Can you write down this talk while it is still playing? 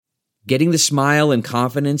Getting the smile and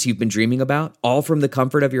confidence you've been dreaming about, all from the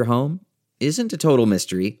comfort of your home, isn't a total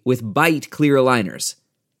mystery with Bite Clear Aligners.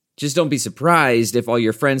 Just don't be surprised if all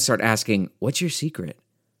your friends start asking, "What's your secret?"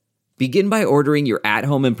 Begin by ordering your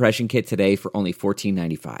at-home impression kit today for only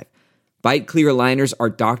 $14.95. Bite Clear Aligners are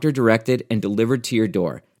doctor-directed and delivered to your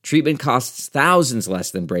door. Treatment costs thousands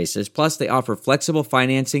less than braces, plus they offer flexible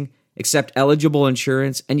financing, accept eligible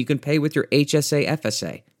insurance, and you can pay with your HSA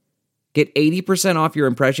FSA. Get 80% off your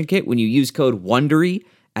impression kit when you use code WONDERY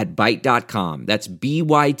at Byte.com. That's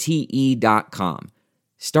BYTE.com.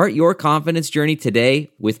 Start your confidence journey today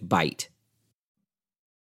with Byte.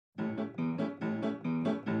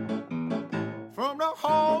 From the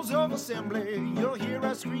halls of assembly, you'll hear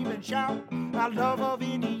us scream and shout. Our love of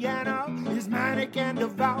Indiana is manic and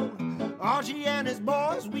devout. Archie and his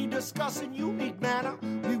boys, we discuss in unique manner.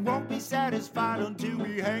 We won't be satisfied until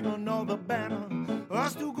we hang another banner.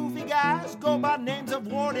 Us two goofy guys go by names of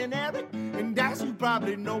Ward and Eric. And as you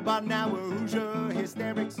probably know by now, we're Hoosier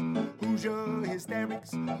Hysterics. Hoosier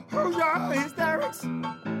Hysterics. Hoosier Hysterics.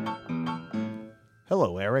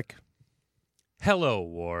 Hello, Eric. Hello,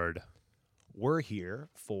 Ward. We're here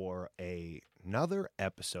for another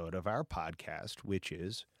episode of our podcast, which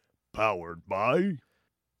is powered by...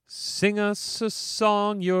 Sing us a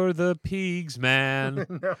song, you're the Pigs man.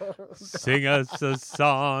 No. Sing us a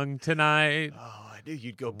song tonight. Oh, I knew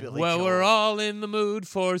you'd go Billy Well, Joel. we're all in the mood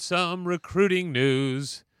for some recruiting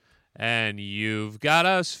news, and you've got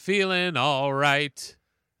us feeling all right.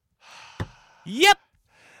 Yep.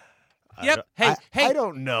 Yep. Hey. I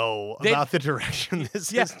don't know about the direction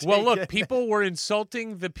this is taking. Well, look, people were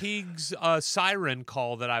insulting the Pigs siren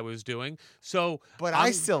call that I was doing. But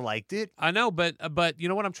I still liked it. I know, but you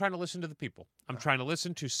know what? I'm trying to listen to the people. I'm trying to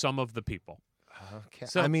listen to some of the people. Okay.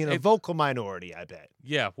 So I mean, a vocal minority, I bet.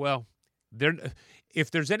 Yeah, well,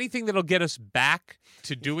 if there's anything that'll get us back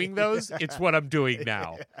to doing those, it's what I'm doing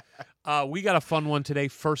now. We got a fun one today,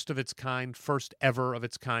 first of its kind, first ever of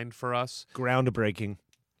its kind for us. Groundbreaking.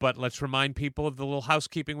 But let's remind people of the little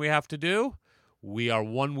housekeeping we have to do. We are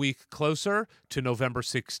 1 week closer to November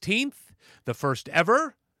 16th, the first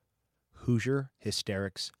ever Hoosier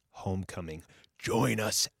Hysterics Homecoming. Join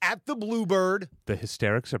us at the Bluebird. The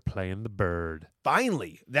Hysterics are playing the bird.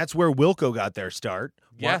 Finally, that's where Wilco got their start.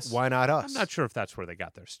 Yes. Why not us? I'm not sure if that's where they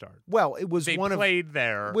got their start. Well, it was They one played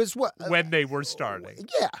there was what when they were starting.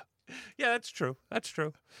 Yeah. Yeah, that's true. That's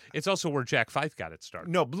true. It's also where Jack Fife got it started.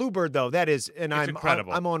 No, Bluebird though, that is, and It's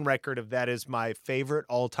incredible. I'm on record of that is my favorite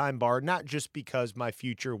all-time bar. Not just because my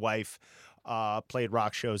future wife played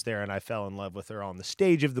rock shows there, and I fell in love with her on the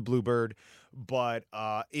stage of the Bluebird, but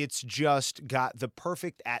it's just got the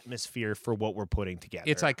perfect atmosphere for what we're putting together.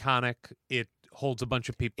 It's iconic. It holds a bunch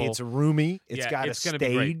of people. It's roomy. It's got it's a gonna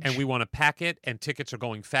stage. Be great. And we want to pack it, and tickets are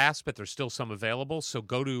going fast, but there's still some available. So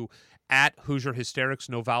go to at Hoosier Hysterics,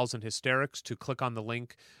 no vowels in hysterics, to click on the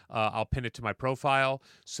link. I'll pin it to my profile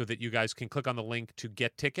so that you guys can click on the link to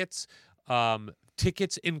get tickets.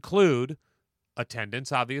 Tickets include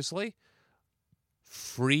attendance, obviously,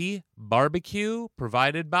 free barbecue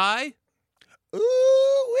provided by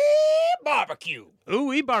Barbecue.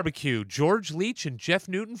 Ooh-wee Barbecue. George Leach and Jeff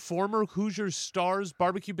Newton, former Hoosier Stars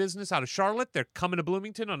barbecue business out of Charlotte. They're coming to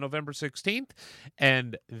Bloomington on November 16th,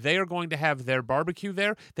 and they are going to have their barbecue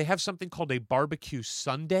there. They have something called a barbecue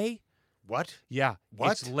sundae. What? Yeah.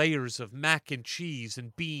 What? It's layers of mac and cheese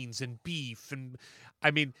and beans and beef. And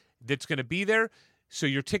I mean, that's going to be there. So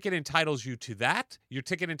your ticket entitles you to that. Your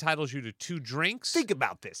ticket entitles you to 2 drinks. Think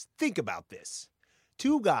about this.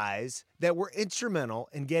 Two guys that were instrumental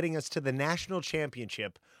in getting us to the national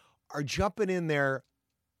championship are jumping in their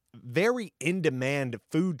very in-demand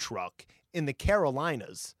food truck in the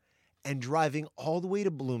Carolinas and driving all the way to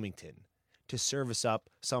Bloomington to service up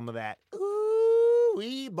some of that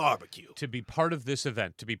ooh-wee barbecue. To be part of this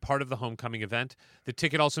event, to be part of the homecoming event. The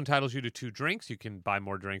ticket also entitles you to 2 drinks. You can buy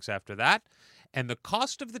more drinks after that. And the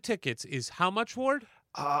cost of the tickets is how much, Ward?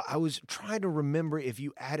 I was trying to remember if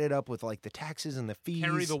you added up with like the taxes and the fees.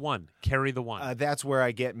 Carry the one. That's where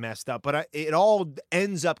I get messed up. But it all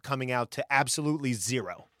ends up coming out to absolutely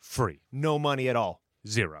zero. Free. No money at all.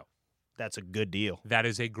 0. That's a good deal. That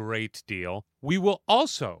is a great deal. We will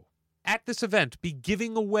also, at this event, be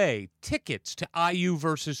giving away tickets to IU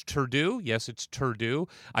versus Purdue. Yes, it's Purdue.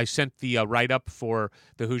 I sent the write-up for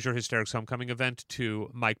the Hoosier Hysterics Homecoming event to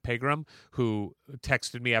Mike Pegram, who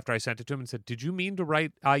texted me after I sent it to him and said, "Did you mean to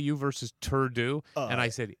write IU versus Purdue?" And I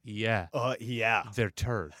said, yeah. Yeah. They're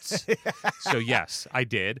turds. So, yes, I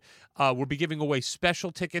did. We'll be giving away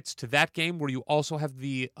special tickets to that game where you also have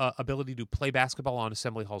the ability to play basketball on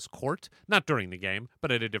Assembly Hall's court. Not during the game,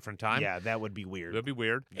 but at a different time. Yeah, that would be weird. That would be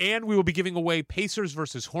weird. And we will be giving away Pacers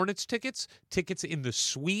versus Hornets tickets in the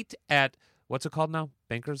suite at, what's it called now?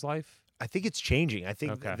 Banker's Life? I think it's changing. I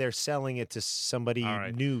think they're selling it to somebody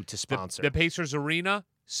new to sponsor. The Pacers Arena,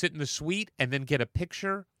 sit in the suite, and then get a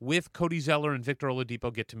picture with Cody Zeller and Victor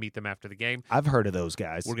Oladipo. Get to meet them after the game. I've heard of those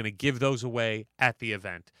guys. We're going to give those away at the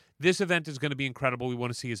event. This event is going to be incredible. We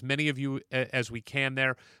want to see as many of you as we can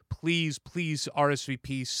there. Please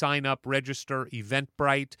RSVP, sign up, register,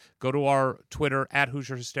 Eventbrite. Go to our Twitter, at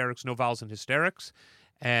Hoosier Hysterics, no vowels in hysterics.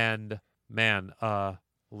 And, man,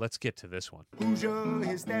 let's get to this one. Hoosier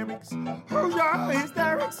Hysterics. Hoosier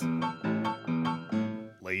Hysterics.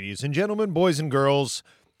 Ladies and gentlemen, boys and girls,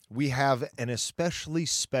 we have an especially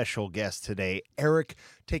special guest today. Eric,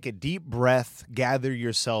 take a deep breath, gather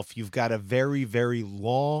yourself. You've got a very, very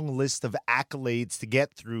long list of accolades to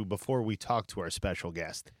get through before we talk to our special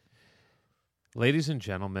guest. Ladies and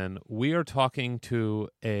gentlemen, we are talking to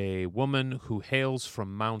a woman who hails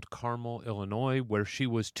from Mount Carmel, Illinois, where she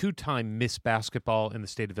was two-time Miss Basketball in the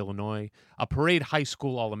state of Illinois, a Parade High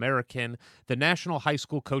School All-American, the National High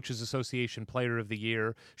School Coaches Association Player of the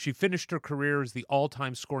Year. She finished her career as the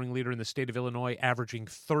all-time scoring leader in the state of Illinois, averaging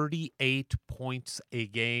 38 points a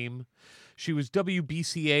game. She was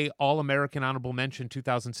WBCA All-American Honorable Mention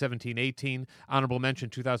 2017-18, Honorable Mention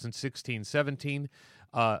 2016-17.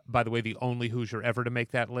 By the way, the only Hoosier ever to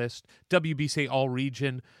make that list. WBCA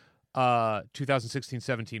All-Region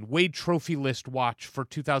 2016-17. Wade Trophy List Watch for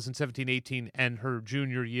 2017-18 and her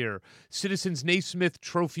junior year. Citizens Naismith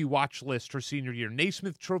Trophy Watch List her senior year.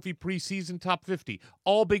 Naismith Trophy Preseason Top 50.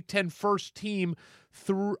 All Big Ten First Team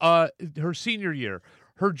through her senior year.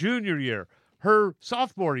 Her junior year. Her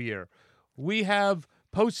sophomore year. We have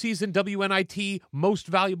postseason WNIT Most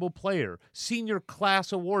Valuable Player, Senior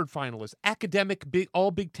Class Award finalist, academic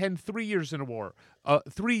All Big Ten 3 years in a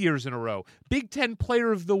row, Big Ten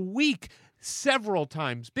Player of the Week several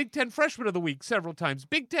times, Big Ten Freshman of the Week several times,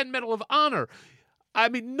 Big Ten Medal of Honor. I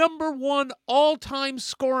mean, number one all-time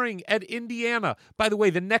scoring at Indiana. By the way,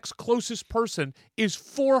 the next closest person is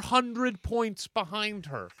 400 points behind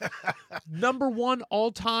her. Number one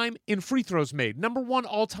all-time in free throws made. Number one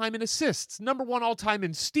all-time in assists. Number one all-time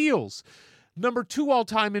in steals. Number two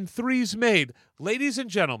all-time in threes made. Ladies and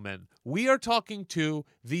gentlemen, we are talking to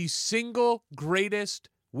the single greatest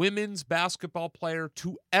women's basketball player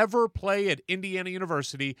to ever play at Indiana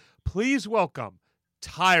University. Please welcome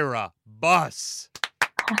TYRA BUSS.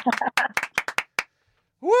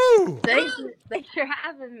 Woo! Thanks for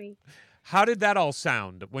having me. How did that all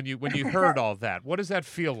sound when you heard all that? What does that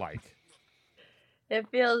feel like? It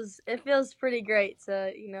feels pretty great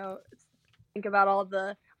to think about all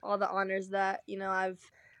the honors that I've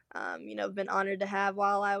been honored to have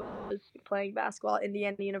while I was playing basketball at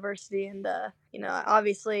Indiana University, and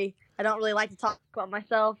obviously I don't really like to talk about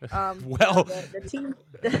myself. Well,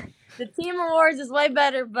 the team awards is way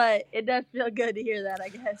better, but it does feel good to hear that, I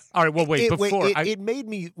guess. All right, well, wait, it made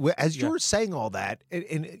me, as you were saying all that,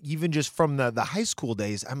 and even just from the high school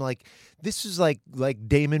days, I'm like, this is like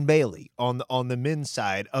Damon Bailey on the men's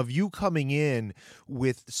side of you coming in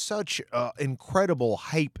with such incredible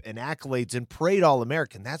hype and accolades and Parade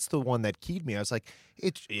All-American. That's the one that keyed me. I was like,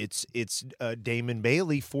 it's Damon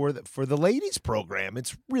Bailey for the ladies program.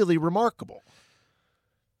 It's really remarkable.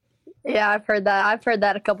 Yeah, I've heard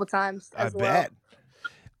that a couple times as well.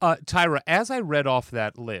 Bet. TYRA, as I read off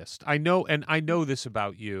that list, I know this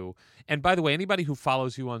about you. And by the way, anybody who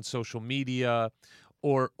follows you on social media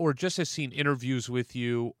or just has seen interviews with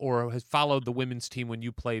you or has followed the women's team when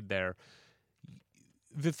you played there,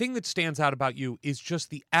 the thing that stands out about you is just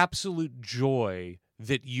the absolute joy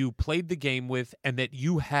that you played the game with and that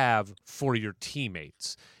you have for your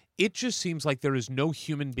teammates. It just seems like there is no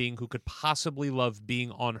human being who could possibly love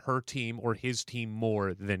being on her team or his team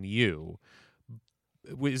more than you.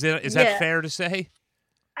 Is that fair to say?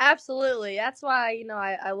 Absolutely. That's why,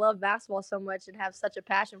 I love basketball so much and have such a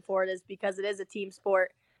passion for it, is because it is a team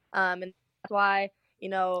sport. And that's why,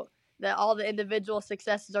 that all the individual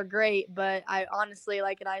successes are great. But I honestly,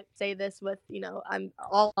 and I say this with, I'm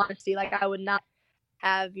all honesty, I would not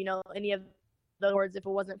have, any of the awards if it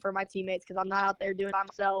wasn't for my teammates, because I'm not out there doing it by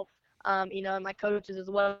myself, and my coaches as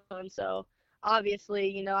well. And so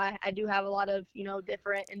obviously, I do have a lot of,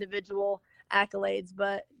 different individual accolades,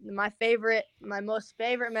 but my most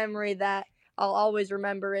favorite memory that I'll always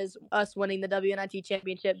remember is us winning the WNIT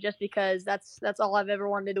championship, just because that's all I've ever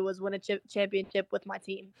wanted to do, was win a championship with my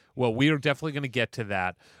team. Well, we are definitely going to get to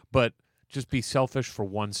that, but just be selfish for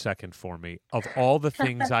 1 second for me? Of all the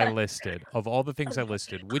things I listed,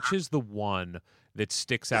 which is the one that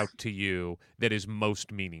sticks out to you that is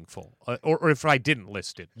most meaningful? Or if I didn't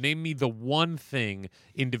list it, name me the one thing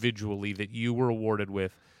individually that you were awarded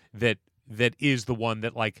with that is the one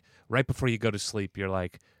that, like, right before you go to sleep, you're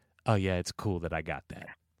like, oh yeah, it's cool that I got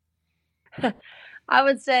that. I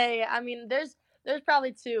would say, I mean, there's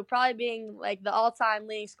probably two. Probably being like the all-time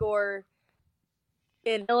leading scorer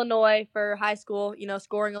in Illinois for high school,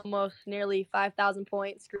 scoring almost nearly 5,000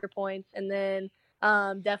 points, career points, and then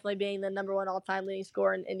definitely being the number one all-time leading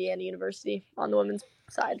scorer in Indiana University on the women's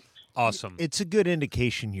side. Awesome. It's a good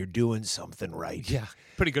indication you're doing something right. Yeah,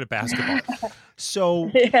 pretty good at basketball. So,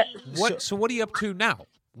 what are you up to now?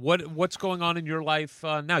 What's going on in your life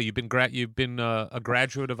now? You've been a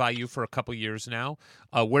graduate of IU for a couple years now.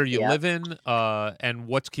 Where are you living, and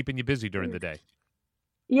what's keeping you busy during the day?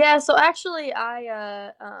 Yeah, so actually,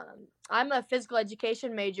 I'm a physical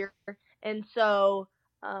education major, and so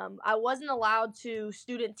I wasn't allowed to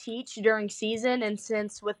student teach during season. And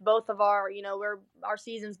since with both of our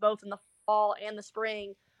seasons both in the fall and the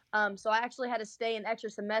spring, so I actually had to stay an extra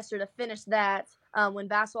semester to finish that when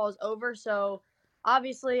basketball was over. So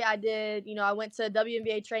obviously, I did. I went to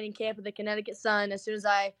WNBA training camp with the Connecticut Sun as soon as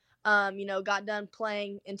I got done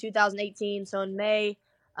playing in 2018. So in May.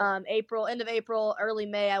 End of April, early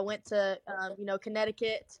May, I went to,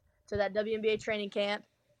 Connecticut to that WNBA training camp.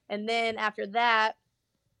 And then after that,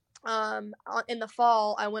 in the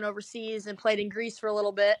fall, I went overseas and played in Greece for a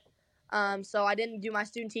little bit. So I didn't do my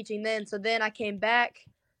student teaching then. So then I came back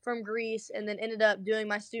from Greece and then ended up doing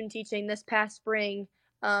my student teaching this past spring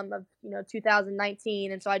of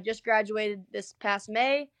 2019. And so I just graduated this past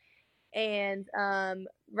May. And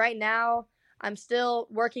right now, I'm still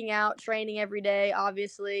working out, training every day,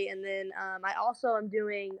 obviously. And then I also am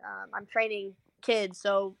I'm training kids.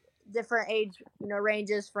 So different age,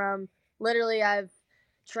 ranges from literally I've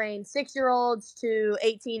trained 6-year-olds to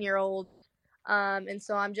 18-year-olds. And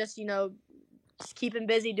so I'm just keeping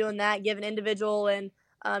busy doing that, giving individual and,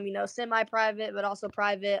 semi-private, but also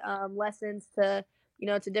private lessons to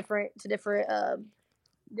different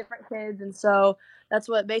kids. And so that's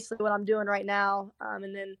basically what I'm doing right now.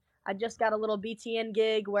 And then I just got a little BTN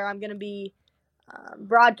gig where I'm going to be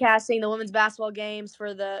broadcasting the women's basketball games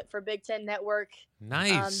for Big Ten Network.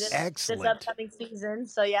 Nice. Excellent. This upcoming season.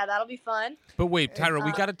 So, yeah, that'll be fun. But wait, Tyra,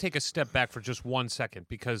 we got to take a step back for just 1 second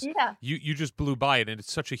because you just blew by it, and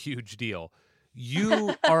it's such a huge deal.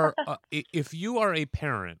 You are if you are a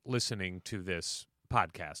parent listening to this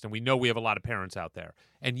podcast, and we know we have a lot of parents out there,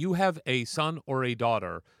 and you have a son or a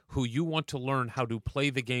daughter who you want to learn how to play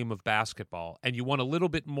the game of basketball, and you want a little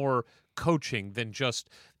bit more coaching than just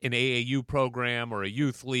an AAU program or a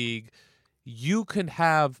youth league, you can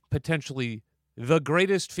have potentially the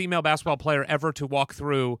greatest female basketball player ever to walk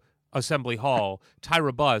through Assembly Hall,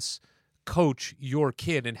 TYRA BUSS, coach your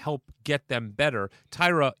kid and help get them better.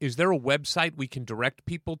 TYRA, is there a website we can direct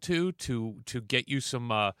people to get you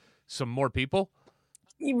some more people?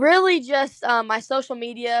 Really just my social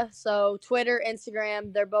media, so Twitter,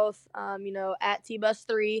 Instagram, they're both, at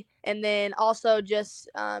TBUS3. And then also just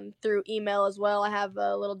through email as well. I have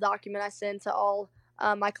a little document I send to all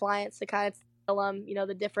my clients to kind of tell them,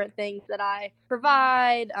 the different things that I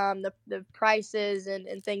provide, the prices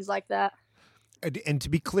and things like that. And to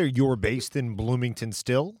be clear, you're based in Bloomington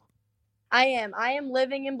still? I am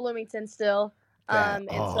living in Bloomington still.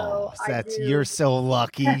 You're so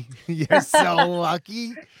lucky. You're so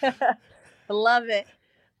lucky. I love it.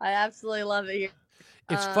 I absolutely love it here.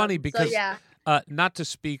 It's funny because, not to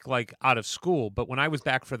speak like out of school, but when I was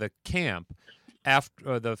back for the camp,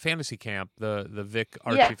 after the fantasy camp, the Vic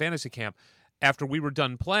Archie fantasy camp, after we were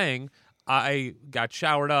done playing, I got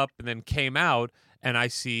showered up and then came out. And I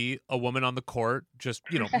see a woman on the court just,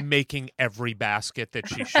 making every basket that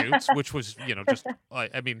she shoots, which was,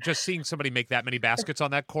 just seeing somebody make that many baskets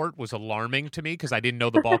on that court was alarming to me because I didn't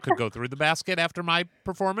know the ball could go through the basket after my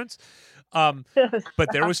performance.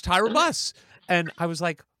 But there was TYRA BUSS. And I was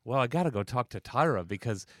like, well, I got to go talk to TYRA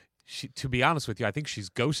because to be honest with you, I think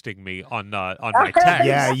she's ghosting me on my text.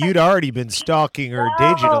 Yeah, you'd already been stalking her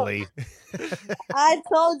digitally. I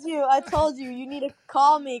told you, you need to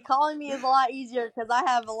call me. Calling me is a lot easier because I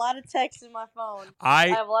have a lot of texts in my phone. I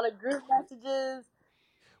have a lot of group messages.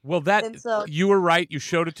 Well, you were right. You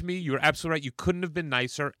showed it to me. You were absolutely right. You couldn't have been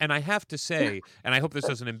nicer. And I have to say, and I hope this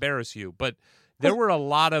doesn't embarrass you, but there were a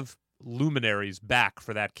lot of luminaries back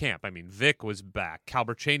for that camp. I mean, Vic was back.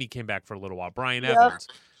 Calbert Cheney came back for a little while. Brian Evans.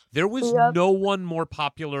 There was no one more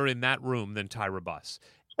popular in that room than TYRA BUSS.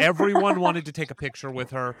 Everyone wanted to take a picture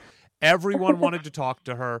with her. Everyone wanted to talk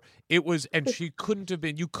to her. It was, and you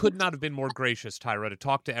could not have been more gracious, Tyra, to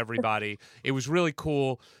talk to everybody. It was really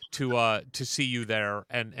cool to see you there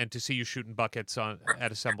and to see you shooting buckets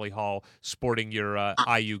at Assembly Hall, sporting your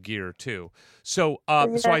IU gear too. So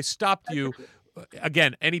I stopped you.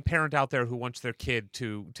 Again, any parent out there who wants their kid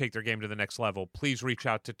to take their game to the next level, please reach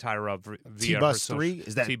out to Tyra via TBUS3?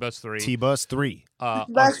 Is that TBUS3? TBUS3.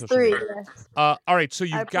 Bus 3. Yes. All right, so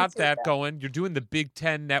you've got appreciate that that. going. You're doing the Big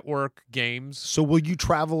Ten Network games. So will you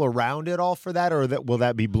travel around at all for that, or will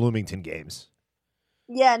that be Bloomington games?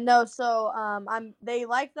 Yeah, no. So they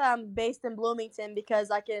like that I'm based in Bloomington because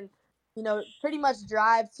I can, pretty much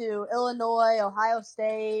drive to Illinois, Ohio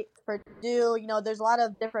State, Purdue. There's a lot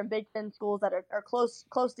of different Big Ten schools that are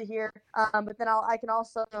close to here. But then I can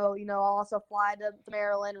also, I'll also fly to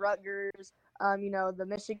Maryland, Rutgers, the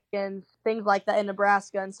Michigan, things like that in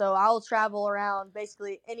Nebraska. And so I'll travel around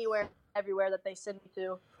basically anywhere, everywhere that they send me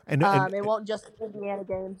to. And it won't just be Indiana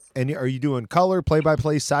games. And are you doing color,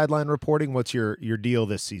 play-by-play, sideline reporting? What's your deal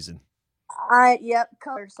this season?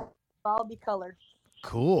 Color. So I'll be color.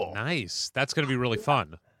 Cool. Nice. That's going to be really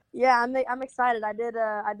fun. Yeah, I'm excited. I did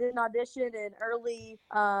an audition in early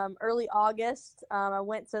August. I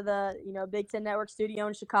went to the Big Ten Network studio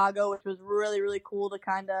in Chicago, which was really, really cool to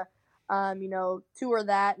kind of tour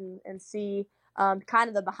that and see kind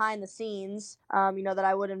of the behind the scenes that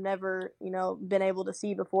I would have never been able to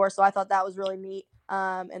see before. So I thought that was really neat.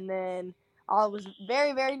 And then I was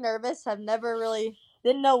very, very nervous. I've never really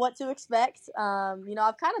didn't know what to expect. I've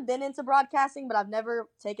kind of been into broadcasting, but I've never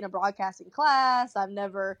taken a broadcasting class. I've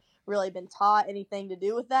never really been taught anything to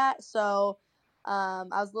do with that. So I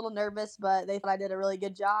was a little nervous, but they thought I did a really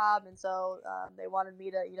good job. And so they wanted me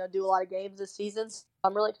to, do a lot of games this season. So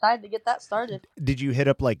I'm really excited to get that started. Did you hit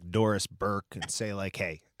up like Doris Burke and say like,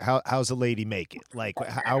 hey, how's a lady make it? Like,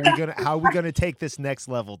 how are we gonna take this next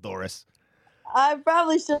level, Doris? I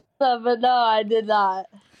probably should have, but no, I did not.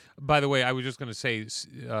 By the way, I was just going to say,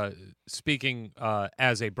 speaking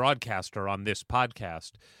as a broadcaster on this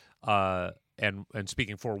podcast, and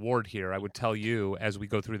speaking for Ward here, I would tell you as we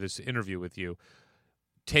go through this interview with you,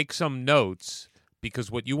 take some notes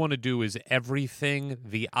because what you want to do is everything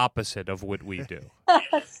the opposite of what we do.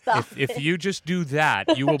 If you just do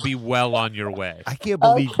that, you will be well on your way. I can't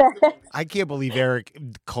believe Eric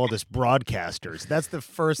called us broadcasters. That's the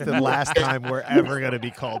first and last time we're ever going to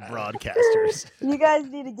be called broadcasters. You guys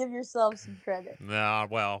need to give yourselves some credit. Nah,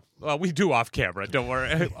 well, we do off camera. Don't worry.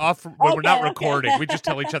 When we're not recording, we just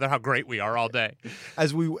tell each other how great we are all day.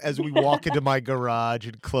 As we walk into my garage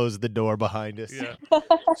and close the door behind us. Yeah.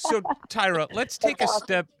 So, Tyra, let's take a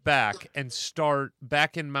step back and start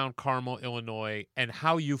back in Mount Carmel, Illinois, and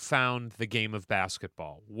how you found the game of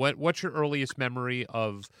basketball. What's your earliest memory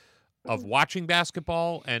of watching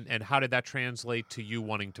basketball, and how did that translate to you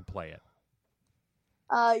wanting to play it?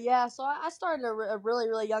 So I started at a really,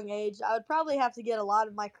 really young age. I would probably have to get a lot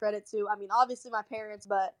of my credit to, obviously my parents,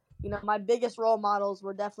 but, my biggest role models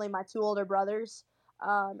were definitely my two older brothers.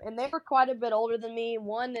 And they were quite a bit older than me.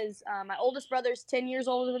 One is my oldest brother's 10 years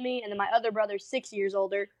older than me, and then my other brother's 6 years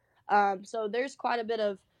older. So there's quite a bit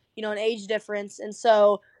of, an age difference. And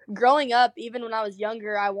so growing up, even when I was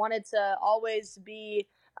younger, I wanted to always be,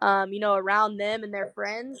 around them and their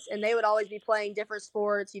friends. And they would always be playing different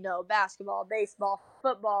sports, basketball, baseball,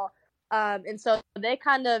 football. And so they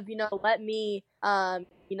kind of, let me,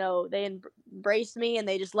 they embraced me and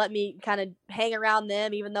they just let me kind of hang around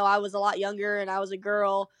them, even though I was a lot younger and I was a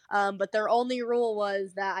girl. But their only rule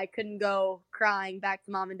was that I couldn't go crying back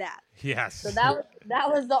to mom and dad. Yes. So that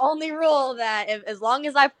was the only rule, that as long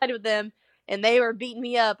as I played with them and they were beating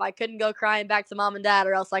me up, I couldn't go crying back to mom and dad,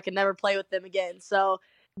 or else I could never play with them again. So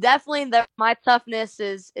definitely my toughness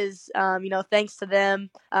is thanks to them.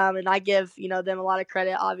 And I give, them a lot of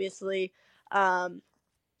credit, obviously.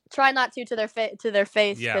 Try not to their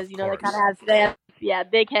face because they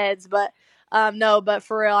have big heads, but but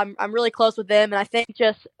for real, I'm really close with them, and I think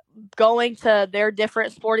just going to their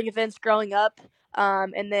different sporting events growing up,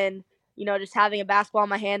 and then just having a basketball in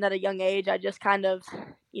my hand at a young age, I just kind of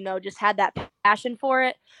just had that passion for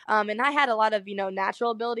it, and I had a lot of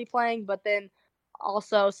natural ability playing, but then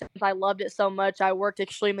also, since I loved it so much, I worked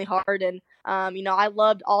extremely hard, and I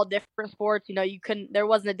loved all different sports. There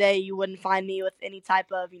wasn't a day you wouldn't find me with any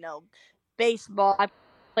type of baseball. I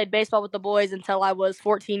played baseball with the boys until I was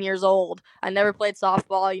 14 years old. I never played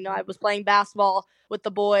softball. I was playing basketball with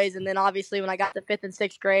the boys, and then obviously when I got to 5th and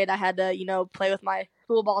 6th grade, I had to play with my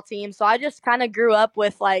school ball team. So I just kind of grew up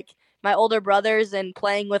with like my older brothers and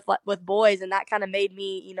playing with boys, and that kind of made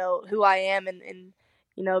me who I am, and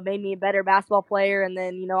made me a better basketball player. And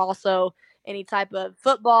then also any type of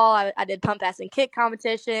football. I did pump, pass, and kick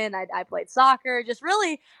competition. I played soccer. Just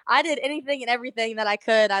really, I did anything and everything that I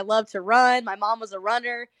could. I loved to run. My mom was a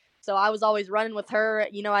runner, so I was always running with her,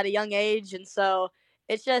 at a young age. And so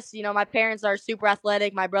it's just, my parents are super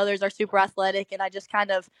athletic. My brothers are super athletic. And I just kind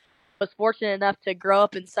of was fortunate enough to grow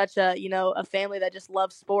up in such a family that just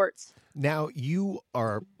loves sports. Now, you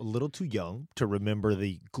are a little too young to remember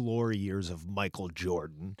the glory years of Michael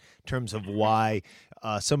Jordan in terms of why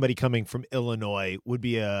somebody coming from Illinois would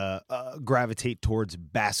be gravitate towards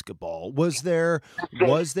basketball. Was there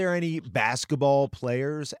any basketball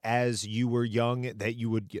players as you were young that you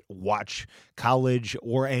would watch college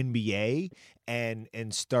or NBA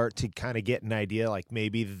and start to kind of get an idea like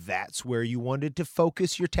maybe that's where you wanted to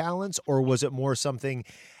focus your talents? Or was it more something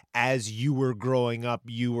as you were growing up,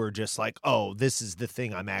 you were just like, oh, this is the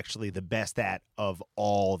thing I'm actually the best at of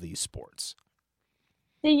all these sports?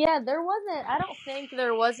 Yeah, I don't think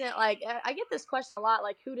there wasn't, I get this question a lot,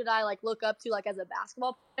 like, who did I, look up to, as a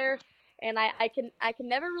basketball player? And I can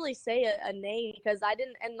never really say a name because I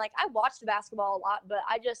didn't, and, I watched basketball a lot, but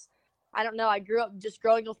I don't know, I grew up just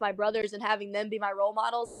growing with my brothers and having them be my role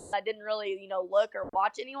models. I didn't really, look or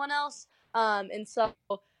watch anyone else. And so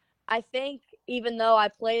I think even though I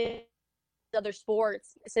played other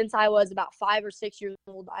sports since I was about 5 or 6 years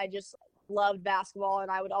old, I just loved basketball,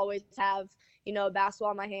 and I would always have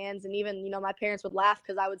basketball in my hands. And even my parents would laugh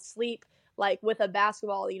because I would sleep with a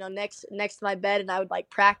basketball next to my bed, and I would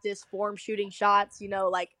practice form shooting shots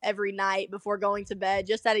every night before going to bed,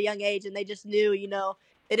 just at a young age. And they just knew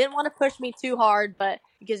they didn't want to push me too hard, but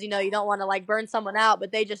because you don't want to burn someone out,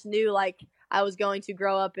 but they just knew I was going to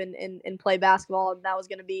grow up and play basketball, and that was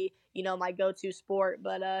going to be my go-to sport.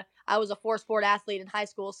 But I was a 4-sport athlete in high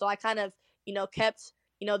school, so I kind of kept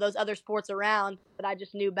those other sports around, but I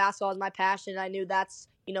just knew basketball was my passion. I knew that's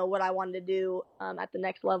what I wanted to do at the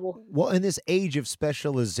next level. Well, in this age of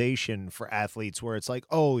specialization for athletes where it's like,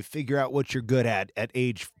 oh, figure out what you're good at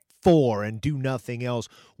age 4 and do nothing else,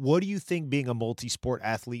 what do you think being a multi-sport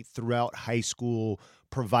athlete throughout high school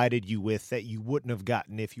provided you with that you wouldn't have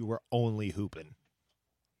gotten if you were only hooping?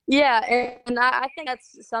 Yeah, and I think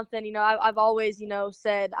that's something, I've always,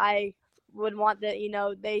 said I would want that,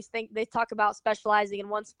 they talk about specializing in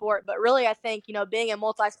one sport, but really I think, being a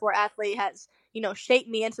multi-sport athlete has, shaped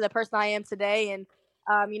me into the person I am today. And,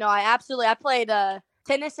 I played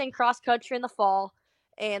tennis and cross country in the fall.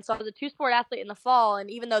 And so I was a 2-sport athlete in the fall.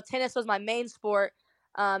 And even though tennis was my main sport,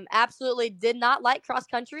 absolutely did not like cross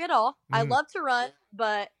country at all. I love to run,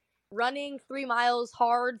 but running 3 miles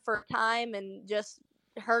hard for time and just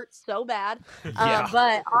hurts so bad. Yeah.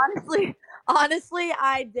 But honestly,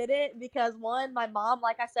 I did it because, one, my mom,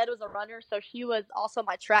 like I said, was a runner, so she was also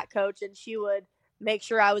my track coach, and she would make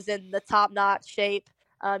sure I was in the top-notch shape.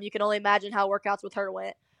 You can only imagine how workouts with her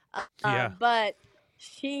went. Yeah. But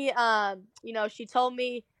she, she told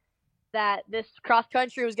me that this cross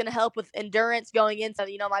country was going to help with endurance going into,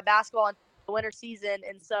 my basketball in the winter season.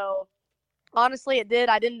 And so honestly, it did.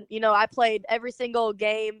 I didn't, I played every single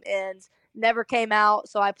game and never came out.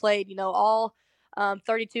 So I played, all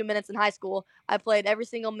 32 minutes in high school. I played every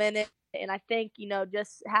single minute. And I think,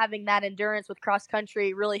 just having that endurance with cross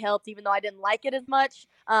country really helped, even though I didn't like it as much.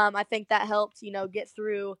 I think that helped, get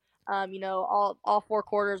through, all 4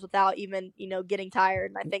 quarters without even, getting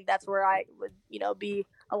tired. And I think that's where I would, be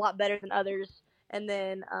a lot better than others. And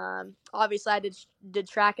then, obviously I did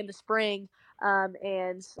track in the spring.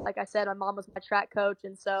 And like I said, my mom was my track coach.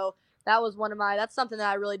 And so that was that's something that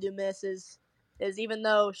I really do miss is even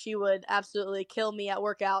though she would absolutely kill me at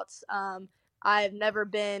workouts, I've never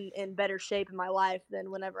been in better shape in my life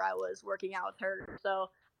than whenever I was working out with her.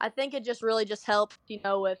 So I think it just really just helped,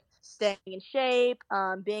 with staying in shape,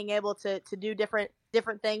 being able to do different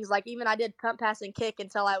things. Like even I did pump, pass, and kick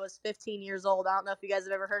until I was 15 years old. I don't know if you guys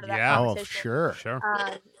have ever heard of that competition. Oh, sure.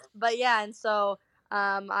 But yeah, and so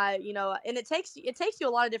and it takes you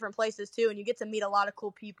a lot of different places too, and you get to meet a lot of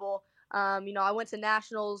cool people. I went to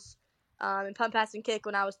nationals in pump, pass, and kick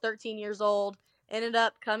when I was 13 years old. Ended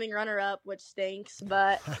up coming runner-up, which stinks,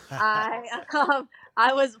 but I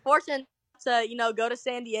was fortunate to go to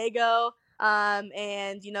San Diego and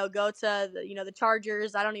go to the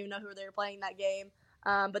Chargers. I don't even know who they were playing that game,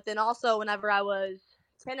 but then also whenever I was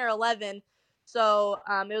 10 or 11, so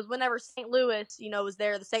it was whenever St. Louis was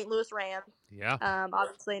there, the St. Louis Rams. Yeah.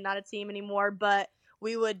 Obviously not a team anymore, but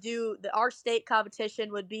we would do our state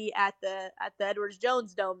competition would be at the Edwards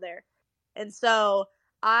Jones Dome there, and so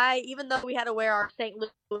even though we had to wear our St.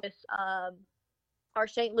 Louis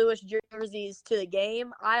jerseys to the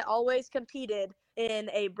game, I always competed in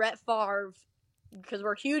a Brett Favre, because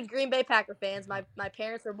we're huge Green Bay Packer fans. My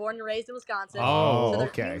parents were born and raised in Wisconsin. Oh, so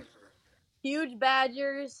okay. huge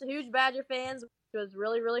Badger fans. It was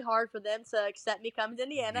really, really hard for them to accept me coming to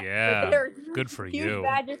Indiana. Yeah, But they were good for huge you.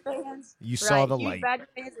 Badger fans. You saw the huge light. Badger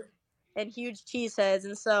fans and huge Cheeseheads.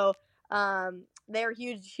 And so they were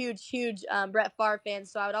huge Brett Favre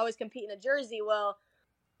fans. So I would always compete in a jersey. Well,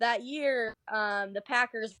 that year, the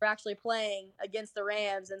Packers were actually playing against the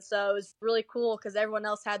Rams, and so it was really cool because everyone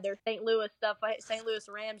else had their St. Louis St. Louis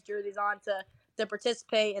Rams jerseys on to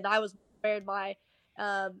participate, and I was wearing my,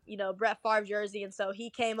 Brett Favre jersey, and so he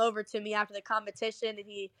came over to me after the competition, and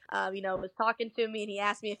he, was talking to me, and he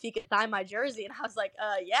asked me if he could sign my jersey, and I was like,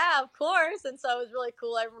 yeah, of course, and so it was really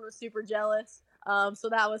cool. Everyone was super jealous, so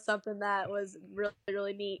that was something that was really,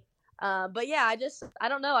 really neat. But yeah, I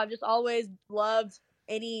don't know, I've just always loved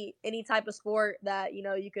any type of sport that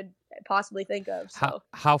you could possibly think of. So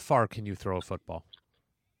How far can you throw a football?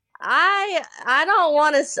 I don't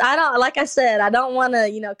want to. I don't like I said. I don't want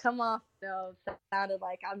to come off sounded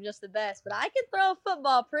like I'm just the best, but I can throw a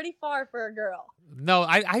football pretty far for a girl. No,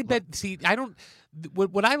 I bet. See, I don't.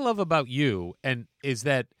 What I love about you is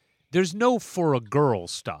that there's no for a girl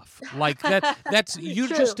stuff like that. That's you're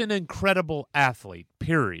True. just an incredible athlete.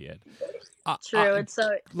 Period. True. And so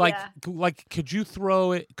like yeah. could you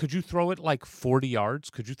throw it? Could you throw it like 40 yards?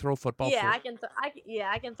 Could you throw a football? Yeah, I can.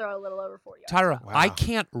 I can throw a little over 40 yards. TYRA, Wow. I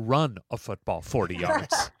can't run a football 40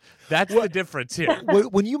 yards. That's the difference here.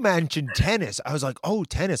 When you mentioned tennis, I was like, oh,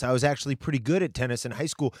 tennis. I was actually pretty good at tennis in high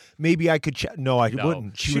school. Maybe I could. No, I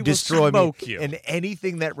wouldn't. She would will destroy me. smoke you. And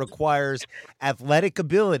anything that requires athletic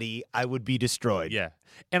ability, I would be destroyed. Yeah,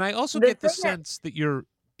 and I also get the sense that you're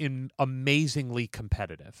amazingly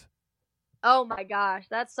competitive. Oh my gosh,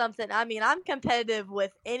 that's something. I mean, I'm competitive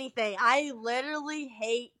with anything. I literally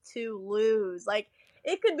hate to lose. Like,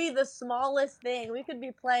 it could be the smallest thing. We could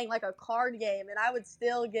be playing like a card game, and I would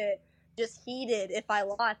still get just heated if I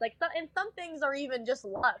lost. Like, and some things are even just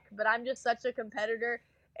luck. But I'm just such a competitor,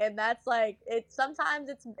 and that's like it. Sometimes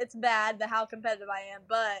it's bad how competitive I am,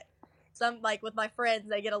 but like with my friends,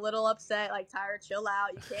 they get a little upset. Like, TYRA, chill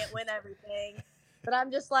out. You can't win everything. But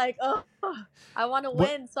I'm just like, I want to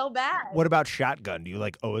win so bad. What about shotgun? Do you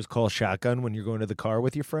always call shotgun when you're going to the car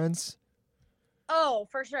with your friends? Oh,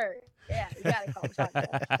 for sure. Yeah, you gotta call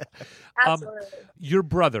shotgun. Absolutely. Your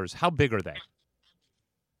brothers, how big are they?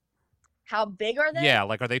 How big are they? Yeah,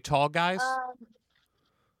 are they tall guys?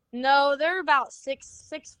 No, they're about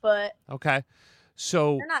 6 foot. Okay,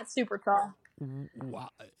 so they're not super tall.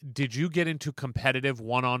 Did you get into competitive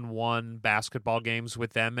one-on-one basketball games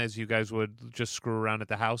with them as you guys would just screw around at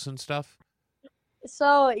the house and stuff?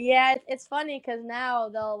 So, yeah, it's funny because now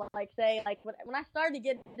they'll say when I started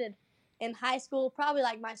getting in high school, probably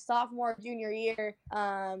my sophomore, junior year,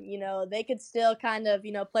 they could still kind of,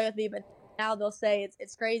 play with me, but now they'll say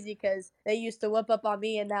it's crazy because they used to whip up on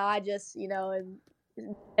me and now I just, am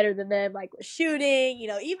better than them, shooting,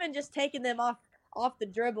 even just taking them off the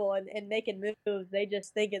dribble and making moves. They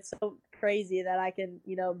just think it's so crazy that I can,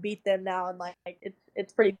 beat them now. And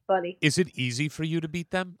it's pretty funny. Is it easy for you to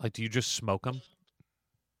beat them? Do you just smoke them?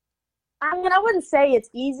 I mean, I wouldn't say it's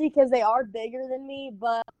easy because they are bigger than me,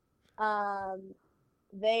 but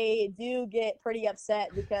they do get pretty upset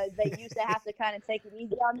because they used to have to kind of take it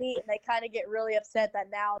easy on me, and they kind of get really upset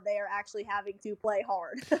that now they are actually having to play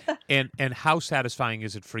hard. And how satisfying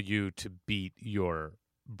is it for you to beat your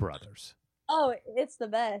brothers? Oh, it's the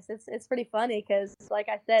best. It's pretty funny because, like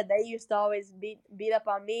I said, they used to always beat up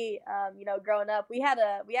on me. Growing up, we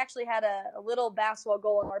actually had a little basketball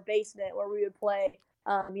goal in our basement where we would play.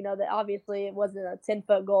 That obviously it wasn't a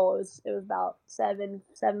 10-foot goal. It was about 7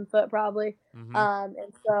 foot probably. Mm-hmm.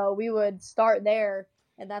 And so we would start there,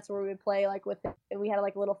 and that's where we would play and we had a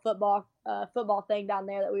little football thing down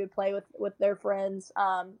there that we would play with their friends.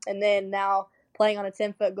 And then now playing on a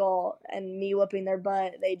 10-foot goal and me whooping their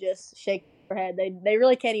butt, they just shake their head. They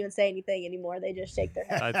really can't even say anything anymore. They just shake their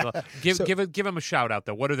head. Give them a shout out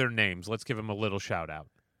though. What are their names? Let's give them a little shout out.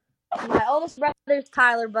 My oldest brother is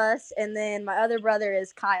Tyler BUSS, and then my other brother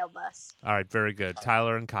is Kyle BUSS. All right, very good.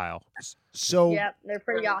 Tyler and Kyle. So yep, they're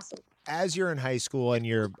pretty awesome. As you're in high school and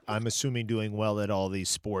you're, I'm assuming, doing well at all these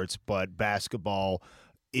sports, but basketball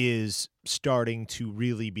is starting to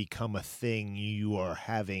really become a thing you are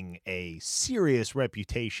having a serious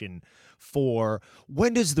reputation for.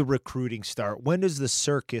 When does the recruiting start? When does the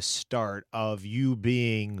circus start of you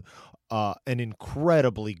being an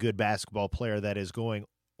incredibly good basketball player that is going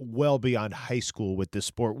well beyond high school with this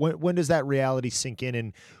sport? When does that reality sink in,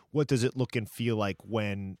 and what does it look and feel like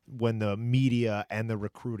when the media and the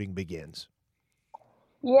recruiting begins?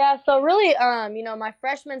 Yeah, so really, my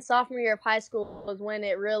freshman, sophomore year of high school was when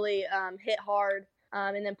it really hit hard.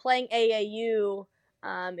 And then playing AAU,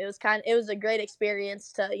 It was a great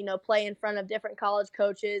experience to, play in front of different college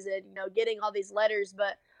coaches and, getting all these letters.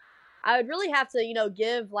 But I would really have to,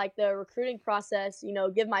 give like the recruiting process,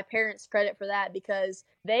 give my parents credit for that, because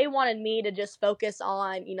they wanted me to just focus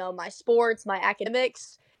on, my sports, my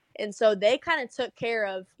academics. And so they kind of took care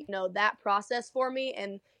of, that process for me.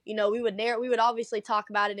 And, we would obviously talk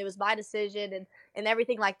about it. It was my decision and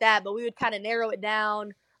everything like that, but we would kind of narrow it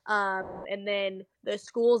down. And then the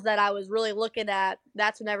schools that I was really looking at,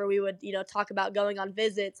 that's whenever we would, talk about going on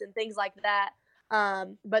visits and things like that.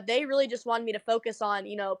 But they really just wanted me to focus on,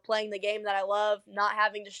 playing the game that I love, not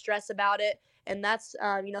having to stress about it. And that's,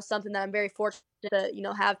 something that I'm very fortunate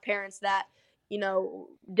to, have parents that,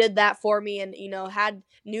 did that for me and,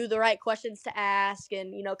 knew the right questions to ask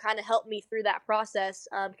and, kind of helped me through that process.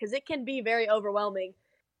 Because it can be very overwhelming.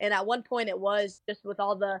 And at one point it was just with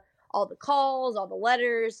all the calls, all the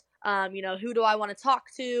letters, who do I want to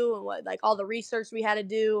talk to, and what, like all the research we had to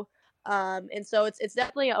do. And so it's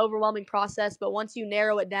definitely an overwhelming process, but once you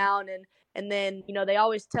narrow it down and then, they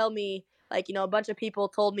always tell me, like, a bunch of people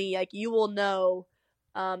told me, like, you will know,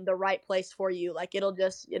 the right place for you. Like, it'll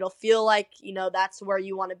feel like, that's where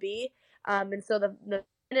you want to be. And so the minute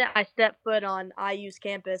I stepped foot on IU's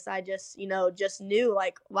campus, I just knew,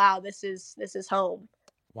 like, wow, this is home.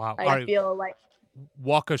 Wow. Like, I feel like.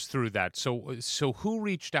 Walk us through that. So who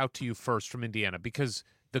reached out to you first from Indiana? Because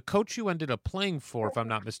the coach you ended up playing for, if I'm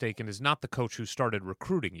not mistaken, is not the coach who started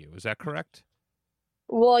recruiting you. Is that correct?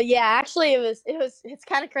 Well, yeah, actually it's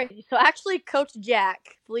kind of crazy. So actually Coach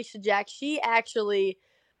Felicia Jack, she actually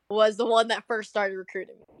was the one that first started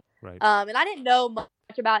recruiting me. Right. And I didn't know much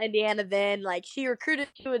about Indiana then. Like, she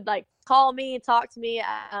would like call me and talk to me.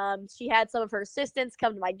 She had some of her assistants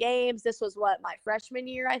come to my games. This was my freshman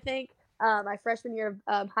year, I think. My freshman year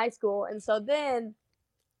of high school. And so then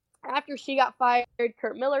after she got fired,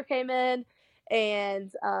 Kurt Miller came in,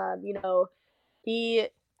 and he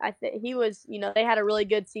was, they had a really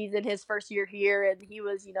good season his first year here, and he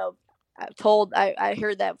was, I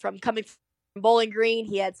heard that from coming from Bowling Green,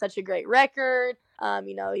 he had such a great record.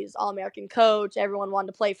 He was All-American coach. Everyone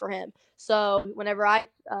wanted to play for him. So whenever I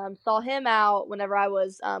saw him out, whenever I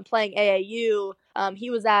was playing AAU,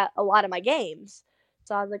 he was at a lot of my games.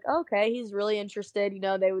 So I was like, okay, he's really interested.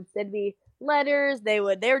 They would send me letters. They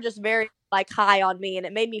were just very like high on me, and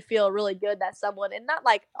it made me feel really good that someone, and not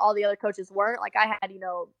like all the other coaches weren't, like I had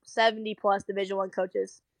 70 plus Division I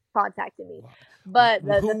coaches contacting me. But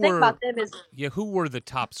the thing about them is, who were the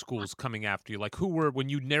top schools coming after you? Like, who were, when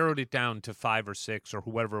you narrowed it down to 5 or 6 or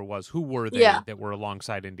whoever it was, who were they that were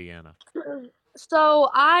alongside Indiana? So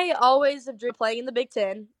I always have dreamed playing in the Big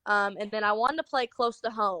Ten, and then I wanted to play close to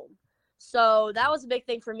home. So that was a big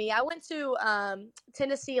thing for me. I went to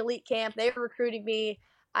Tennessee Elite Camp. They were recruiting me.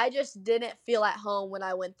 I just didn't feel at home when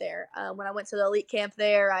I went there. When I went to the Elite Camp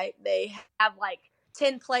there, they have like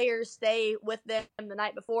 10 players stay with them the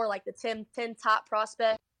night before, like the 10 top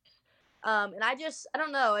prospects. And I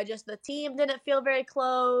don't know. The team didn't feel very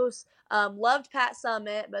close. Loved Pat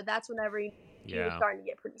Summitt, but that's whenever he was starting to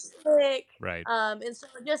get pretty sick. Right. And so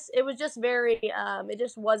it was just very,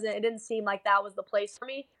 it didn't seem like that was the place for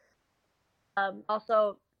me.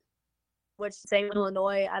 Also, which same with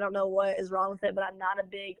Illinois, I don't know what is wrong with it, but I'm not a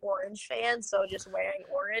big orange fan, so just wearing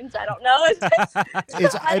orange, I don't know.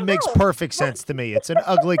 It makes perfect sense to me. It's an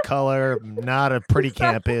ugly color, not a pretty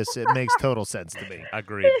campus. It makes total sense to me.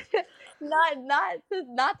 Agreed. Not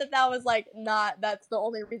that was like that's the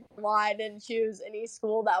only reason why I didn't choose any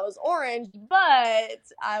school that was orange, but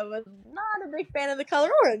I was not a big fan of the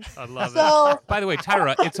color orange. I love it. By the way,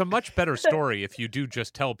 Tyra, it's a much better story if you do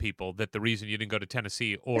just tell people that the reason you didn't go to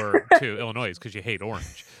Tennessee or to Illinois is because you hate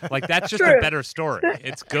orange. Like, that's just a better story.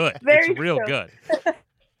 It's good. It's real good.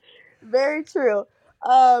 Very true.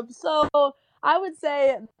 So I would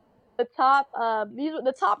say the top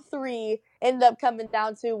 3 ended up coming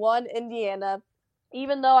down to one, Indiana.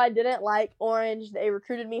 Even though I didn't like orange, they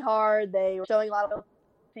recruited me hard. They were showing a lot of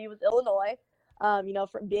loyalty with Illinois,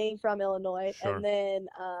 from being from Illinois. Sure. And then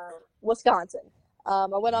Wisconsin. I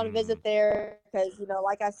went on a visit there because,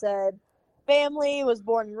 like I said, family was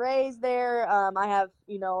born and raised there. I have,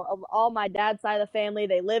 all my dad's side of the family,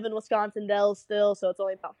 they live in Wisconsin Dells still, so it's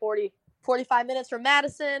only about 45 minutes from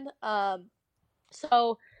Madison.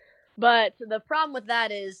 But the problem with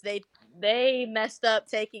that is they messed up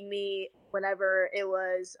taking me whenever it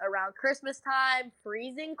was around Christmas time,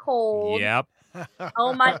 freezing cold. Yep.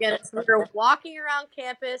 Oh my goodness. We were walking around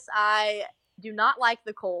campus. I do not like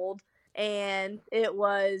the cold, and it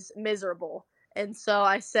was miserable. And so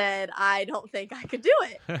I said, I don't think I could do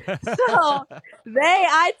it. So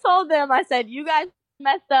I told them, I said, you guys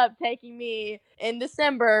messed up taking me in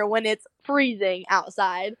December when it's freezing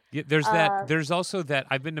outside. Yeah, there's there's also that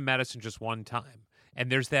I've been to Madison just one time. And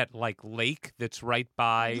there's that like lake that's right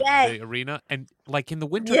by Yes. the arena. And like in the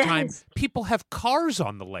wintertime, Yes. people have cars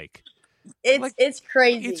on the lake. It's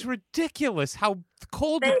crazy. It's ridiculous how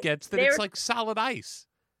cold it gets that it's like solid ice.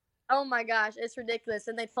 Oh my gosh, it's ridiculous.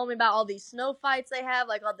 And they told me about all these snow fights they have,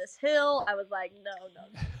 like on this hill. I was like, no.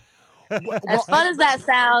 As fun as that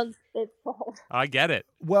sounds, it's cold. I get it.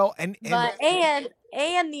 Well, and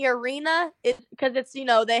the arena is because it's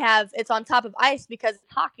it's on top of ice because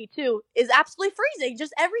it's hockey too is absolutely freezing.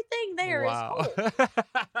 Just everything there is cold.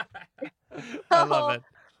 I love it.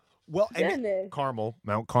 Well, and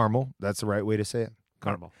Mount Carmel, that's the right way to say it.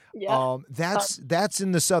 Carmel. Yeah. That's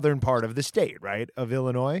in the southern part of the state, right? Of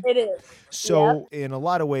Illinois. It is. So in a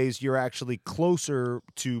lot of ways, you're actually closer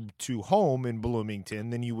to home in Bloomington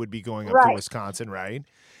than you would be going up to Wisconsin, right?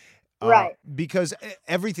 Right. Because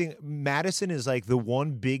Madison is like the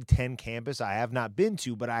one Big Ten campus I have not been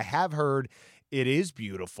to, but I have heard it is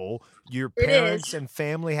beautiful. Your parents and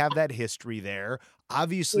family have that history there.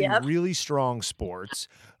 Obviously, really strong sports.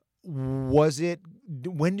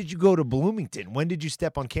 When did you go to Bloomington? When did you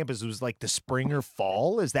step on campus? It was like the spring or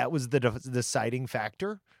fall? Was the deciding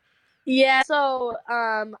factor? Yeah, so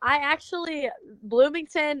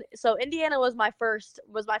Bloomington, so Indiana was my first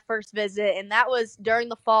visit, and that was during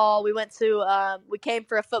the fall. We we came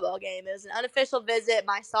for a football game. It was an unofficial visit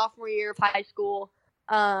my sophomore year of high school,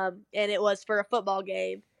 and it was for a football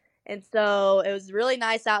game. And so it was really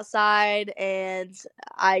nice outside, and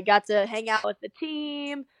I got to hang out with the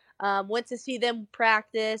team, went to see them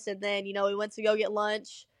practice, and then, we went to go get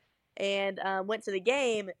lunch and went to the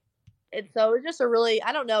game. And so it was just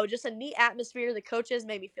just a neat atmosphere. The coaches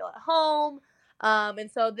made me feel at home.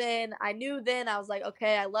 And so then I was like,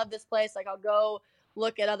 okay, I love this place. Like, I'll go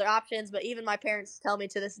look at other options. But even my parents tell me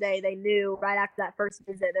to this day, they knew right after that first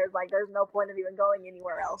visit, there's no point of even going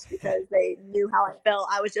anywhere else because they knew how I felt.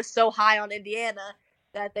 I was just so high on Indiana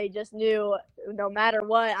that they just knew no matter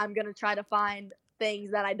what, I'm going to try to find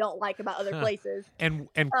things that I don't like about other places. And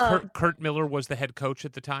Kurt Miller was the head coach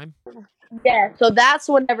at the time? Yeah, so that's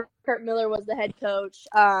whenever Kurt Miller was the head coach.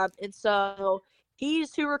 And so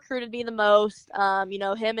he's who recruited me the most.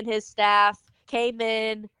 Him and his staff came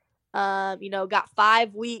in, got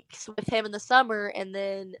 5 weeks with him in the summer, and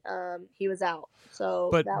then he was out. So,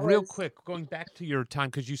 but real quick, going back to your time,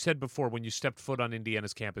 because you said before when you stepped foot on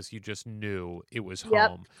Indiana's campus, you just knew it was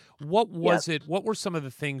home. What was it? What were some of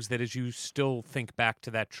the things that, as you still think back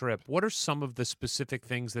to that trip, what are some of the specific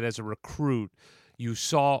things that as a recruit you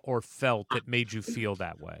saw or felt that made you feel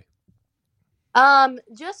that way?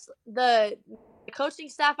 Just the coaching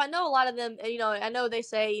staff. I know a lot of them, I know they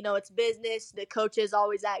say, it's business. The coaches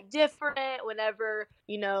always act different whenever,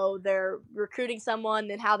 they're recruiting someone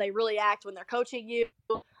than how they really act when they're coaching you.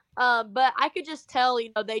 But I could just tell,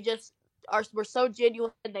 they just were so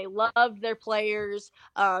genuine. They loved their players,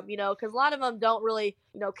 because a lot of them don't really,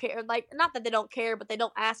 care. Like, not that they don't care, but they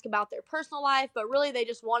don't ask about their personal life. But really, they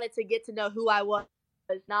just wanted to get to know who I was,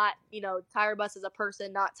 not, TYRA BUSS as a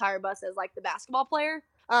person, not TYRA BUSS as like the basketball player.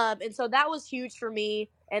 And so that was huge for me.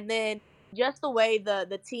 And then just the way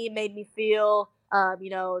the team made me feel,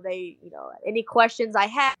 any questions I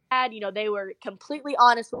had, they were completely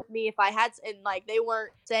honest with me. If I had, and like, they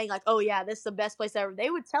weren't saying like, oh yeah, this is the best place ever. They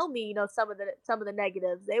would tell me, some of the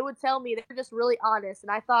negatives. They would tell me. They were just really honest.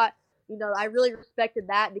 And I thought, I really respected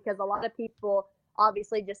that because a lot of people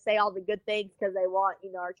obviously just say all the good things because they want,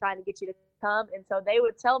 are trying to get you to come. And so they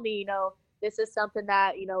would tell me, this is something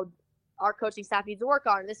that, our coaching staff needs to work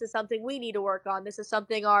on. This is something we need to work on. This is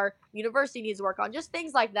something our university needs to work on. Just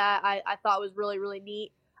things like that I thought was really, really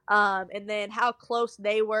neat. And then how close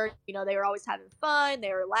they were, they were always having fun.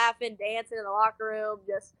 They were laughing, dancing in the locker room,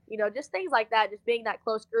 just things like that, just being that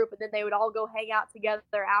close group. And then they would all go hang out together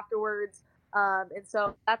afterwards. And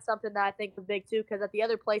so that's something that I think was big too, because at the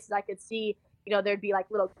other places I could see, there'd be like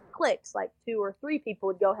little cliques, like 2 or 3 people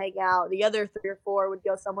would go hang out. The other 3 or 4 would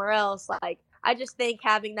go somewhere else. Like, I just think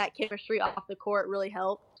having that chemistry off the court really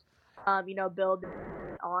helps, build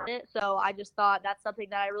on it. So I just thought that's something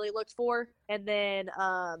that I really looked for. And then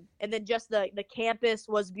just the campus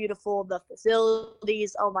was beautiful. The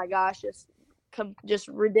facilities, oh my gosh, just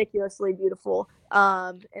ridiculously beautiful.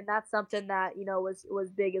 And that's something that,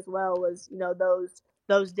 was big as well, was,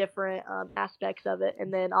 those different aspects of it.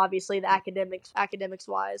 And then obviously the academics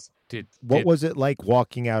wise. What was it like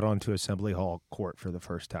walking out onto Assembly Hall court for the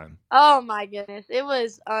first time? Oh my goodness. It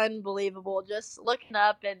was unbelievable. Just looking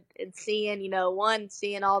up and seeing,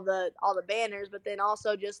 seeing all the banners, but then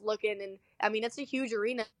also just looking, and I mean, it's a huge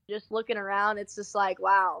arena. Just looking around, it's just like,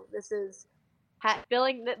 wow, this is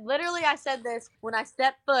feeling that literally I said this when I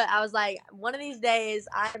stepped foot. I was like, one of these days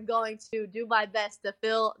I'm going to do my best to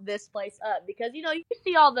fill this place up, because you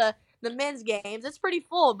see all the men's games, it's pretty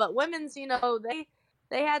full, but women's, they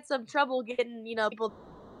had some trouble getting people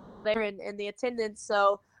there in the attendance.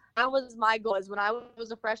 So that was my goal. Is when I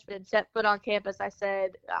was a freshman and set foot on campus, I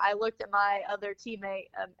looked at my other teammate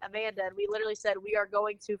Amanda, and we literally said, we are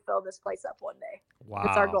going to fill this place up one day. Wow.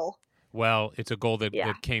 It's our goal. Well, it's a goal that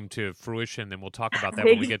came to fruition, and we'll talk about that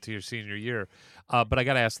when we get to your senior year. But I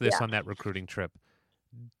got to ask this on that recruiting trip.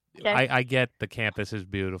 Okay. I get the campus is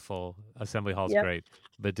beautiful. Assembly Hall's great.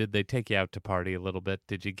 But did they take you out to party a little bit?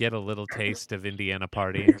 Did you get a little taste of Indiana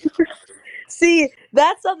partying? See,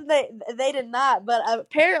 that's something they did not. But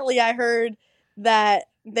apparently I heard that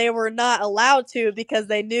they were not allowed to, because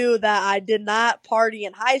they knew that I did not party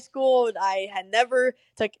in high school. I had never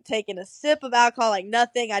taken a sip of alcohol, like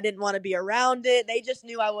nothing. I didn't want to be around it. They just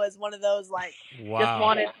knew I was one of those, like, just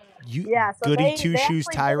wanted. So goody two-shoes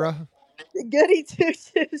Tyra? Goody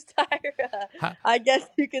two-shoes Tyra. I guess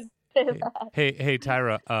you could say that. Hey,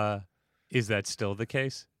 Tyra, is that still the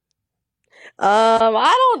case? Yeah,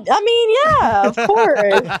 of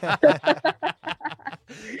course.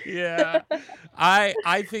 Yeah.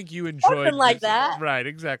 I think you enjoyed something like that. Right,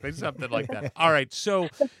 exactly. Something like that. All right. So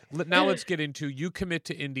now let's get into, you commit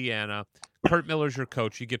to Indiana. Curt Miller's your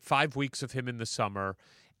coach. You get 5 weeks of him in the summer,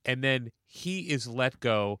 and then he is let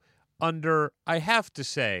go under, I have to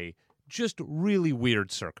say, just really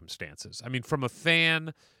weird circumstances. I mean, from a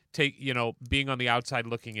fan, being on the outside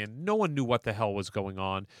looking in, no one knew what the hell was going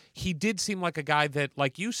on. He did seem like a guy that,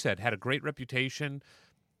 like you said, had a great reputation,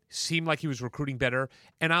 seemed like he was recruiting better.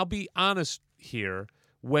 And I'll be honest here,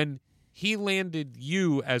 when he landed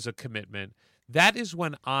you as a commitment, that is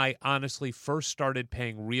when I honestly first started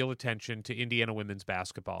paying real attention to Indiana women's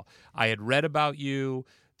basketball. I had read about you.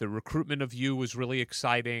 The recruitment of you was really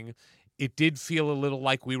exciting. It did feel a little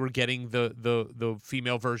like we were getting the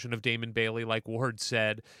female version of Damon Bailey, like Ward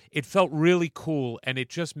said. It felt really cool, and it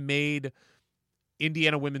just made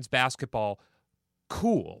Indiana women's basketball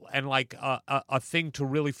cool and like a thing to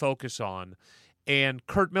really focus on. And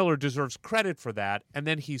Curt Miller deserves credit for that. And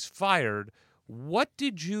then he's fired. What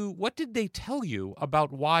did they tell you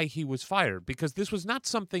about why he was fired? Because this was not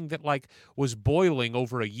something that like was boiling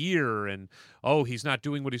over a year and, he's not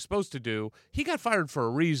doing what he's supposed to do. He got fired for a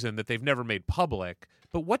reason that they've never made public.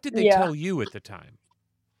 But what did they tell you at the time?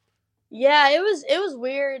 Yeah, it was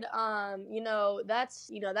weird. That's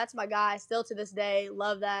my guy still to this day.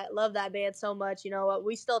 Love that band so much.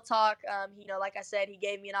 We still talk. Like I said, he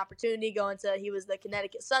gave me an opportunity he was the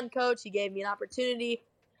Connecticut Sun coach. He gave me an opportunity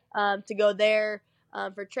to go there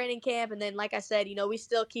for training camp. And then, like I said, we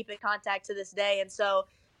still keep in contact to this day. And so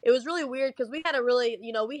it was really weird because we had a really,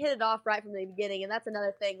 we hit it off right from the beginning. And that's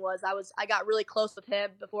another thing was I got really close with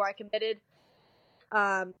him before I committed.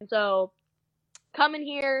 So coming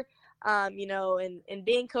here, and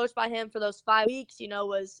being coached by him for those 5 weeks,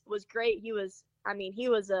 was great. He was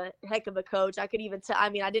a heck of a coach. I could even I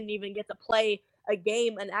didn't even get to play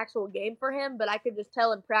an actual game for him, but I could just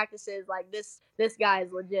tell in practices, like, this guy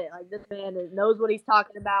is legit. Like, this man knows what he's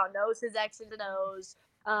talking about, knows his X's and O's.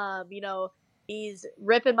 He's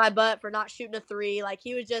ripping my butt for not shooting a three. Like,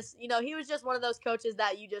 he was just one of those coaches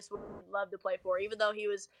that you just would love to play for, even though he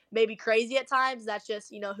was maybe crazy at times. That's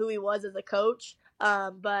just, who he was as a coach.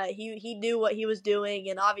 But he knew what he was doing.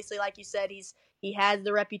 And obviously, like you said, he has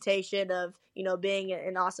the reputation of, being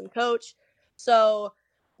an awesome coach. So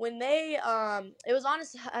when they, it was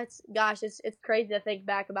honest, it's crazy to think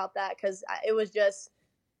back about that, because it was just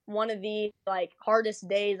one of the hardest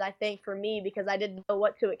days, I think, for me, because I didn't know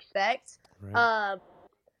what to expect. Right.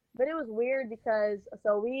 But it was weird because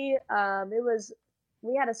we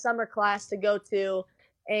had a summer class to go to,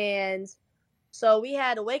 and so we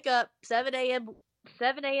had to wake up 7 a.m.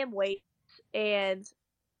 weights, and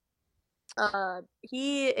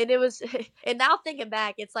it was, and now thinking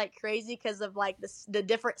back, it's crazy because of the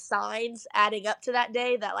different signs adding up to that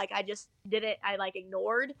day that I just didn't, I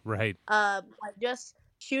ignored. Right. Just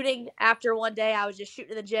shooting after one day, I was just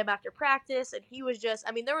shooting in the gym after practice, and he was just,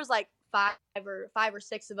 there was five or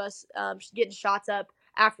six of us getting shots up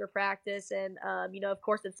after practice, and of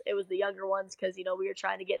course it was the younger ones because we were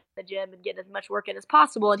trying to get in the gym and get as much work in as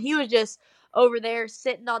possible, and he was just over there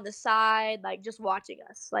sitting on the side just watching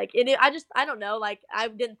us. I don't know, I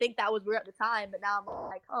didn't think that was weird at the time, but now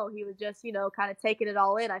I'm he was just kind of taking it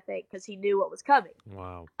all in, I think, because he knew what was coming.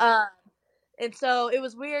 Wow. And so it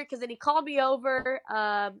was weird because then he called me over,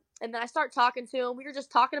 and then I started talking to him. We were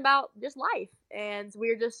just talking about just life, and we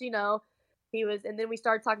were just, and then we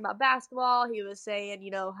started talking about basketball. He was saying,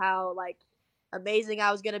 how amazing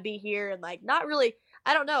I was going to be here, and like not really,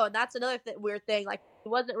 I don't know. And that's another weird thing. Like he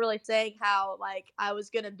wasn't really saying how like I was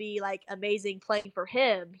going to be like amazing playing for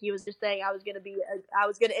him. He was just saying I was going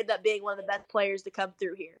to end up being one of the best players to come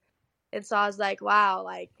through here. And so I was like, wow,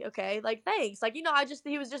 like, okay, like, thanks. Like,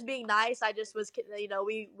 he was just being nice. I just was,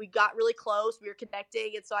 we got really close. We were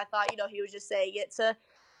connecting. And so I thought, he was just saying it to,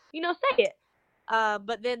 say it.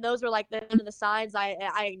 But then those were like the signs I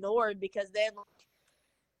ignored, because then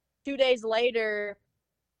 2 days later,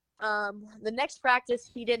 the next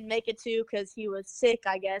practice he didn't make it to because he was sick,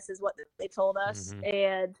 I guess, is what they told us. Mm-hmm.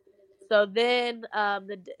 And so then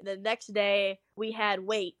the next day we had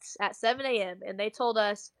weights at 7 a.m. and they told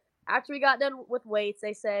us, after we got done with weights,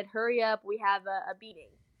 they said, hurry up, we have a meeting.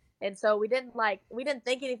 And so we didn't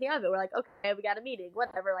think anything of it. We're like, okay, we got a meeting,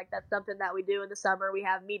 whatever. Like, that's something that we do in the summer. We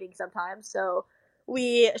have meetings sometimes. So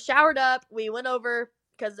we showered up, we went over,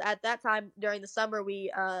 because at that time during the summer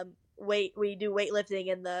we do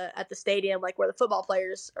weightlifting at the stadium, like where the football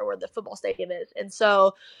players, or where the football stadium is. And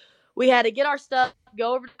so we had to get our stuff,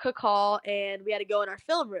 go over to Cook Hall, and we had to go in our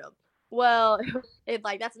film room. Well,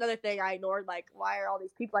 that's another thing I ignored. Like, why are all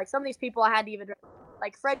these people? Like, some of these people I hadn't even,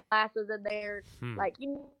 like, Fred Glass was in there. Like,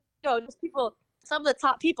 just people, some of the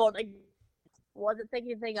top people, like, wasn't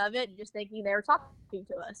thinking anything of it, just thinking they were talking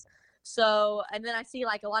to us. So, and then I see,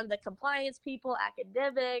 like, a lot of the compliance people,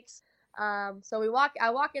 academics. So I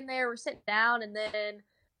walk in there, we're sitting down, and then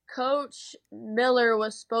Coach Miller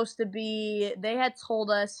was supposed to be, they had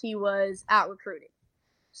told us he was out recruiting.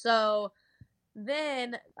 So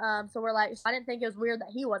then, so we're like, I didn't think it was weird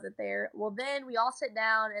that he wasn't there. Well, then we all sit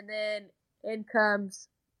down, and then in comes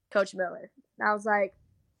Coach Miller. And I was like,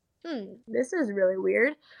 this is really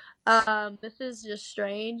weird. This is just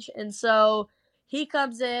strange. And so he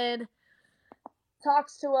comes in,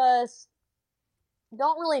 talks to us,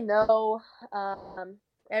 don't really know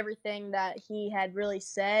everything that he had really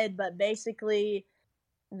said, but basically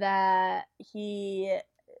that he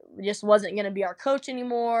just wasn't going to be our coach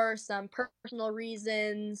anymore, some personal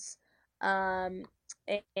reasons. And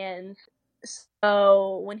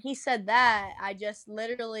so when he said that, I just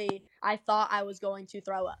literally, I thought I was going to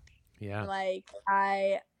throw up. Yeah. Like,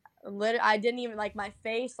 I didn't even, like, my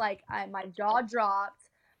face, like, my jaw dropped.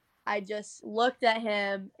 I just looked at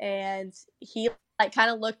him, and he, like,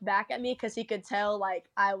 kind of looked back at me because he could tell, like,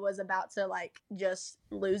 I was about to, like, just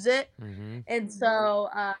lose it. Mm-hmm. And so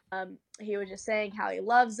he was just saying how he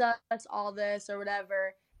loves us, all this or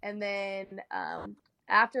whatever. And then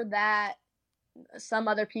after that, some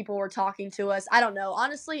other people were talking to us. I don't know.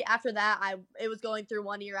 Honestly, after that, it was going through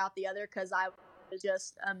one ear out the other, because I was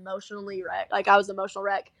just emotionally wrecked. Like, I was an emotional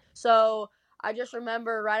wreck. So I just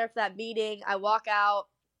remember right after that meeting, I walk out.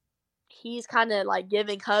 He's kind of like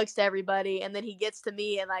giving hugs to everybody, and then he gets to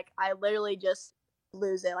me, and like I literally just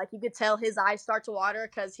lose it. Like, you could tell his eyes start to water,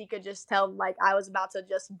 because he could just tell, like, I was about to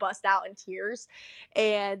just bust out in tears.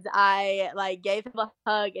 And I like gave him a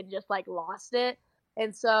hug and just like lost it.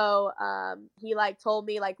 And so he like told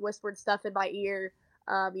me, like, whispered stuff in my ear,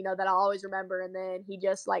 that I'll always remember. And then he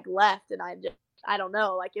just like left, and I don't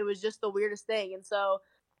know, like, it was just the weirdest thing. And so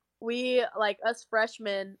we, like, us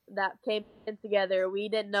freshmen that came in together, we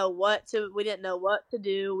didn't know what to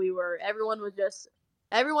do. Everyone was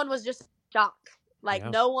just shocked. Like,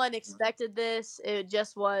 no one expected this.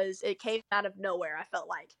 It came out of nowhere, I felt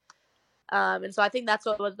like. And so I think that's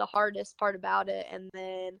what was the hardest part about it. And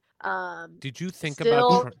then Did you think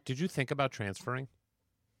about transferring?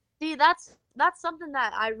 See, that's something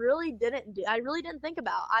that I really didn't do. I really didn't think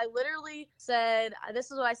about. I literally said,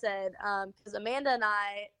 this is what I said, because Amanda and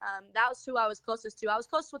I, that was who I was closest to. I was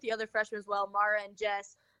close with the other freshmen as well, Mara and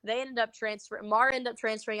Jess. They ended up transferring. Mara ended up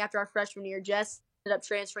transferring after our freshman year. Jess ended up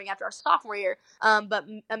transferring after our sophomore year. But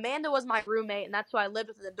Amanda was my roommate, and that's who I lived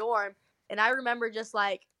with in the dorm. And I remember just,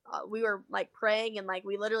 like, we were, like, praying, and, like,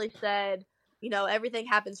 we literally said, everything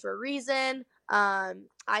happens for a reason.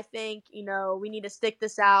 I think, we need to stick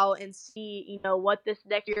this out and see, what this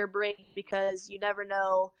next year brings, because you never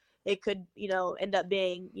know, it could, end up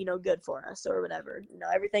being, good for us or whatever.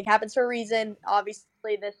 Everything happens for a reason.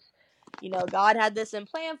 Obviously this, God had this in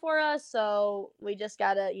plan for us. So we just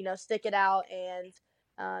gotta, stick it out and,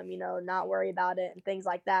 not worry about it and things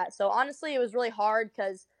like that. So honestly, it was really hard,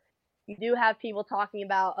 because you do have people talking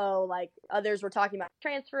about, like, others were talking about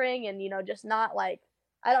transferring, and, just not, like,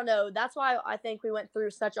 I don't know. That's why I think we went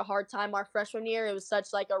through such a hard time our freshman year. It was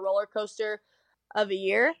such, like, a roller coaster of a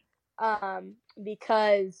year,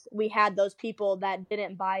 because we had those people that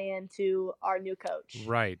didn't buy into our new coach.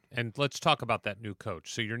 Right. And let's talk about that new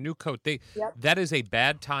coach. So your new coach, Yep. that is a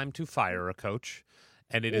bad time to fire a coach.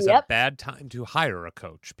 and it is a bad time to hire a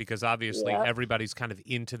coach because obviously everybody's kind of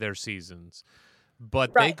into their seasons.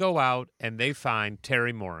 But they go out and they find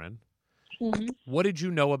Terry Morin. Mm-hmm. What did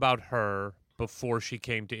you know about her before she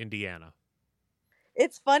came to Indiana?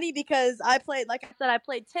 It's funny because I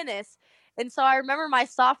played tennis. And so I remember my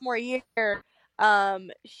sophomore year,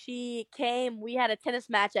 she came, we had a tennis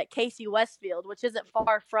match at Casey Westfield, which isn't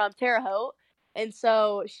far from Terre Haute. And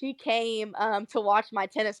so she came to watch my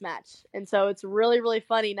tennis match. And so it's really, really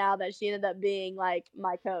funny now that she ended up being like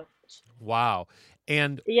my coach. Wow.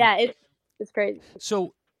 And yeah, it's crazy.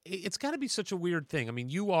 So it's got to be such a weird thing. I mean,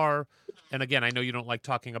 you are, and again, I know you don't like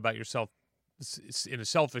talking about yourself in a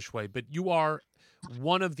selfish way, but you are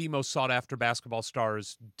one of the most sought after basketball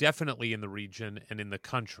stars, definitely in the region and in the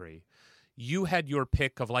country. You had your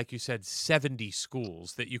pick of, like you said, 70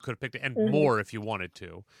 schools that you could have picked, and more if you wanted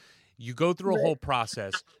to. You go through a whole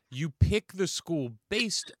process. You pick the school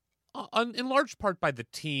based in large part by the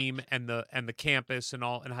team and the campus and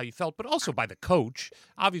all and how you felt, but also by the coach.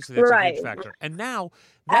 Obviously, that's a huge factor. And now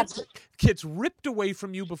that gets ripped away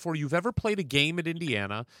from you before you've ever played a game at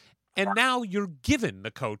Indiana. And now you're given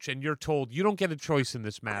the coach and you're told you don't get a choice in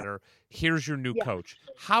this matter. Here's your new coach.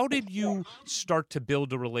 How did you start to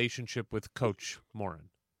build a relationship with Coach Morin?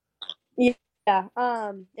 Yeah,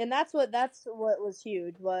 and that's what was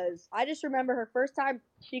huge. Was I just remember her first time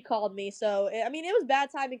she called me. So I mean, it was bad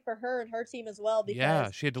timing for her and her team as well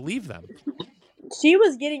because she had to leave them. She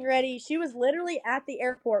was getting ready. She was literally at the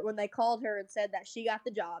airport when they called her and said that she got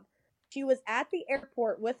the job. She was at the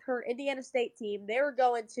airport with her Indiana State team. They were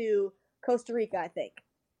going to Costa Rica, I think.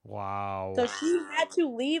 Wow! So she had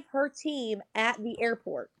to leave her team at the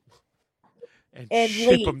airport and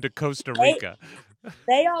ship them to Costa Rica.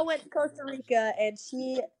 They all went to Costa Rica, and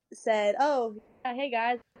she said, "Oh, hey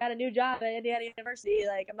guys, I got a new job at Indiana University.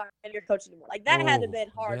 Like, I'm not your coach anymore." Like that had to have been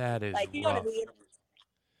hard. That is like, you rough. know what I mean?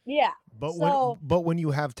 Yeah. But when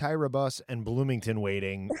you have TYRA BUSS and Bloomington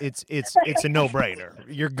waiting, it's a no-brainer.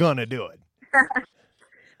 You're gonna do it.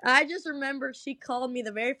 I just remember she called me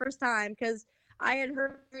the very first time because I had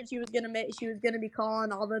heard she was gonna be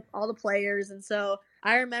calling all the players, and so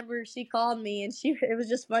I remember she called me, and it was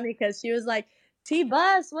just funny because she was like,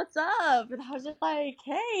 "T-Bus, what's up?" And I was just like,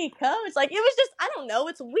 "Hey, coach." Like, it was just, I don't know,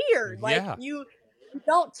 it's weird. Like, you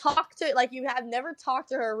don't talk to, like, you have never talked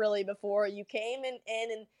to her really before. You came in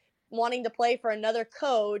and wanting to play for another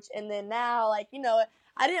coach, and then now, like, you know,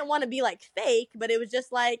 I didn't want to be like fake, but it was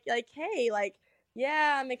just like, hey, like,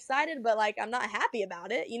 yeah, I'm excited, but like, I'm not happy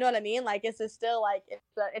about it. You know what I mean? Like, it's just still like,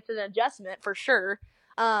 it's an adjustment for sure.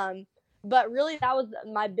 But really, that was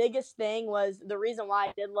my biggest thing. Was the reason why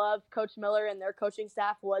I did love Coach Miller and their coaching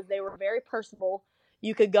staff was they were very personable.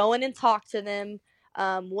 You could go in and talk to them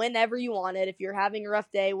whenever you wanted. If you're having a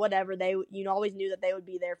rough day, whatever, you always knew that they would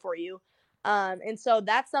be there for you. And so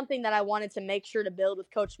that's something that I wanted to make sure to build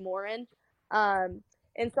with Coach Morin.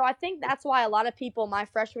 And so I think that's why a lot of people my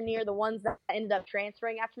freshman year, the ones that ended up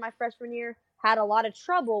transferring after my freshman year, had a lot of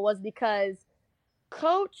trouble was because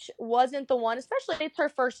Coach wasn't the one, especially it's her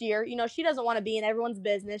first year. You know, she doesn't want to be in everyone's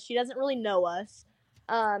business. She doesn't really know us.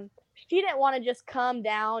 She didn't want to just come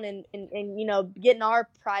down and you know, get in our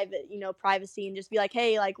privacy and just be like,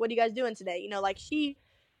 hey, like, what are you guys doing today? You know, like she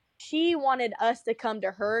wanted us to come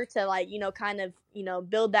to her to, like, you know, kind of, you know,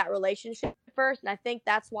 build that relationship first. And I think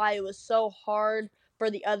that's why it was so hard for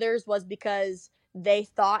the others, was because they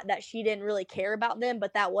thought that she didn't really care about them,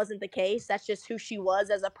 but that wasn't the case. That's just who she was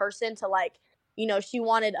as a person, to, like, you know, she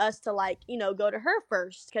wanted us to, like, you know, go to her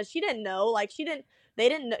first because she didn't know, like, she didn't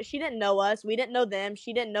know us. We didn't know them.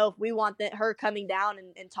 She didn't know if we want her coming down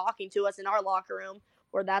and talking to us in our locker room,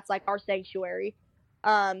 where that's like our sanctuary.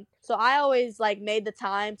 So I always, like, made the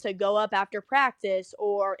time to go up after practice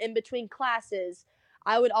or in between classes.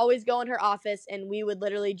 I would always go in her office and we would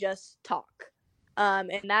literally just talk.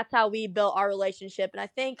 And that's how we built our relationship. And I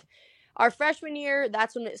think our freshman year,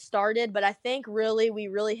 that's when it started. But I think we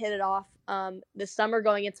really hit it off the summer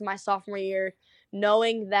going into my sophomore year,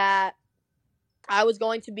 knowing that I was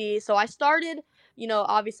going to be, so I started, you know,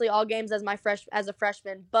 obviously all games as a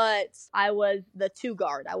freshman, but I was the 2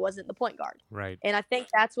 guard. I wasn't the point guard. Right. And I think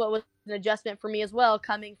that's what was an adjustment for me as well.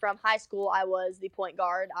 Coming from high school, I was the point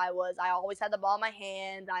guard. I always had the ball in my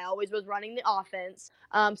hand. I always was running the offense.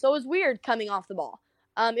 So it was weird coming off the ball.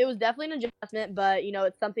 It was definitely an adjustment, but, you know,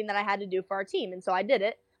 it's something that I had to do for our team. And so I did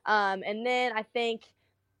it. And then I think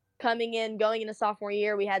going into sophomore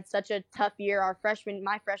year, we had such a tough year,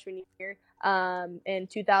 my freshman year, in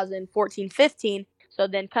 2014-15. So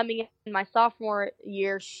then coming in my sophomore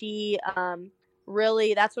year, she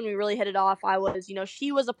that's when we really hit it off.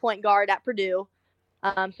 She was a point guard at Purdue.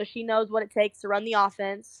 So she knows what it takes to run the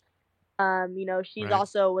offense. She's Right.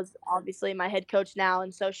 also was obviously my head coach now,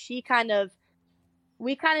 and so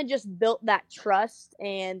we kind of just built that trust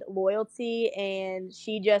and loyalty, and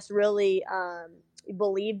she just really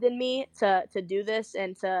believed in me to do this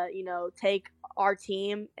and to take our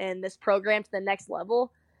team and this program to the next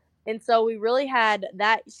level. And so we really had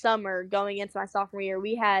that summer going into my sophomore year,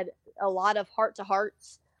 we had a lot of heart to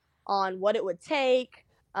hearts on what it would take,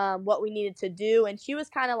 what we needed to do. And she was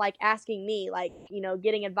kind of like asking me, like,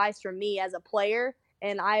 getting advice from me as a player.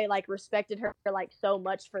 And I like respected her like so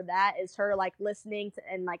much for that, is her like listening to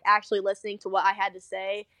and like actually listening to what I had to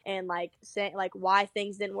say, and like saying like why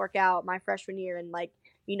things didn't work out my freshman year, and like,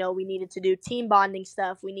 we needed to do team bonding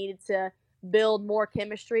stuff. We needed to build more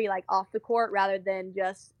chemistry like off the court rather than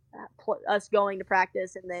just us going to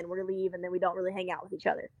practice and then we leave and then we don't really hang out with each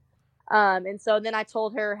other. And so then I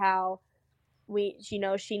told her how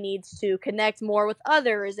she needs to connect more with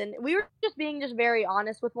others, and we were just being just very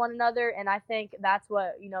honest with one another. And I think that's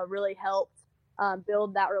what, really helped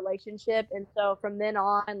build that relationship. And so from then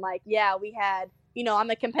on, like, yeah, we had, I'm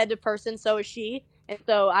a competitive person, so is she. And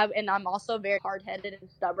so I'm also very hard-headed and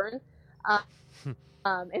stubborn.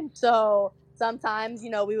 And so sometimes,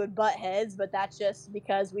 we would butt heads, but that's just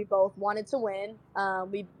because we both wanted to win.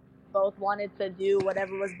 We both wanted to do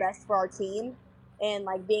whatever was best for our team. And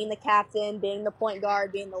like being the captain, being the point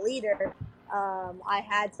guard, being the leader, I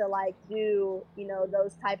had to like do,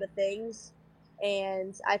 those type of things.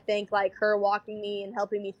 And I think like her walking me and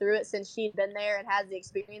helping me through it, since she'd been there and has the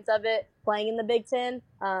experience of it playing in the Big Ten,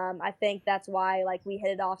 I think that's why like we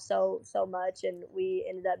hit it off so much, and we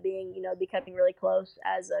ended up being, becoming really close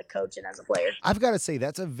as a coach and as a player. I've got to say,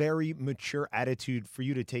 that's a very mature attitude for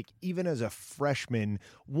you to take, even as a freshman,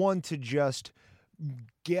 one, to just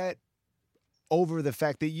get over the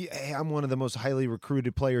fact that hey, I'm one of the most highly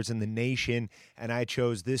recruited players in the nation, and I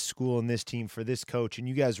chose this school and this team for this coach, and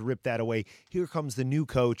you guys ripped that away. Here comes the new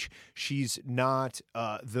coach. She's not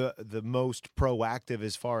the most proactive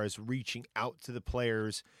as far as reaching out to the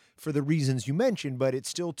players for the reasons you mentioned, but it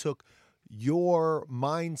still took your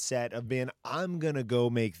mindset of being, I'm going to go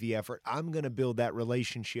make the effort. I'm going to build that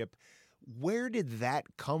relationship. Where did that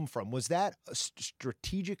come from? Was that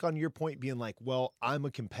strategic on your point, being like, well, I'm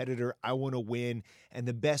a competitor, I want to win, and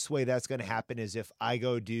the best way that's going to happen is if I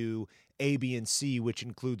go do A, B, and C, which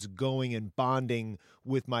includes going and bonding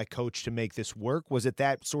with my coach to make this work? Was it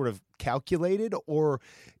that sort of calculated, or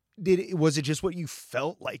was it just what you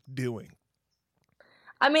felt like doing?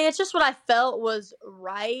 I mean, it's just what I felt was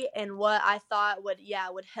right, and what I thought would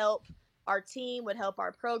help our team, would help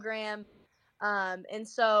our program. And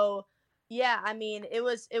so, yeah, I mean, it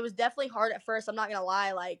was definitely hard at first. I'm not gonna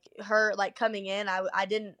lie. Like her, like coming in, I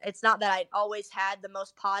didn't. It's not that I always had the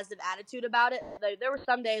most positive attitude about it. There were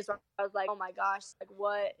some days where I was like, oh my gosh, like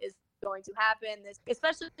what is going to happen?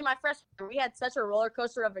 Especially my freshman year, we had such a roller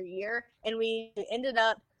coaster of a year, and we ended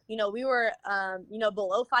up, we were,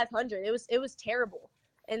 below 500. It was terrible,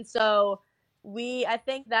 and so. I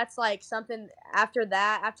think that's like something after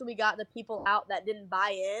we got the people out that didn't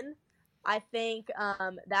buy in. I think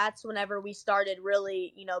that's whenever we started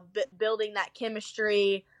really, building that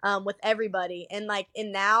chemistry with everybody. And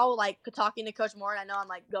now, like talking to Coach Moore, and I know I'm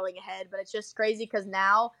like going ahead, but it's just crazy because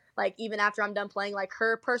now, like even after I'm done playing, like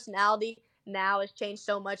her personality now has changed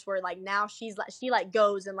so much. Where like now she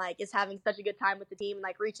goes and like is having such a good time with the team and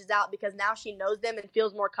like reaches out because now she knows them and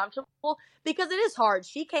feels more comfortable, because it is hard.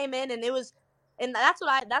 She came in and that's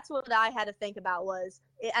what I had to think about was,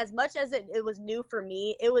 as much as it was new for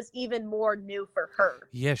me, it was even more new for her.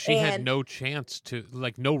 Yeah, she had no chance to,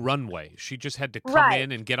 like, no runway. She just had to come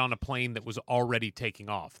in and get on a plane that was already taking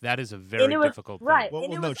off. That is a very difficult thing. Right. Well,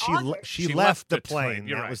 no, she left the plane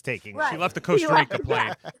that was taking off. She left the Costa Rica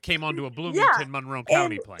plane, came onto a Bloomington, Monroe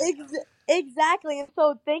County plane. Exactly. And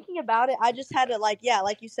so thinking about it, I just had to like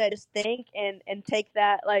you said, just think and take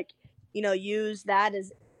that, like, use that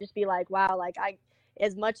as just be like, wow, like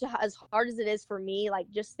as hard as it is for me, like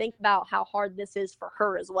just think about how hard this is for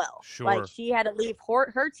her as well. Sure. Like she had to leave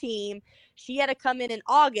her team. She had to come in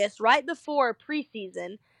August, right before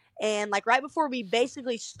preseason, and like right before we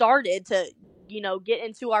basically started to, get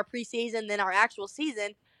into our preseason, then our actual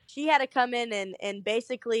season. She had to come in and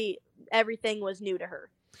basically everything was new to her.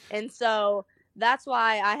 And so that's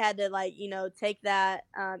why I had to like, take that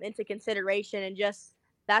into consideration, and just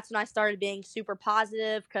that's when I started being super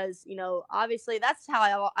positive, because, obviously that's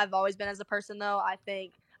how I've always been as a person, though. I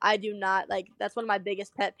think I do not, like, that's one of my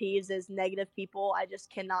biggest pet peeves is negative people. I just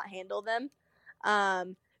cannot handle them,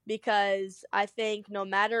 because I think no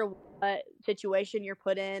matter what situation you're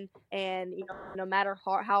put in, and, no matter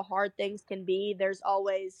how hard things can be, there's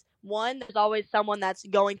always someone that's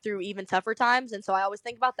going through even tougher times. And so I always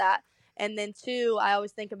think about that. And then 2, I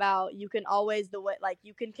always think about you can always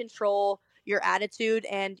you can control your attitude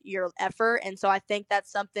and your effort. And so I think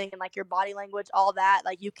that's something, and like your body language, all that,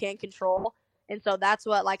 like you can control. And so that's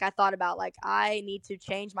what like I thought about. Like I need to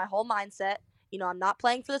change my whole mindset. I'm not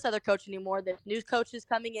playing for this other coach anymore. There's new coaches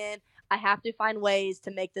coming in. I have to find ways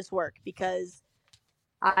to make this work because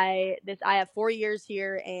I have 4 years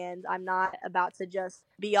here, and I'm not about to just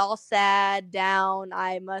be all sad, down.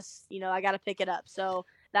 I must, I got to pick it up. So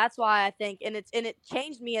that's why I think, and it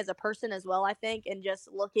changed me as a person as well, I think, and just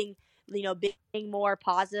looking, being more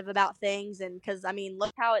positive about things. And because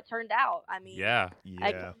look how it turned out. Yeah.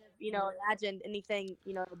 I couldn't have, imagined anything,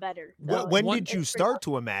 better. So When did you start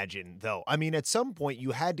to imagine, though? At some point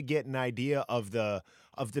you had to get an idea of the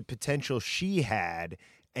potential she had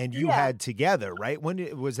and you had together, right?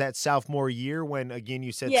 When was that sophomore year when, again,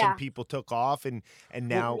 you said some people took off and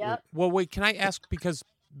now? Yep. Well, wait, can I ask, because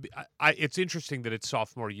it's interesting that it's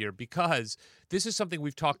sophomore year, because this is something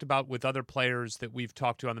we've talked about with other players that we've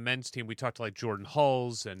talked to on the men's team. We talked to like Jordan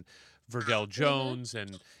Hulls and Verdell Jones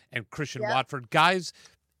and Christian Watford. Guys,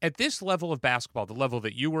 at this level of basketball, the level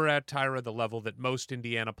that you were at, Tyra, the level that most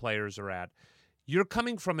Indiana players are at, you're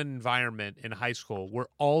coming from an environment in high school where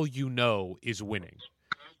all you know is winning,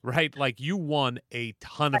 right? Like you won a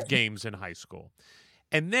ton of games in high school.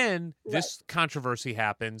 And then this controversy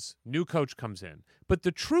happens, new coach comes in. But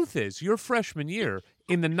the truth is, your freshman year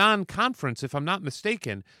in the non-conference, if I'm not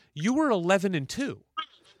mistaken, you were 11-2.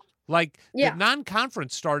 Like the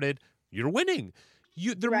non-conference started, you're winning.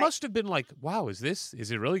 There must have been like, wow, is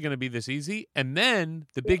it really going to be this easy? And then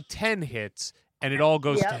the Big Ten hits, and it all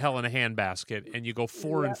goes to hell in a handbasket, and you go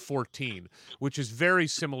 4-14, which is very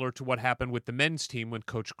similar to what happened with the men's team when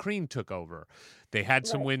Coach Crean took over. They had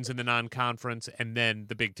some wins in the non-conference, and then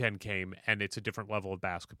the Big Ten came, and it's a different level of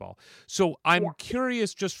basketball. So I'm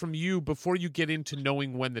curious, just from you, before you get into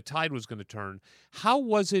knowing when the tide was going to turn, how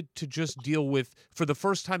was it to just deal with, for the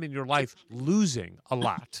first time in your life, losing a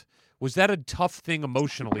lot? Was that a tough thing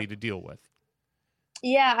emotionally to deal with?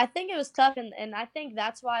 Yeah, I think it was tough, and I think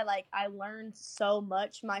that's why like I learned so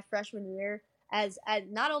much my freshman year as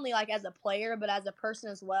not only like as a player but as a person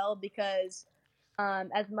as well, because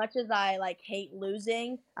as much as I like hate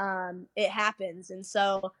losing, it happens. And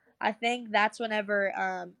so I think that's whenever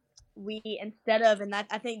I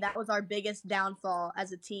think that was our biggest downfall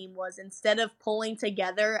as a team, was instead of pulling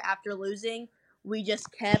together after losing, we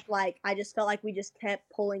just kept I just felt like we just kept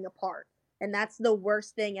pulling apart. And that's the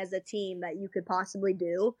worst thing as a team that you could possibly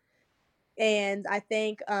do. And I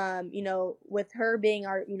think, with her being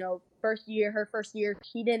our, her first year,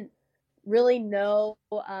 she didn't really know,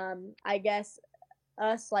 I guess,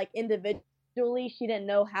 us like individually. She didn't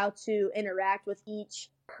know how to interact with each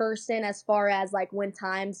person as far as like when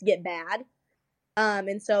times get bad.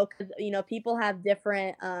 And so, people have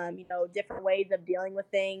different, different ways of dealing with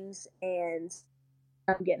things, and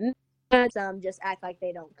getting some just act like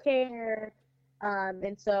they don't care.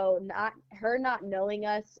 And so not knowing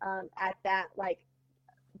us at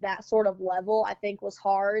that sort of level, I think was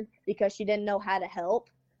hard because she didn't know how to help.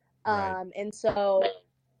 And so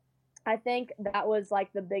I think that was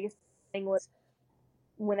like the biggest thing, was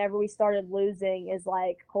whenever we started losing, is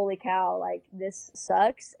like, holy cow, like this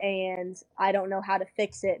sucks, and I don't know how to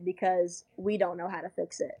fix it because we don't know how to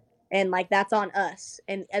fix it. And like that's on us.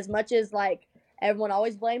 And as much as like everyone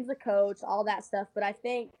always blames the coach, all that stuff, but I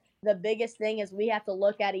think the biggest thing is we have to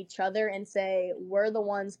look at each other and say, we're the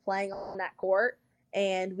ones playing on that court,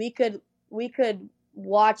 and we could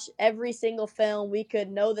watch every single film, we could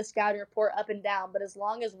know the scouting report up and down, but as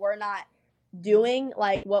long as we're not doing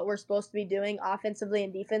like what we're supposed to be doing offensively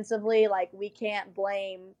and defensively, like we can't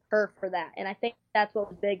blame her for that. And I think that's what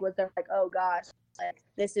was big, was they're like, oh gosh, like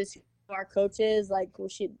this is who our coach is, like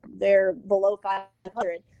they're below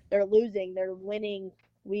 500. They're losing, they're winning.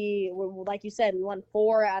 We were, like you said, we won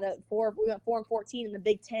 4 out of 4. We went 4-14 in the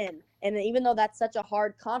Big Ten. And even though that's such a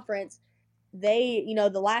hard conference, they,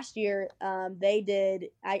 the last year they did,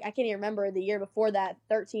 I can't even remember the year before that,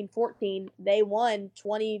 13-14, they won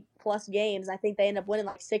 20 plus games. I think they ended up winning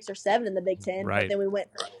like 6 or 7 in the Big Ten, right. But then we went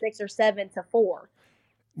from 6 or 7 to 4.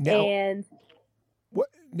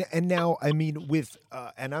 And now, with,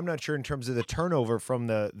 and I'm not sure in terms of the turnover from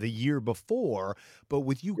the year before, but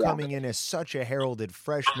with you coming in as such a heralded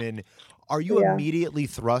freshman, are you immediately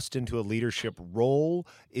thrust into a leadership role?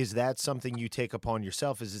 Is that something you take upon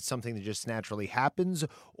yourself? Is it something that just naturally happens?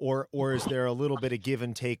 Or is there a little bit of give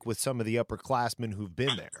and take with some of the upperclassmen who've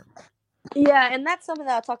been there? Yeah, and that's something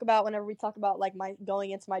that I talk about whenever we talk about like my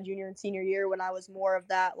going into my junior and senior year, when I was more of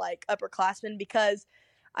that like upperclassman, because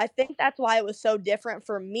I think that's why it was so different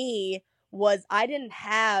for me, was I didn't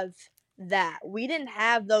have that. We didn't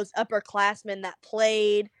have those upperclassmen that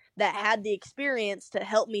played, that had the experience to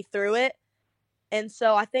help me through it. And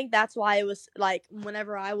so I think that's why it was like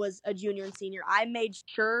whenever I was a junior and senior, I made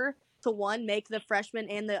sure to make the freshmen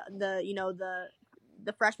and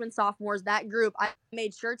the freshmen, sophomores, that group, I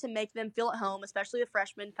made sure to make them feel at home, especially the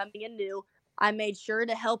freshmen coming in new. I made sure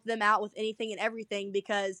to help them out with anything and everything,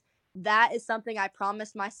 because that is something I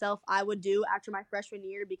promised myself I would do after my freshman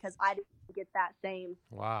year, because I didn't get that same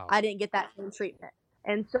treatment.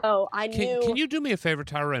 And so I knew. Can you do me a favor,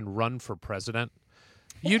 Tyra, and run for president?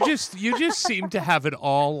 You just seem to have it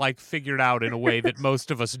all like figured out in a way that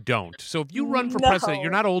most of us don't. So if you run for president,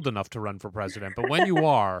 you're not old enough to run for president, but when you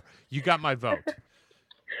are, you got my vote.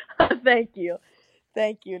 Thank you.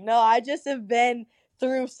 No, I just have been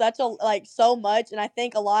through so much, and I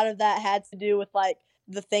think a lot of that had to do with like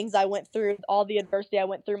the things I went through, all the adversity I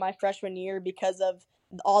went through my freshman year because of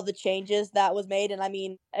all the changes that was made. And I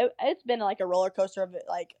mean, it's been like a roller coaster of it,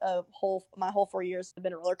 like my whole 4 years have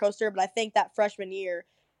been a roller coaster. But I think that freshman year,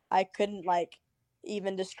 I couldn't like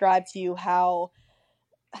even describe to you how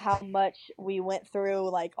much we went through,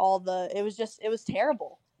 like it was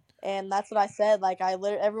terrible. And that's what I said. Like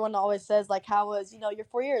everyone always says, like, how was, your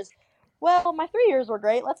 4 years? Well, my 3 years were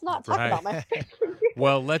great. Let's not talk about my freshman year.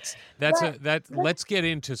 Well, let's get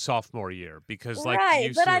into sophomore year, because like you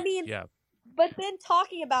but said, I mean, yeah. But then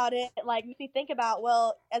talking about it, like, makes me think about,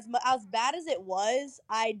 well, as bad as it was,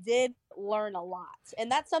 I did learn a lot.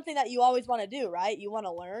 And that's something that you always want to do, right? You want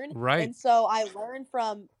to learn. Right. And so I learned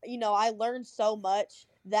I learned so much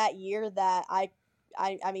that year that I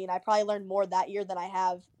probably learned more that year than I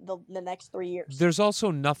have the next 3 years. There's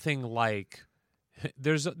also nothing like,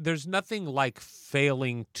 there's nothing like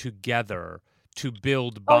failing together to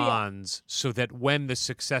build bonds so that when the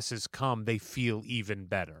successes come, they feel even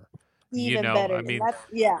better. Better. I mean,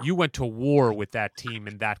 you went to war with that team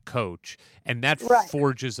and that coach, and that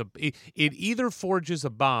forges it either forges a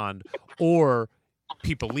bond or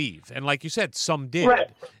people leave. And like you said, some did.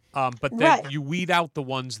 Right. But then you weed out the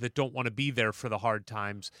ones that don't want to be there for the hard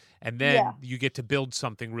times, and then you get to build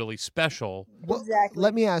something really special. Well,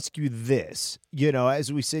 let me ask you this.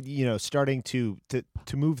 As we said, starting to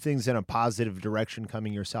move things in a positive direction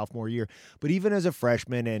coming your sophomore year, but even as a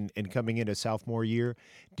freshman and coming into sophomore year,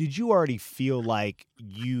 did you already feel like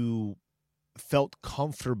you felt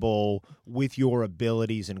comfortable with your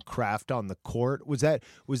abilities and craft on the court? Was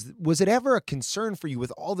it ever a concern for you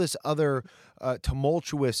with all this other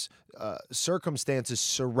tumultuous circumstances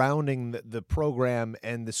surrounding the program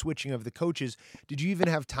and the switching of the coaches? Did you even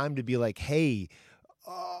have time to be like, hey,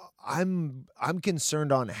 I'm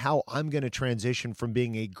concerned on how I'm going to transition from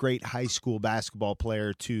being a great high school basketball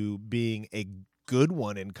player to being a good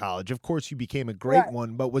one in college? Of course you became a great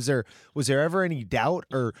one, but was there ever any doubt,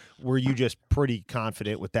 or were you just pretty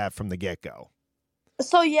confident with that from the get-go?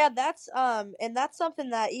 So yeah, that's and that's something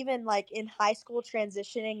that even like in high school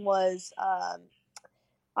transitioning was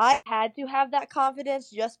I had to have that confidence,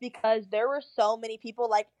 just because there were so many people,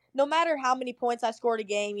 like, no matter how many points I scored a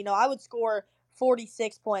game, I would score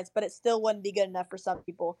 46 points, but it still wouldn't be good enough for some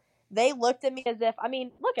people. They looked at me as if,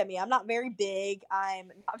 look at me. I'm not very big. I'm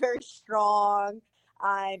not very strong.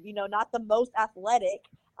 I'm, not the most athletic.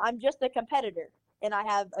 I'm just a competitor, and I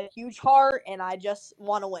have a huge heart, and I just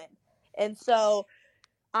want to win. And so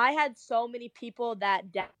I had so many people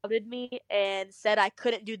that doubted me and said I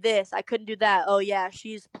couldn't do this, I couldn't do that. Oh yeah,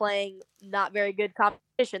 she's playing not very good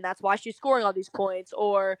competition. That's why she's scoring all these points,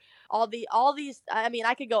 or all these.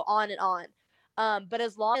 I could go on and on. But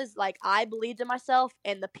as long as like I believed in myself,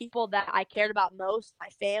 and the people that I cared about most, my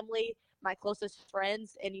family, my closest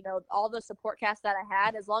friends, and all the support cast that I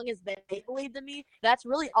had, as long as they believed in me, that's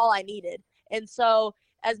really all I needed. And so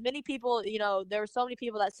as many people, there were so many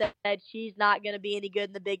people that said she's not going to be any good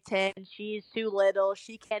in the Big Ten. She's too little.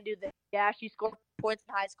 She can't do this. Yeah, she scored points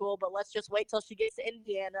in high school, but let's just wait till she gets to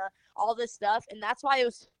Indiana, all this stuff. And that's why it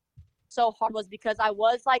was so hard, was because I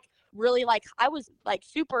was like really like I was like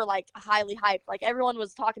super like highly hyped. Like everyone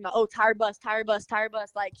was talking about, oh, TYRA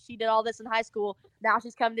BUSS. Like she did all this in high school. Now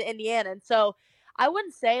she's coming to Indiana. And so I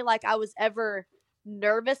wouldn't say like I was ever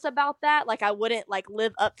nervous about that. Like I wouldn't like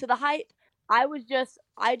live up to the hype.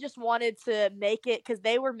 I just wanted to make it, because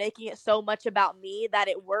they were making it so much about me that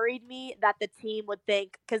it worried me that the team would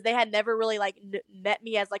think, because they had never really like met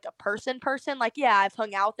me as like a person. Like, yeah, I've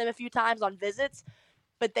hung out with them a few times on visits,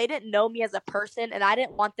 but they didn't know me as a person, and I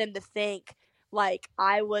didn't want them to think like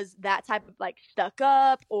I was that type of like stuck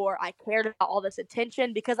up, or I cared about all this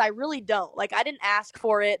attention, because I really don't. Like I didn't ask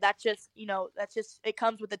for it. That's just, it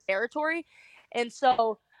comes with the territory. And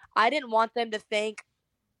so I didn't want them to think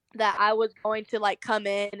that I was going to like come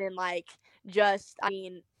in and like just,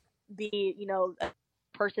 be, a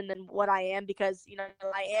person than what I am, because,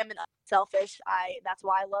 I am selfish. That's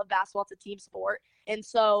why I love basketball. It's a team sport. And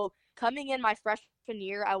so coming in my freshman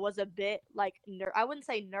year, I was a bit like, I wouldn't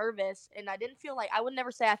say nervous, and I didn't feel like, I would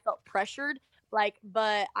never say I felt pressured,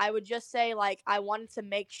 but I would just say I wanted to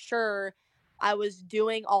make sure I was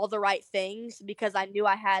doing all the right things, because I knew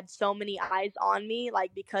I had so many eyes on me,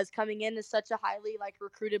 because coming in as such a highly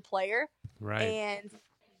recruited player. Right. And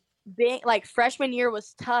being freshman year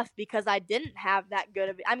was tough because I didn't have that good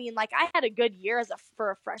of it. I mean, I had a good year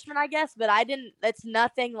for a freshman, I guess, but it's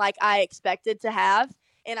nothing like I expected to have.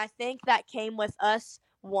 And I think that came with us.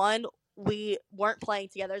 One, we weren't playing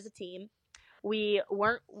together as a team. We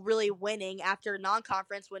weren't really winning after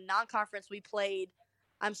non-conference. When non-conference, we played,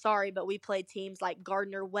 I'm sorry, but we played teams like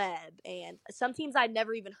Gardner Webb and some teams I'd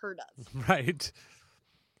never even heard of. Right.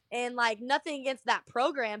 And nothing against that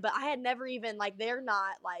program, but I had never even they're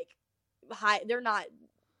not high, they're not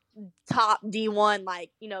top D1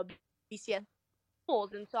 BCS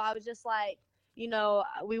schools. And so I was just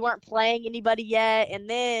we weren't playing anybody yet, and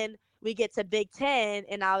then we get to Big Ten,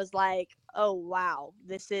 and I was like, oh wow,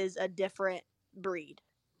 this is a different breed.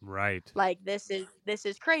 Right. This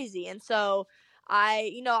is crazy. And so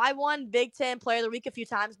I won Big Ten Player of the Week a few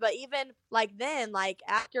times, but even then,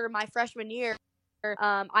 after my freshman year,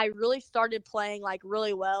 I really started playing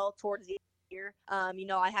really well towards the year.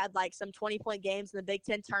 I had some 20-point games in the Big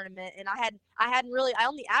Ten tournament, and I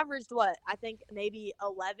only averaged I think maybe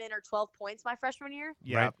 11 or 12 points my freshman year.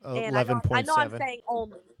 Yeah, Right. 11.7. I know I'm saying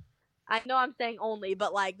only. I know I'm saying only,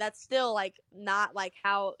 but that's still not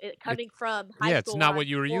how it coming from high school. Yeah, it's not what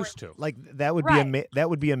you were used to. That would Right. be that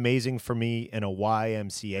would be amazing for me in a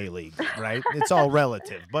YMCA league, right? It's all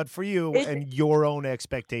relative, but for you and your own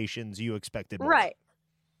expectations, you expected more. Right.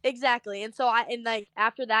 Exactly. And so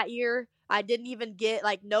after that year, I didn't even get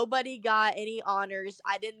nobody got any honors.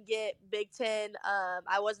 I didn't get Big Ten.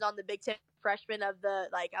 I wasn't on the Big Ten freshman of the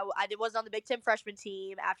I wasn't on the Big Ten freshman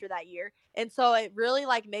team after that year. And so it really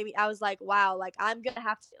maybe I was wow, I'm gonna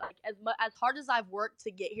have to as hard as I've worked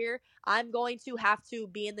to get here, I'm going to have to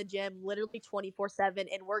be in the gym literally 24/7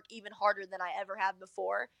 and work even harder than I ever have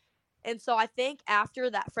before. And so I think after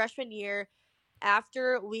that freshman year,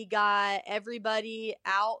 after we got everybody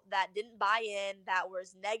out that didn't buy in, that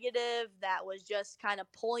was negative, that was just kind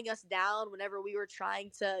of pulling us down whenever we were trying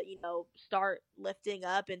to, start lifting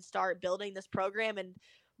up and start building this program, and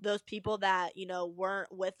those people that,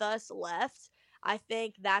 weren't with us left, I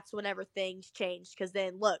think that's whenever things changed. Because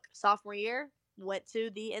then, look, sophomore year, went to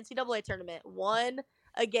the NCAA tournament, won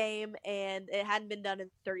a game, and it hadn't been done in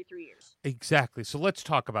 33 years. Exactly. So let's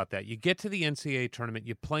talk about that. You get to the NCAA tournament,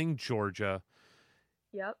 you're playing Georgia.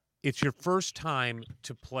 Yep. It's your first time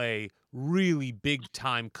to play really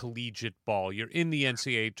big-time collegiate ball. You're in the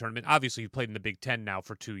NCAA tournament. Obviously, you've played in the Big Ten now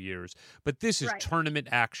for 2 years, but this is tournament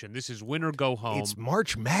action. This is win or go home. It's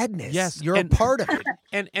March Madness. Yes, You're a part of it.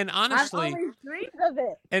 And honestly, I've always dreamed of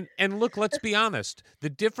it. And look, let's be honest. The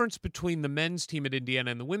difference between the men's team at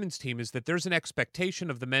Indiana and the women's team is that there's an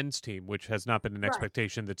expectation of the men's team, which has not been an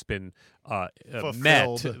expectation that's been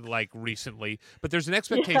met recently. But there's an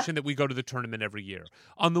expectation that we go to the tournament every year.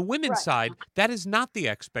 On the women's side, that is not the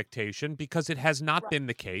expectation, because it has not been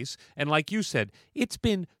the case. And like you said, it's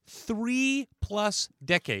been 3+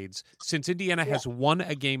 decades since Indiana has won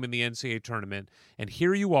a game in the NCAA tournament. And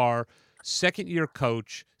here you are, second-year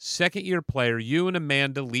coach, second-year player, you and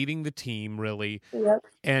Amanda leading the team, really. Yep.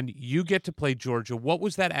 And you get to play Georgia. What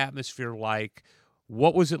was that atmosphere like?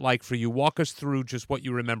 What was it like for you? Walk us through just what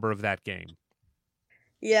you remember of that game.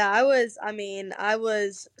 Yeah, I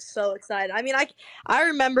was so excited. I mean, I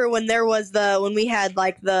remember when we had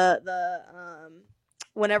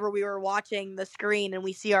whenever we were watching the screen and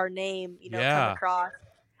we see our name, come across.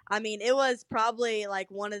 I mean, it was probably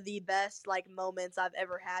one of the best moments I've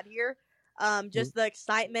ever had here. Just the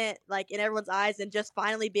excitement in everyone's eyes, and just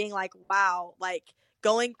finally being wow,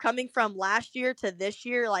 coming from last year to this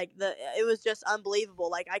year, it was just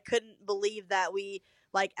unbelievable. I couldn't believe that we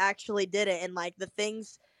actually did it, and the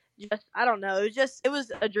things, just I don't know, it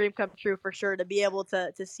was a dream come true for sure to be able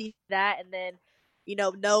to see that. And then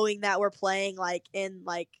knowing that we're playing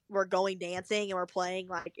we're going dancing and we're playing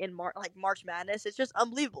in March Madness, it's just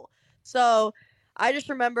unbelievable. So I just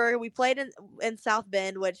remember we played in South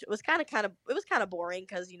Bend, which was kind of boring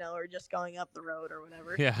because we're just going up the road or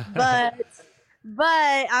whatever. Yeah. But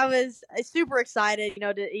I was super excited,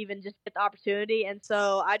 to even just get the opportunity. And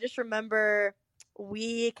so I just remember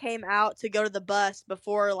we came out to go to the bus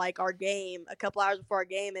before our game, a couple hours before our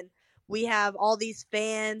game, and we have all these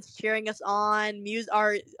fans cheering us on,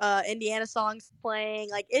 our Indiana songs playing.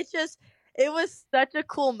 it was such a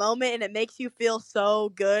cool moment, and it makes you feel so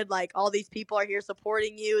good. Like, all these people are here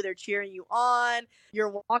supporting you. They're cheering you on.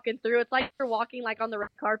 You're walking through. It's like you're walking like on the red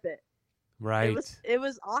carpet. Right. It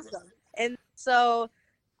was awesome. And so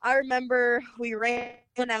I remember we ran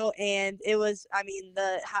out, and it was, I mean,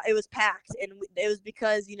 it was packed, and it was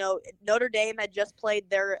because, you know, Notre Dame had just played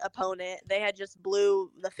their opponent. They had just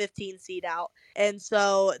blew the 15 seed out, and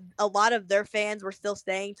so a lot of their fans were still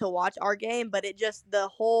staying to watch our game. But the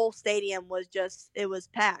whole stadium was just, it was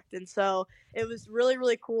packed, and so it was really,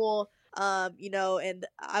 really cool. You know, and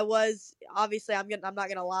I was, obviously, I'm not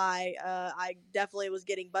gonna lie, I definitely was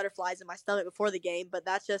getting butterflies in my stomach before the game, but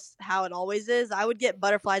that's just how it always is. I would get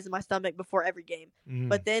butterflies in my stomach before every game.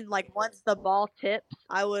 But then, like, once the ball tipped,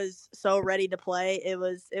 I was so ready to play.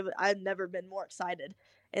 I've never been more excited.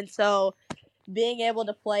 And so being able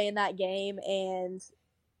to play in that game and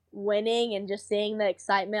winning and just seeing the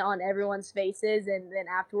excitement on everyone's faces, and then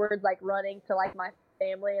afterwards, like, running to, like, my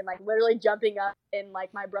family and, like, literally jumping up in,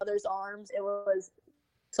 like, my brother's arms, it was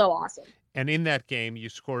so awesome. And in that game, you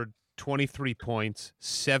scored 23 points,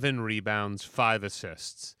 7 rebounds, 5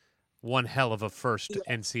 assists. One hell of a first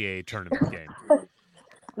NCAA tournament game.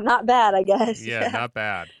 Not bad, I guess. Yeah, not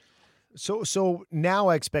bad. So now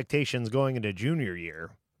expectations going into junior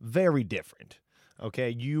year, very different. Okay,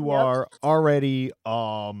 you are already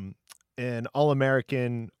an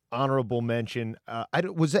All-American, honorable mention.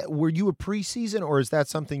 Were you a preseason, or is that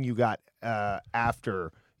something you got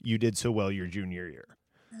after you did so well your junior year?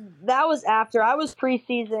 That was after. I was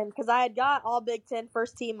preseason because I had got all Big Ten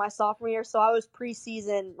first team my sophomore year, so I was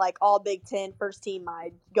preseason, like, all Big Ten first team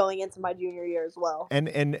going into my junior year as well. And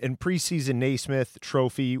preseason Naismith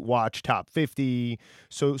Trophy Watch Top 50.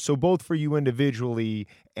 So both for you individually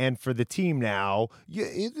and for the team now,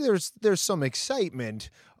 there's some excitement.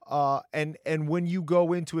 And when you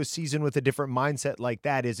go into a season with a different mindset like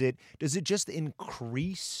that, does it just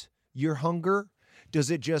increase your hunger? Does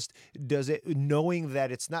it knowing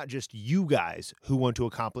that it's not just you guys who want to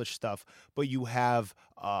accomplish stuff, but you have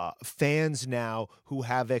fans now who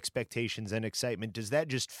have expectations and excitement? Does that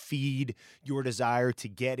just feed your desire to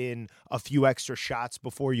get in a few extra shots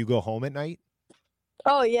before you go home at night?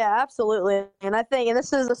 Oh, yeah, absolutely. And I think, and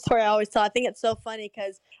this is a story I always tell, I think it's so funny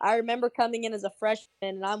because I remember coming in as a freshman,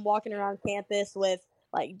 and I'm walking around campus with,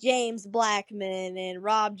 like, James Blackman and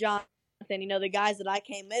Rob Johnson, you know, the guys that I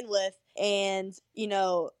came in with. And, you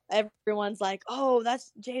know, everyone's like, oh,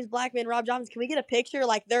 that's James Blackman, Rob Johnson. Can we get a picture?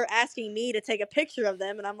 Like, they're asking me to take a picture of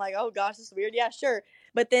them. And I'm like, oh, gosh, this is weird. Yeah, sure.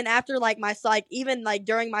 But then after, like, even, like,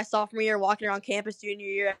 during my sophomore year, walking around campus junior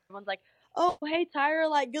year, everyone's like, oh, hey, TYRA,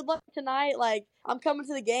 like, good luck tonight. Like, I'm coming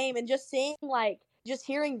to the game. And just seeing, like, just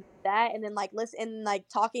hearing that, and then, like, listen, and, like,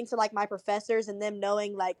 talking to, like, my professors and them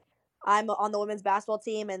knowing, like, I'm on the women's basketball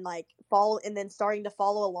team, and, like, and then starting to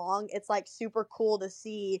follow along. It's, like, super cool to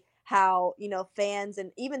see how, you know, fans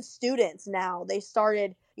and even students now, they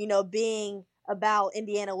started, you know, being about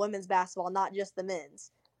Indiana women's basketball, not just the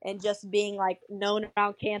men's. And just being, like, known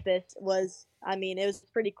around campus was, I mean, it was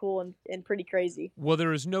pretty cool and pretty crazy. Well,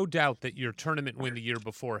 there is no doubt that your tournament win the year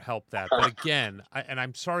before helped that. But again, and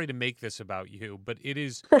I'm sorry to make this about you, but it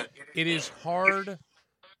is hard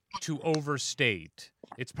to overstate.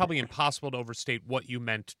 It's probably impossible to overstate what you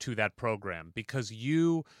meant to that program, because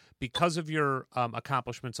of your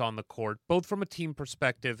accomplishments on the court, both from a team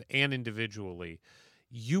perspective and individually,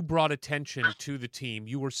 you brought attention to the team.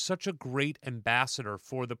 You were such a great ambassador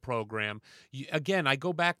for the program. Again, I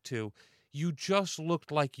go back to, you just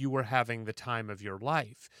looked like you were having the time of your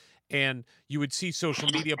life. And you would see social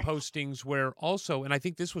media postings where also, and I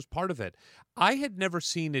think this was part of it, I had never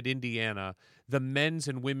seen at Indiana the men's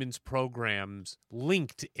and women's programs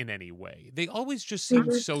linked in any way. They always just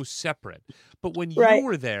seemed so separate. But when you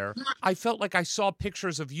were there, I felt like I saw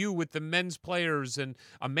pictures of you with the men's players and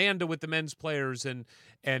Amanda with the men's players, and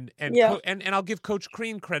I'll give Coach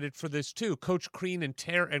Crean credit for this too. Coach Crean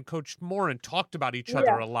and Coach Morin talked about each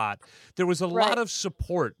other a lot. There was a lot of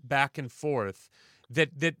support back and forth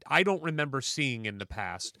that I don't remember seeing in the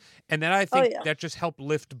past. And then I think that just helped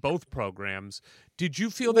lift both programs. Did you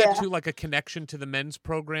feel that too, like a connection to the men's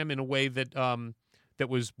program in a way that that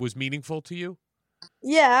was meaningful to you?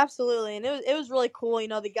 Yeah, absolutely. And it was really cool. You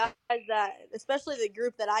know, the guys that, especially the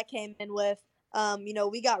group that I came in with, you know,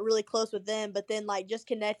 we got really close with them, but then, like, just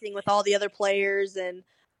connecting with all the other players and,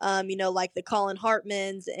 you know, like the Colin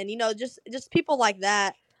Hartmans and, you know, just people like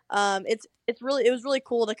that. it was really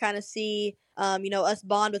cool to kind of see us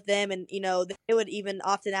bond with them, and they would even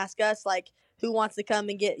often ask us like who wants to come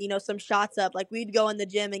and get some shots up. Like we'd go in the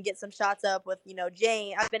gym and get some shots up with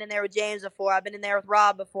James. I've been in there with James before. I've been in there with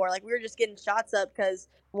Rob before. Like we were just getting shots up because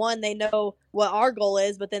one, they know what our goal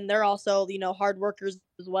is, but then they're also hard workers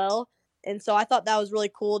as well. And so I thought that was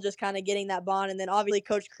really cool, just kind of getting that bond. And then obviously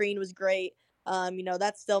Coach Crean was great.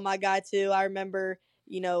 That's still my guy too. I remember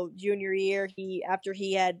junior year, after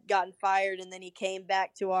he had gotten fired, and then he came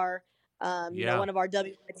back to our one of our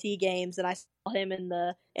WIT games, and I saw him in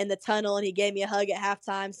the tunnel, and he gave me a hug at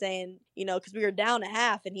halftime, saying, because we were down at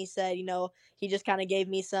half, and he said, he just kind of gave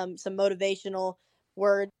me some motivational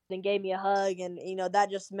words and gave me a hug, and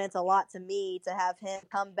that just meant a lot to me to have him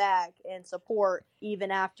come back and support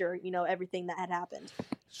even after everything that had happened.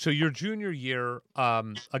 So your junior year,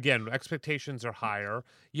 again, expectations are higher.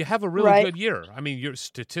 You have a really good year. I mean,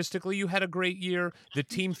 statistically, you had a great year. The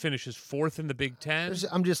team finishes 4th in the Big Ten.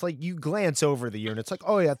 I'm just like, you glance over the year, and it's like,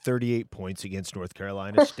 oh, yeah, 38 points against North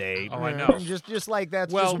Carolina State. Oh, I know. Just like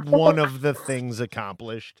that's just one of the things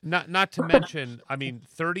accomplished. Not to mention, I mean,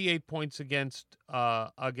 38 points against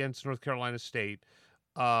North Carolina State.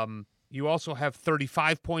 You also have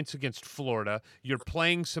 35 points against Florida. You're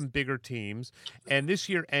playing some bigger teams. And this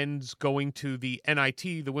year ends going to the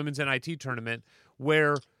NIT, the women's NIT tournament,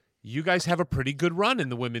 where you guys have a pretty good run in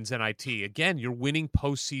the women's NIT. Again, you're winning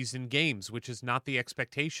postseason games, which is not the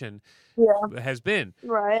expectation has been.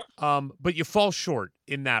 Right. But you fall short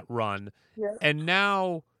in that run. Yeah. And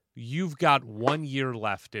now you've got 1 year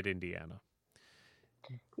left at Indiana.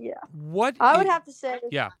 Yeah. I would have to say,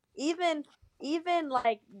 yeah, even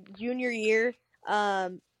like junior year,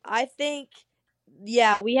 I think,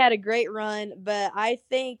 we had a great run, but I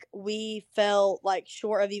think we fell like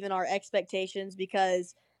short of even our expectations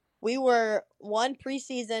because we were one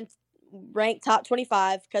preseason ranked top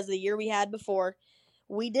 25 because of the year we had before.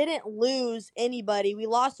 We didn't lose anybody. We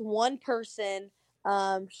lost one person.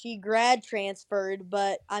 She grad transferred,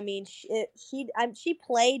 but I mean, she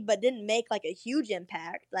played, but didn't make like a huge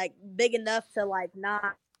impact, like big enough to like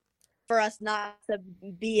not for us not to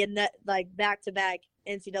be in that like back-to-back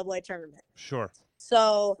NCAA tournament. Sure.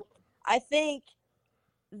 So I think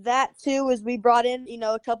that too is we brought in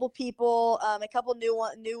a couple people, a couple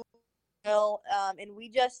new and we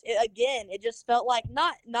just it just felt like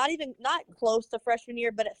not close to freshman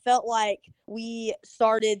year, but it felt like we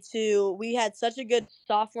had such a good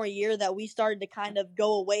sophomore year that we started to kind of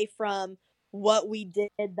go away from what we did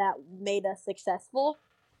that made us successful.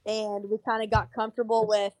 And we kind of got comfortable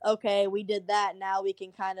with, okay, we did that. Now we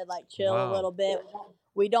can kind of like chill a little bit.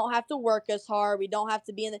 We don't have to work as hard. We don't have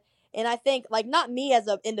to be and I think like not me as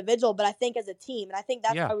an individual, but I think as a team. And I think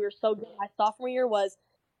that's why we were so good my sophomore year was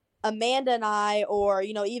Amanda and I, or,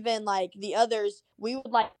 even like the others, we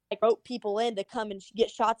would like rope people in to come and get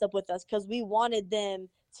shots up with us because we wanted them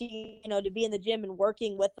to, to be in the gym and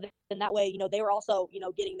working with them. And that way, they were also,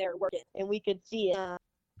 getting their work in and we could see it.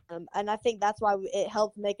 And I think that's why it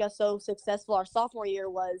helped make us so successful our sophomore year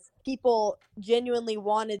was people genuinely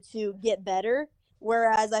wanted to get better.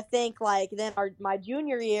 Whereas I think like then my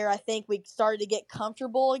junior year, I think we started to get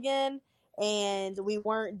comfortable again and we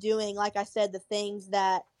weren't doing, like I said, the things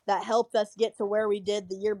that helped us get to where we did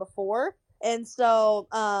the year before. And so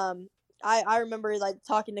I remember like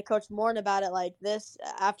talking to Coach Morton about it like this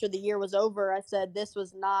after the year was over. I said this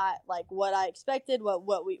was not like what I expected,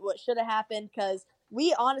 what should have happened because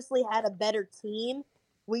we honestly had a better team.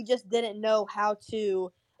 We just didn't know how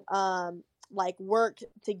to like work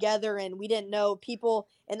together, and we didn't know people.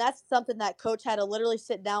 And that's something that Coach had to literally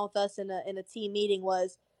sit down with us in a team meeting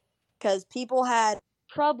was because people had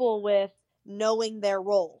trouble with knowing their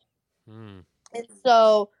role. And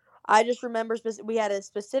so I just remember we had a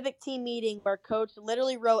specific team meeting where Coach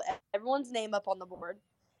literally wrote everyone's name up on the board,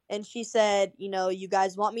 and she said, you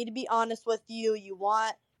guys want me to be honest with you. You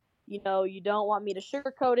don't want me to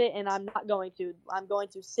sugarcoat it, and I'm not going to. I'm going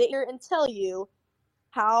to sit here and tell you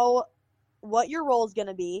what your role is going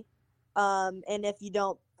to be. And if you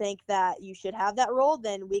don't think that you should have that role,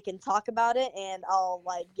 then we can talk about it, and I'll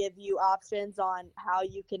like give you options on how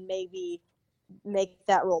you can maybe make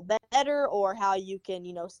that role better or how you can,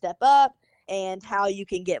 step up and how you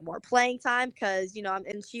can get more playing time because,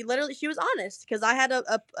 and she was honest because I had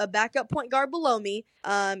a backup point guard below me,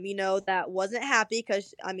 that wasn't happy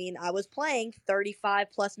because, I was playing 35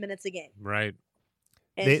 plus minutes a game. Right.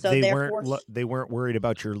 And they weren't worried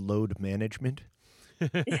about your load management.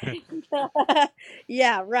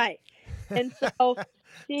 Yeah, right. And so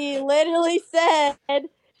she literally said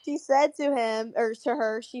to him or to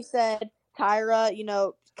her, she said,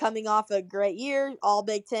 TYRA, coming off a great year, all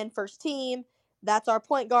Big Ten first team, That's our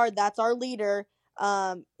point guard. That's our leader.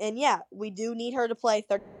 And yeah, we do need her to play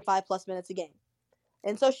 35 plus minutes a game.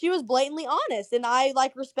 And so she was blatantly honest, and I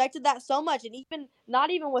like respected that so much. And even not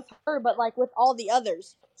even with her, but like with all the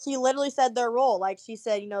others, she literally said their role. Like she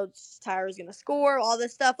said, Tyra's gonna score, all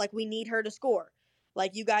this stuff. Like we need her to score.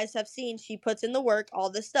 Like you guys have seen, she puts in the work, all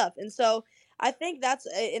this stuff. And so I think that's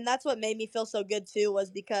what made me feel so good too, was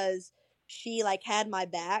because she like had my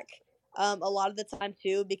back a lot of the time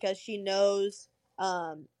too, because she knows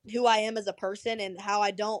who I am as a person and how I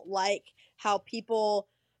don't like how people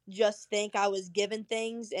just think I was given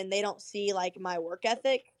things and they don't see like my work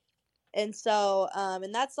ethic. And so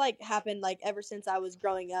and that's like happened like ever since I was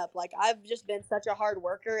growing up. Like I've just been such a hard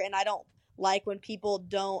worker, and I don't like when people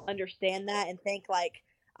don't understand that and think like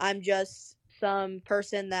I'm just some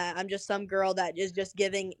girl that is just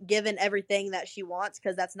given everything that she wants,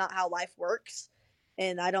 because that's not how life works.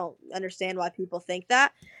 And I don't understand why people think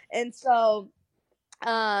that. And so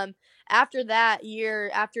after that year,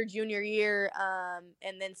 after junior year,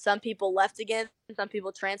 and then some people left again, some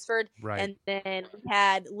people transferred, Right. and then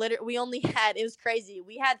it was crazy.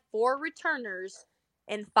 We had 4 returners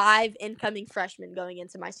and 5 incoming freshmen going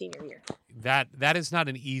into my senior year. That is not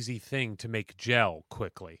an easy thing to make gel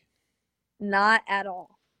quickly. Not at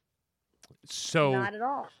all. So Not at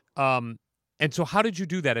all. And so how did you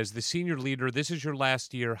do that as the senior leader? This is your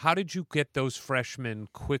last year. How did you get those freshmen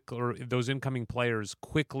or those incoming players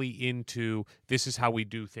quickly into this is how we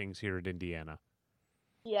do things here at Indiana?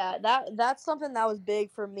 Yeah, that's something that was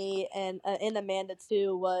big for me and Amanda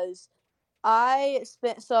too. Was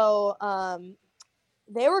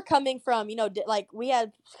they were coming from, like we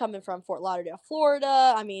had coming from Fort Lauderdale,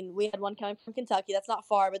 Florida. I mean, we had one coming from Kentucky. That's not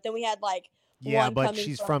far, but then we had like one but coming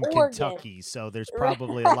she's from Kentucky, Oregon. so there's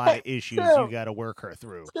probably a lot of issues you got to work her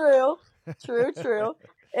through. True.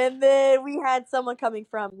 And then we had someone coming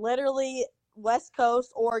from literally West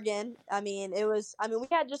Coast, Oregon. We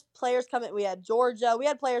had just players coming. We had Georgia. We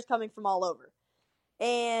had players coming from all over.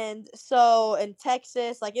 And so in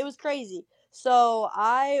Texas, like it was crazy. So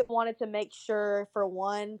I wanted to make sure, for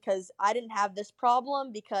one, because I didn't have this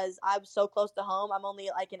problem because I was so close to home. I'm only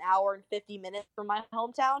like an hour and 50 minutes from my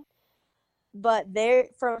hometown. But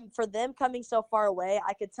for them coming so far away,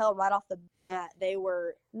 I could tell right off the bat they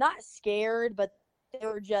were not scared, but they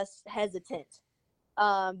were just hesitant.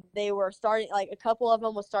 They were starting, like a couple of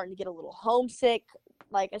them was starting to get a little homesick,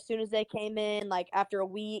 like as soon as they came in, like after a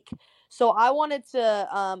week. So I wanted to,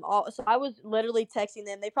 so I was literally texting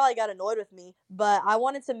them. They probably got annoyed with me, but I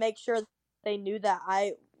wanted to make sure they knew that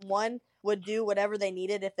I, one, would do whatever they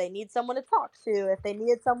needed. If they need someone to talk to, if they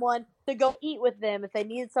needed someone to go eat with them, if they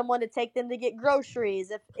needed someone to take them to get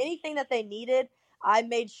groceries, if anything that they needed, I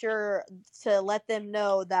made sure to let them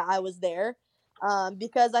know that I was there.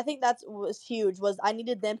 Because I think was huge, was I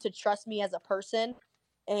needed them to trust me as a person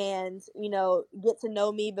and, get to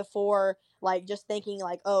know me before like just thinking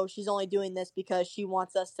like, oh, she's only doing this because she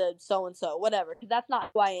wants us to so-and-so, whatever. Because that's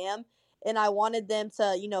not who I am. And I wanted them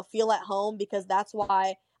to, feel at home, because that's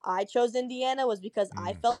why I chose Indiana, was because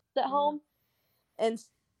I felt at home. And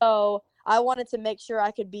so I wanted to make sure I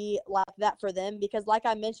could be like that for them, because like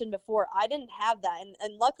I mentioned before, I didn't have that.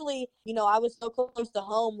 And luckily, I was so close to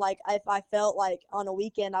home. Like if I felt like on a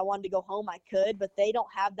weekend I wanted to go home, I could, but they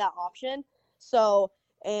don't have that option. So,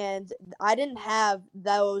 and I didn't have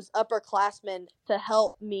those upperclassmen to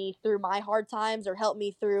help me through my hard times or help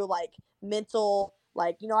me through like mental,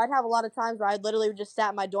 like, I'd have a lot of times where I'd literally just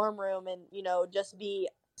sat in my dorm room and, just be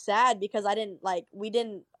sad because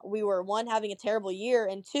we were, one, having a terrible year,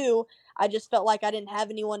 and 2, I just felt like I didn't have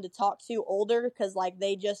anyone to talk to older, because like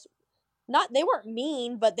they weren't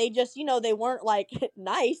mean, but they just, they weren't like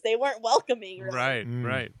nice, they weren't welcoming, really.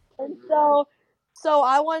 Right. And so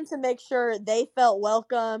I wanted to make sure they felt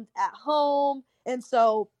welcomed at home. And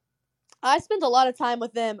so I spent a lot of time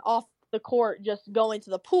with them off the court, just going to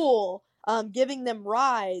the pool, giving them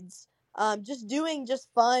rides, just doing just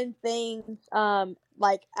fun things,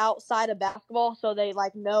 like outside of basketball, so they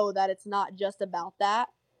like know that it's not just about that.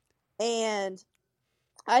 And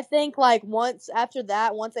I think like once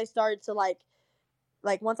they started to like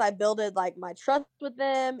once I builded like my trust with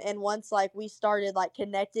them, and once like we started like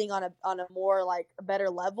connecting on a more like a better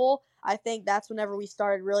level, I think that's whenever we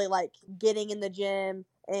started really like getting in the gym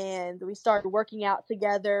and we started working out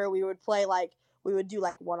together. We would do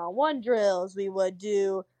like one-on-one drills. We would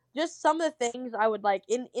do just some of the things I would like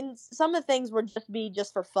in some of the things would just be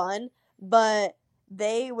just for fun, but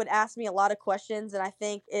they would ask me a lot of questions, and I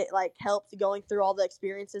think it like helped going through all the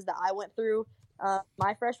experiences that I went through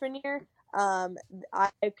my freshman year. I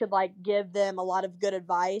could like give them a lot of good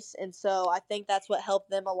advice, and so I think that's what helped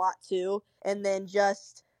them a lot too. And then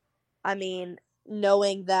just,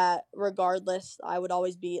 knowing that regardless, I would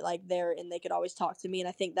always be like there and they could always talk to me. And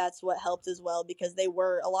I think that's what helped as well, because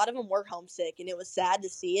a lot of them were homesick, and it was sad to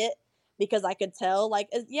see it, because I could tell, like,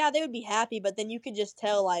 yeah, they would be happy, but then you could just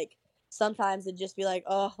tell, like, sometimes it'd just be like,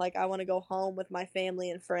 oh, like, I want to go home with my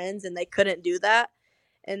family and friends, and they couldn't do that.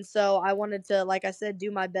 And so I wanted to, like I said,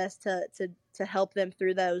 do my best to help them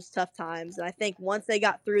through those tough times. And I think once they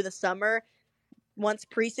got through the summer, once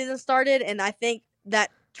preseason started, and I think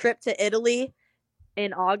that trip to Italy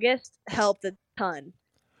in August helped a ton.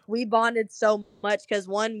 We bonded so much because,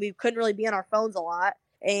 one, we couldn't really be on our phones a lot,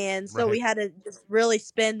 and so we had to just really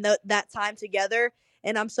spend that time together.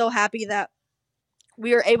 And I'm so happy that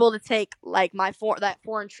we were able to take like that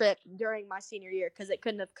foreign trip during my senior year, because it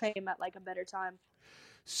couldn't have came at like a better time.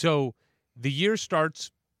 So the year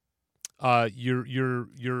starts.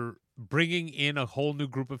 You're bringing in a whole new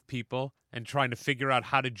group of people and trying to figure out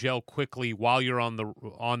how to gel quickly while you're in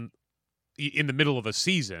the middle of a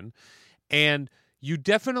season, and you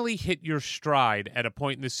definitely hit your stride at a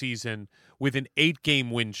point in the season with an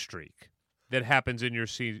 8-game win streak that happens in your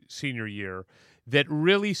senior year that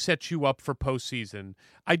really sets you up for postseason.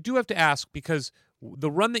 I do have to ask, because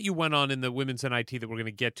the run that you went on in the women's NIT that we're going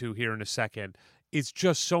to get to here in a second is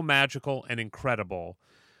just so magical and incredible.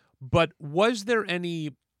 But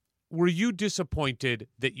were you disappointed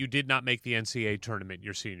that you did not make the NCAA tournament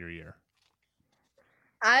your senior year?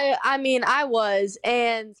 I mean, I was,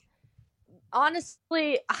 and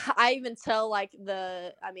honestly, I even tell I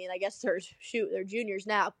guess they're juniors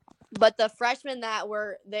now, but the freshmen that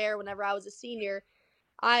were there whenever I was a senior,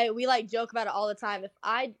 we joke about it all the time.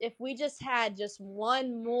 If we just had just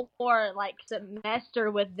one more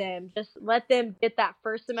semester with them, just let them get that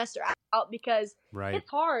first semester out, because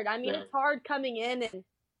it's hard. I mean, it's hard coming in and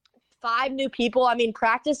 5 new people. I mean,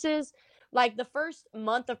 practices, like the first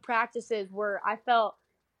month of practices where I felt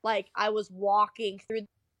like I was walking through,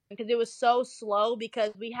 because it was so slow,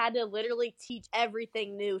 because we had to literally teach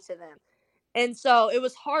everything new to them. And so it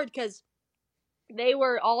was hard because they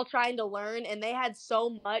were all trying to learn, and they had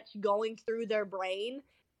so much going through their brain.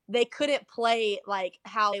 They couldn't play like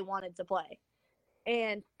how they wanted to play.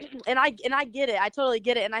 And I get it. I totally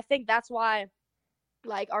get it. And I think that's why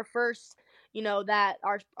our first, that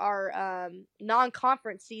our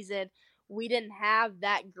non-conference season, we didn't have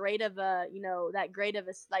that great of a,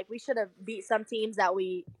 we should have beat some teams that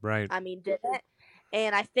we, didn't.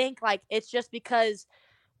 And I think it's just because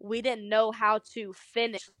we didn't know how to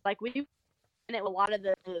finish. We and it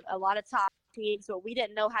a lot of top teams, but we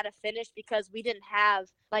didn't know how to finish because we didn't have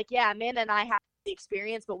Amanda and I have the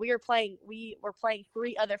experience, but we were playing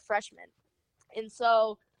 3 other freshmen, and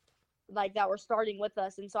so that were starting with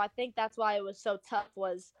us. And so I think that's why it was so tough,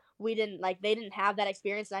 was they didn't have that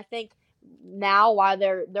experience. And I think now why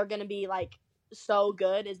they're going to be so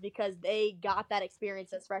good is because they got that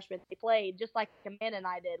experience as freshmen. They played just like Amanda and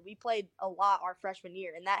I did. We played a lot our freshman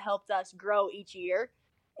year, and that helped us grow each year.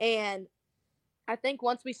 And I think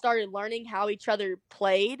once we started learning how each other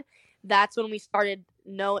played, that's when we started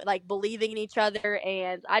believing in each other.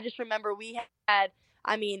 And I just remember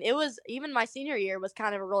it was, even my senior year was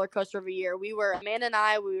kind of a roller coaster of a year. Amanda and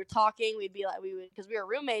I, we were talking, because we were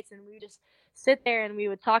roommates, and we would just sit there and we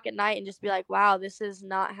would talk at night and just be like, wow, this is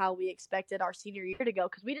not how we expected our senior year to go.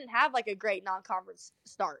 Because we didn't have a great non-conference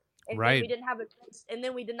start. And right. Then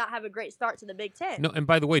we did not have a great start to the Big Ten. No, and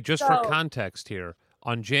by the way, just for context here,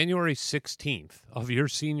 on January 16th of your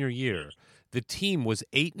senior year, the team was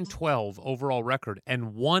 8-12 overall record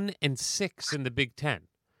and 1-6 in the Big Ten.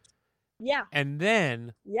 Yeah. And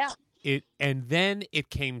then it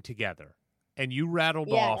came together, and you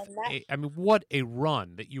rattled off. What a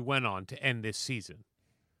run that you went on to end this season.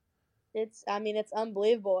 It's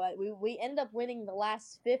unbelievable. We end up winning the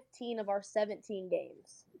last 15 of our 17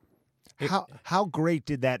 games. How great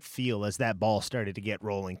did that feel as that ball started to get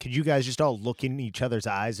rolling? Could you guys just all look in each other's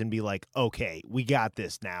eyes and be like, okay, we got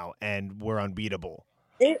this now, and we're unbeatable?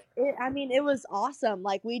 It was awesome.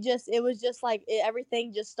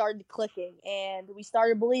 Everything just started clicking, and we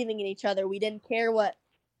started believing in each other. We didn't care what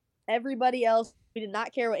everybody else, we did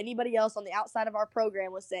not care what anybody else on the outside of our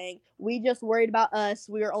program was saying. We just worried about us.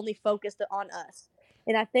 We were only focused on us.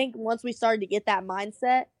 And I think once we started to get that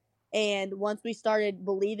mindset, and once we started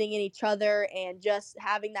believing in each other and just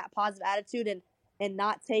having that positive attitude and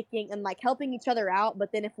not taking and helping each other out,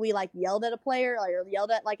 but then if we yelled at a player or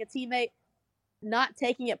yelled at a teammate, not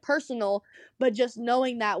taking it personal, but just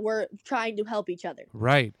knowing that we're trying to help each other.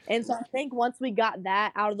 Right. And so I think once we got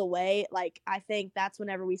that out of the way, I think that's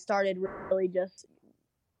whenever we started really just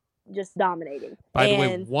dominating. By the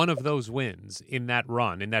way, one of those wins in that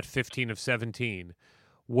run, in that 15 of 17,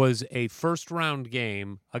 was a first-round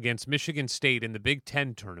game against Michigan State in the Big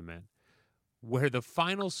Ten tournament where the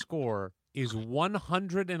final score is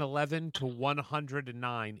 111 to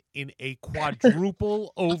 109 in a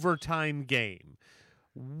quadruple overtime game.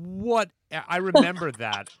 I remember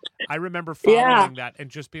that. I remember following that and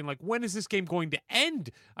just being like, when is this game going to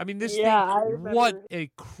end? I mean, this thing, what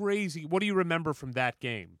do you remember from that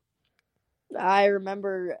game? I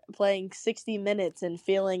remember playing 60 minutes and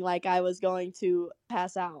feeling like I was going to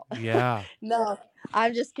pass out. Yeah. No,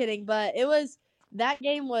 I'm just kidding. But that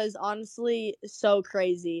game was honestly so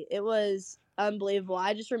crazy. It was unbelievable.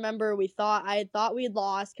 I just remember I thought we had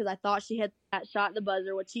lost because I thought she had that shot at the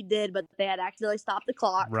buzzer, which she did, but they had accidentally stopped the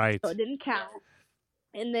clock. Right. So it didn't count.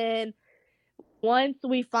 And then once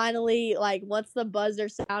the buzzer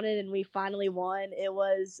sounded and we finally won, it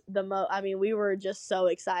was we were just so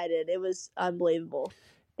excited. It was unbelievable.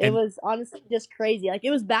 It was honestly just crazy. Like, it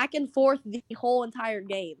was back and forth the whole entire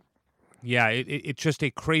game. Yeah, it's just a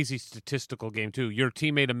crazy statistical game, too. Your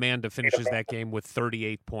teammate Amanda finishes that game with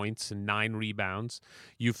 38 points and 9 rebounds.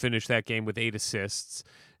 You finished that game with 8 assists,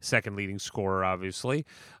 second leading scorer, obviously.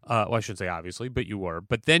 Well, I shouldn't say obviously, but you were.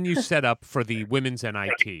 But then you set up for the women's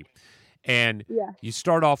NIT. And you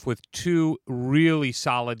start off with 2 really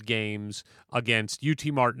solid games against UT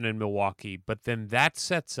Martin and Milwaukee, but then that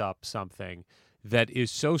sets up something that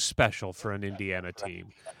is so special for an Indiana team,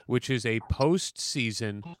 which is a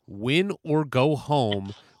postseason win or go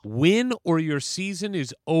home, win or your season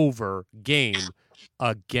is over game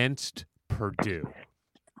against Purdue.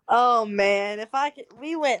 Oh man,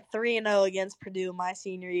 we went 3-0 against Purdue my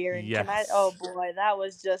senior year, and oh boy, that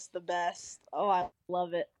was just the best. Oh, I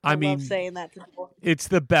love it. I love saying that to people. It's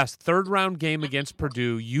the best. Third round game against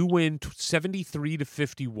Purdue, you win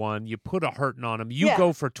 73-51. You put a hurting on them. You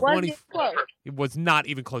go for 20. It was not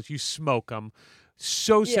even close. You smoke them.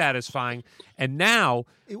 So satisfying. And now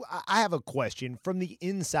I have a question from the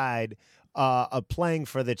inside. Of playing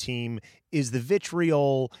for the team, is the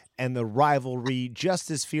vitriol and the rivalry just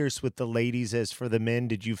as fierce with the ladies as for the men?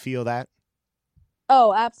 Did you feel that?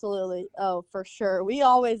 Oh, absolutely. Oh, for sure.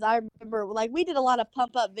 I remember, we did a lot of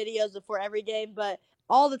pump up videos before every game, but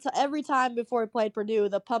every time before we played Purdue,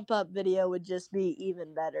 the pump up video would just be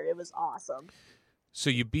even better. It was awesome. So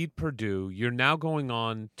you beat Purdue. You're now going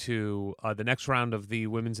on to the next round of the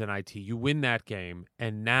women's NIT. You win that game,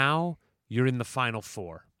 and now you're in the Final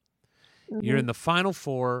Four. You're in the Final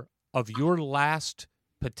Four of your last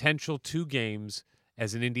potential 2 games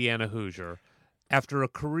as an Indiana Hoosier after a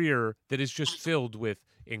career that is just filled with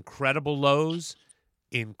incredible lows,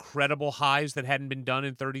 incredible highs that hadn't been done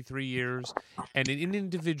in 33 years, and an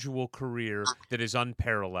individual career that is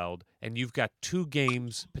unparalleled, and you've got 2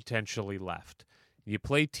 games potentially left. You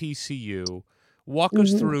play TCU. Walk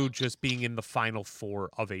us through just being in the Final Four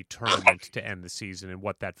of a tournament to end the season and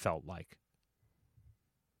what that felt like.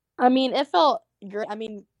 I mean, it felt great. I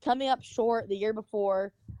mean, coming up short the year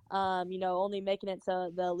before, only making it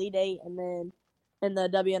to the Elite Eight and then in the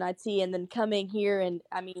WNIT, and then coming here, and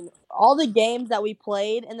I mean, all the games that we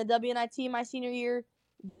played in the WNIT my senior year,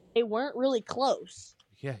 they weren't really close.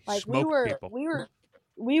 Yeah, we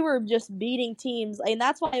were just beating teams, and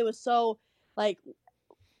that's why it was so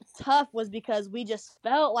tough, was because we just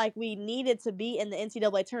felt like we needed to be in the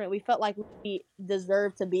NCAA tournament. We felt like we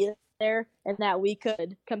deserved to be there and that we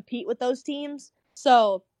could compete with those teams.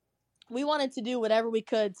 So we wanted to do whatever we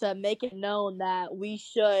could to make it known that we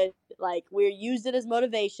should, we used it as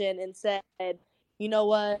motivation and said, you know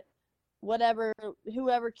what,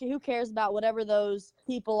 who cares about whatever those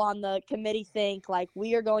people on the committee think,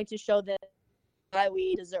 we are going to show them why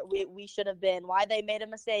we should have been, why they made a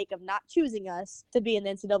mistake of not choosing us to be in the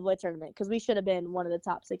NCAA tournament, because we should have been one of the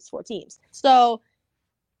top 64 teams. So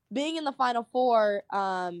being in the Final Four,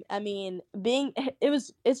 it's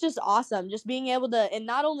just awesome. Just being able to, and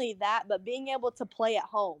not only that, but being able to play at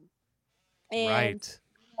home. And right.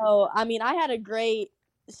 So, I had a great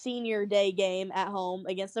senior day game at home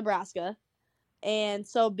against Nebraska. And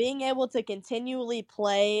so being able to continually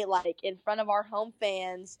play in front of our home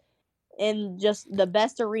fans in just the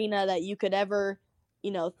best arena that you could ever,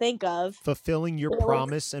 think of. Fulfilling your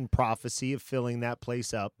promise and prophecy of filling that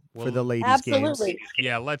place up for the ladies' absolutely. games.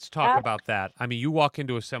 Yeah, let's talk about that. I mean, you walk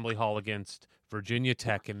into Assembly Hall against Virginia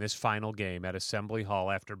Tech in this final game at Assembly Hall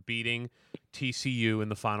after beating TCU in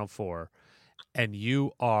the Final Four, and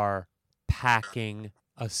you are packing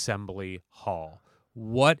Assembly Hall.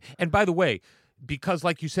 What? And by the way, because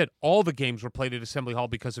like you said, all the games were played at Assembly Hall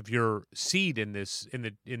because of your seed in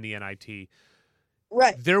the NIT.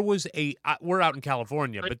 Right. there was we're out in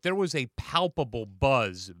California, but there was a palpable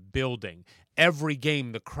buzz building. Every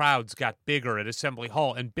game, the crowds got bigger at Assembly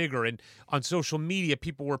Hall and bigger. And on social media,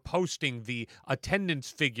 people were posting the attendance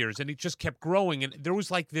figures, and it just kept growing. And there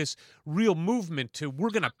was like this real movement to, we're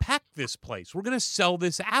going to pack this place. We're going to sell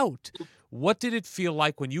this out. What did it feel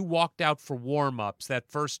like when you walked out for warm-ups that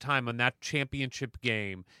first time on that championship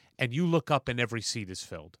game, and you look up and every seat is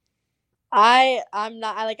filled? I'm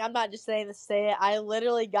not just saying this to say it. I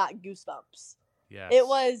literally got goosebumps. Yes. It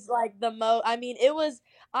was like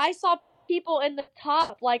I saw people in the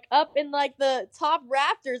top, like up in like the top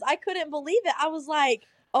rafters. I couldn't believe it. I was like,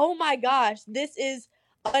 oh my gosh, this is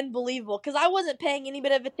unbelievable. Because I wasn't paying any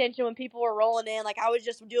bit of attention when people were rolling in. Like I was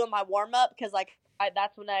just doing my warm up because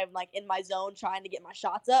that's when I'm like in my zone trying to get my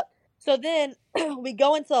shots up. So then we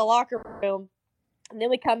go into the locker room, and then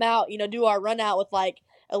we come out, do our run out with like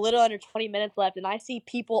a little under 20 minutes left, and I see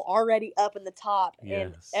people already up in the top,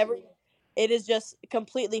 and it is just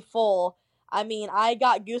completely full. I mean, I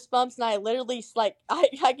got goosebumps, and I literally, like,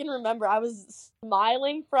 I can remember I was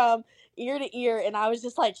smiling from ear to ear, and I was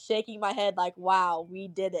just, like, shaking my head, like, wow, we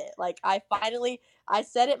did it. Like, I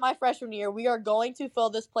said it my freshman year, we are going to fill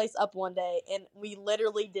this place up one day, and we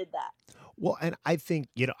literally did that. Well, and I think,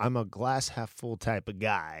 I'm a glass half full type of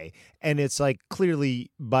guy. And it's like clearly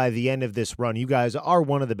by the end of this run, you guys are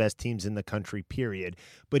one of the best teams in the country, period.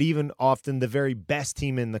 But even often the very best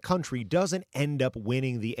team in the country doesn't end up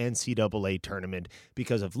winning the NCAA tournament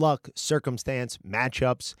because of luck, circumstance,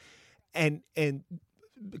 matchups. And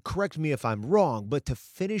correct me if I'm wrong, but to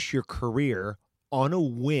finish your career on a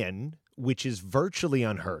win, which is virtually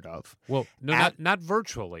unheard of. Well, no, not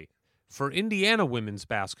virtually. For Indiana women's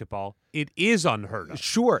basketball, it is unheard of.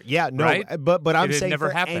 Sure, yeah, no, right? but I'm saying never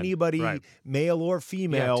for happened. anybody, right. male or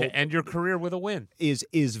female, to end your career with a win is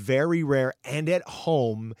very rare, and at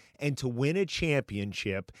home, and to win a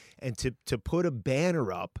championship, and to put a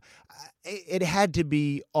banner up, it had to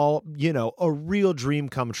be all a real dream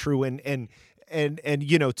come true, and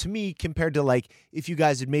to me, compared to like if you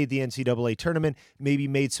guys had made the NCAA tournament, maybe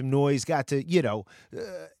made some noise, got to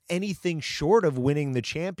anything short of winning the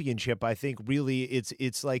championship, I think really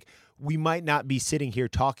it's like we might not be sitting here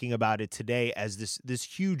talking about it today as this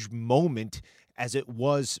huge moment as it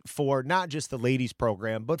was for not just the ladies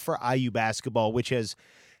program, but for IU basketball, which has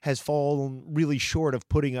fallen really short of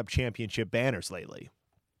putting up championship banners lately.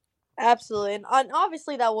 Absolutely. And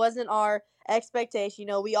obviously that wasn't our expectation.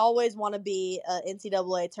 We always want to be an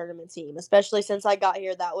NCAA tournament team, especially since I got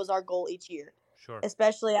here. That was our goal each year. Sure.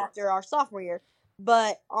 Especially after our sophomore year.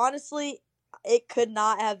 But honestly, it could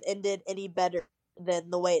not have ended any better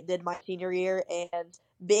than the way it did my senior year. And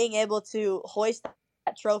being able to hoist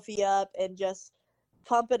that trophy up and just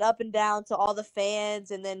pump it up and down to all the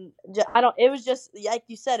fans, and then it was just, like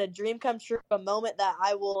you said, a dream come true, a moment that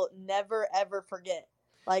I will never, ever forget.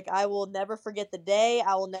 Like, I will never forget the day.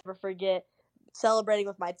 I will never forget celebrating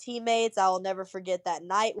with my teammates. I will never forget that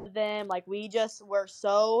night with them. Like, we just were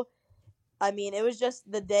it was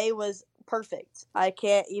just, the day was perfect. I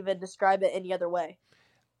can't even describe it any other way.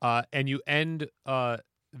 And you end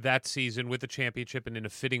that season with a championship and in a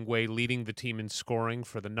fitting way leading the team in scoring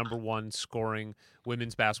for the number one scoring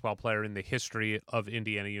women's basketball player in the history of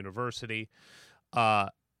Indiana University.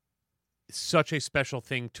 Such a special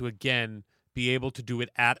thing to, again, be able to do it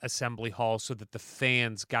at Assembly Hall so that the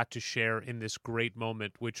fans got to share in this great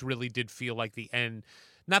moment, which really did feel like the end.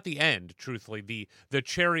 Not the end, truthfully, the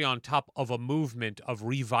cherry on top of a movement of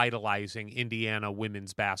revitalizing Indiana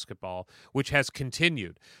women's basketball, which has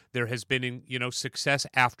continued. There has been, success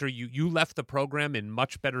after you left the program in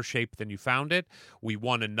much better shape than you found it. We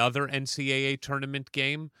won another NCAA tournament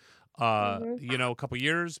game, a couple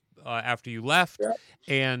years after you left, Yep.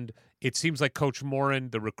 And it seems like Coach Morin,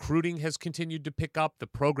 the recruiting has continued to pick up. The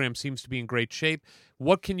program seems to be in great shape.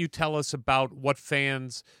 What can you tell us about what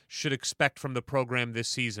fans should expect from the program this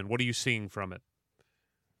season? What are you seeing from it?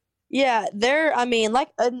 Yeah,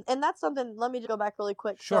 and that's something, let me just go back really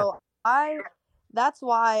quick. Sure. So that's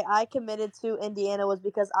why I committed to Indiana, was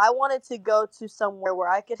because I wanted to go to somewhere where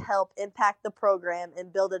I could help impact the program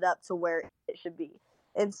and build it up to where it should be.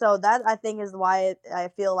 And so that, I think, is why I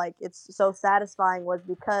feel like it's so satisfying, was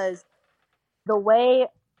because the way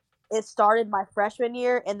it started my freshman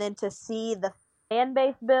year, and then to see the fan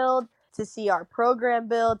base build, to see our program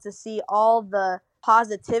build, to see all the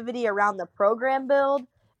positivity around the program build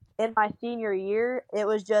in my senior year, it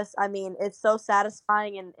was just, it's so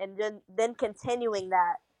satisfying. And then continuing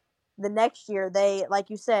that the next year, they, like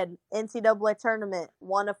you said, NCAA tournament,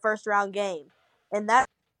 won a first round game. And that's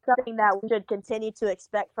something that we should continue to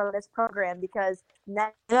expect from this program, because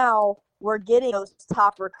now we're getting those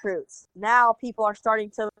top recruits. Now people are starting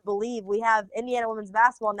to believe we have Indiana women's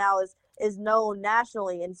basketball now is known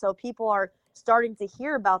nationally, and so people are starting to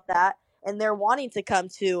hear about that, and they're wanting to come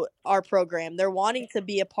to our program. They're wanting to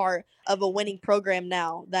be a part of a winning program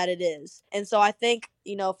now that it is. And so I think,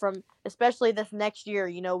 from especially this next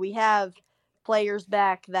year, we have players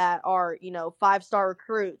back that are, 5-star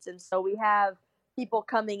recruits. And so we have people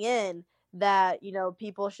coming in that,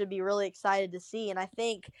 people should be really excited to see. And I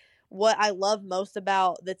think what I love most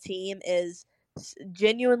about the team is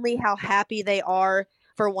genuinely how happy they are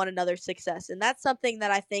for one another's success. And that's something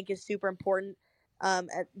that I think is super important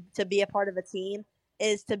to be a part of a team,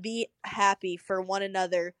 is to be happy for one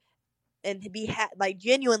another and to be like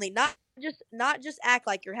genuinely, not just act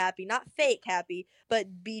like you're happy, not fake happy,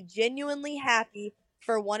 but be genuinely happy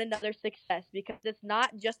for one another's success, because it's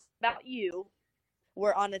not just about you.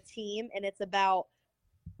 We're on a team, and it's about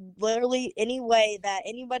literally any way that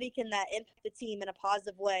anybody can that impact the team in a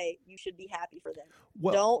positive way. You should be happy for them.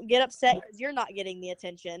 Well, Don't get upset because you're not getting the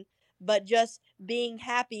attention, but just being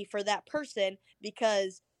happy for that person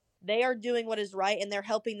because they are doing what is right and they're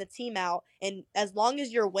helping the team out. And as long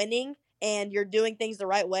as you're winning and you're doing things the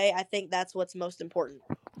right way, I think that's what's most important.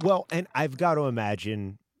 Well, and I've got to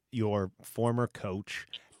imagine your former coach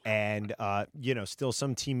and, still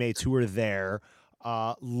some teammates who are there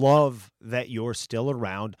love that you're still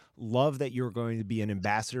around, love that you're going to be an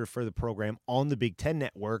ambassador for the program on the Big Ten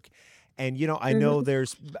Network. And, I know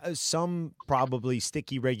there's some probably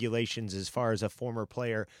sticky regulations as far as a former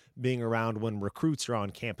player being around when recruits are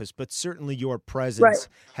on campus, but certainly your presence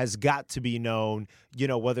has got to be known,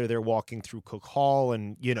 whether they're walking through Cook Hall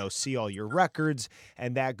and, see all your records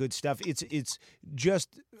and that good stuff. It's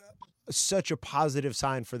just such a positive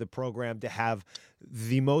sign for the program to have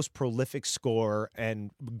the most prolific scorer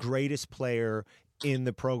and greatest player in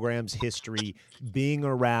the program's history being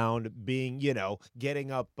around,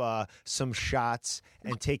 getting up some shots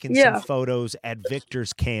and taking some photos at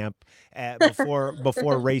Victor's camp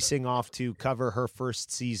before racing off to cover her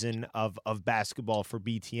first season of basketball for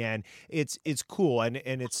BTN. It's cool, and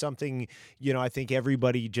it's something, I think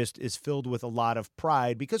everybody just is filled with a lot of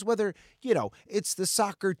pride, because whether, it's the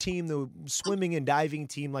soccer team, the swimming and diving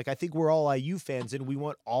team, like I think we're all IU fans and we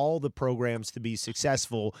want all the programs to be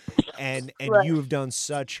successful, and you have done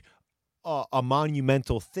such a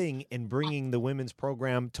monumental thing in bringing the women's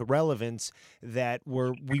program to relevance that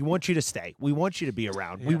we want you to stay. We want you to be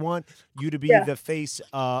around. Yeah. We want you to be the face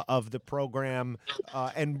of the program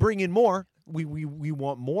and bring in more. We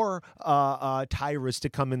want more TYRAs to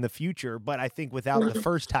come in the future, but I think without the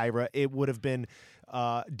first TYRA, it would have been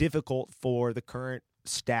difficult for the current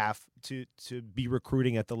staff to be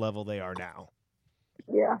recruiting at the level they are now.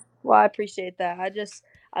 Yeah, well, I appreciate that.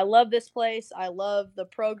 I love this place. I love the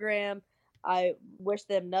program. I wish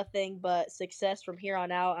them nothing but success from here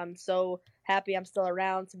on out. I'm so happy I'm still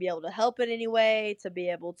around to be able to help in any way, to be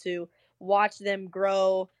able to watch them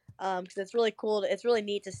grow, because it's really cool. It's really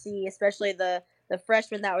neat to see, especially the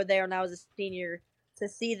freshmen that were there when I was a senior, to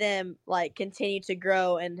see them like continue to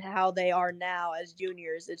grow and how they are now as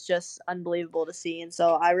juniors. It's just unbelievable to see. And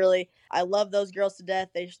so I love those girls to death.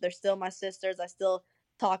 They're still my sisters. I still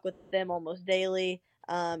talk with them almost daily.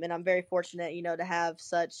 And I'm very fortunate, to have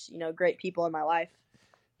such, great people in my life.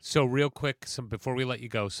 So real quick, before we let you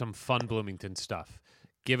go, some fun Bloomington stuff.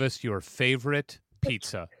 Give us your favorite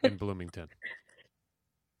pizza in Bloomington.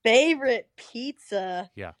 Favorite pizza?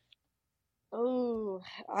 Yeah. Oh,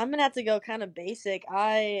 I'm going to have to go kind of basic.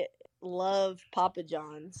 I love Papa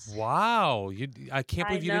John's. Wow. I can't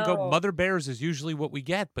believe you didn't go. Mother Bear's is usually what we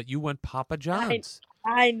get, but you went Papa John's.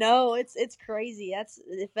 I know, it's crazy.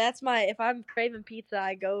 If I'm craving pizza,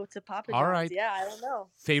 I go to Papa John's. All right. Yeah, I don't know.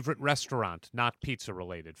 Favorite restaurant, not pizza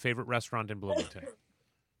related. Favorite restaurant in Bloomington.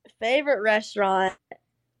 Favorite restaurant.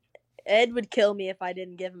 Ed would kill me if I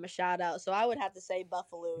didn't give him a shout out, so I would have to say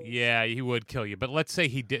Buffalo. Yeah, he would kill you. But let's say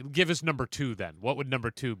he did. Give us number 2 then. What would number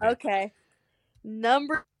 2 be? Okay.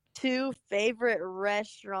 Number 2 favorite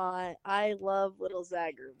restaurant. I love Little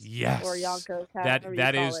Zagreb. Yes. Or Yonko.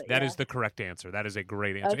 That is the correct answer. That is a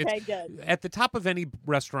great answer. Okay, good. At the top of any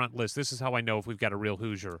restaurant list, this is how I know if we've got a real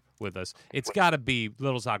Hoosier with us. It's got to be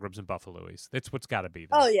Little Zagreb's and Buffalo's. That's what's got to be.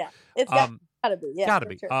 Oh yeah, it's got to be. Yeah, got to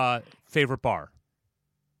be. Sure. Favorite bar.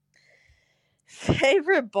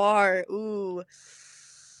 Favorite bar. Ooh.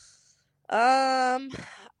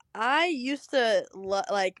 I used to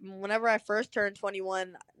like whenever I first turned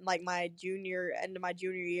 21, like my end of my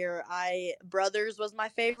junior year, Brothers was my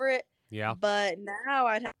favorite. Yeah. But now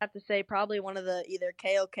I'd have to say probably one of the either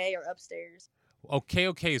KOK or Upstairs. Oh,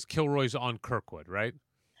 KOK is Kilroy's on Kirkwood, right?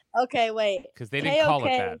 Okay, wait. Because they didn't call it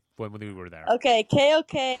KOK. that when we were there. Okay,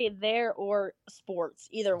 KOK there or sports,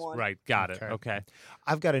 either one. Right, got it. Okay. Okay.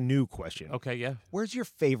 I've got a new question. Okay, yeah. Where's your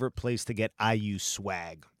favorite place to get IU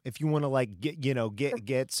swag? If you want to like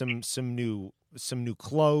get some new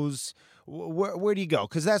clothes, where do you go?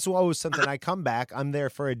 Because that's always something. I come back, I'm there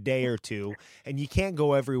for a day or two, and you can't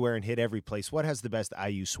go everywhere and hit every place. What has the best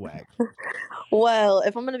IU swag? Well,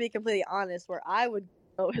 if I'm going to be completely honest, where I would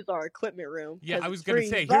go is our equipment room. Yeah, 'cause I was it's going to free,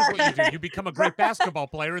 say, here's but- what you do. You become a great basketball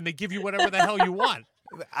player, and they give you whatever the hell you want.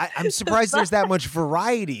 I'm surprised there's that much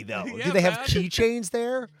variety, though. Yeah, Do they have man. keychains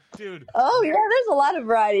there? Dude, Oh, yeah, there's a lot of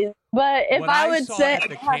varieties. But if what I I would saw say at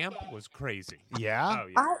the camp was crazy. Yeah. Oh,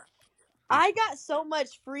 yeah. I got so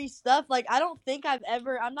much free stuff. Like, I don't think I've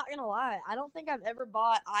ever, I'm not going to lie, I don't think I've ever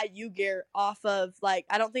bought IU gear off of, like,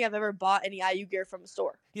 I don't think I've ever bought any IU gear from a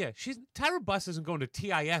store. Yeah, TYRA BUSS isn't going to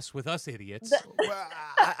TIS with us idiots. Well,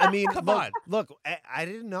 I mean, Come on. Look, I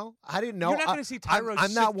didn't know. You're not going to see TYRA.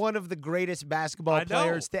 I'm not one of the greatest basketball I know.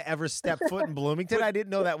 players to ever step foot in Bloomington. I didn't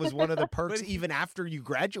know that was one of the perks But- even after you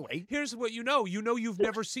graduate. Here's what you know. You know you've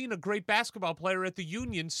never seen a great basketball player at the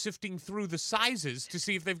Union sifting through the sizes to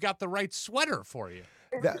see if they've got the right sweater for you.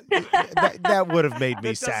 That would have made me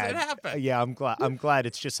That doesn't sad. happen. Yeah, I'm glad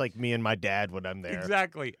it's just like me and my dad when I'm there.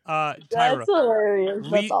 Exactly. That's TYRA, hilarious.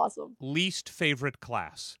 That's Le- awesome. least favorite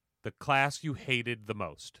class. The class you hated the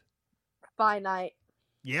most. Finite.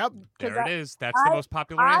 Yep. There I- it is. That's the most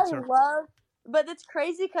popular answer. But it's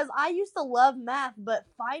crazy because I used to love math, but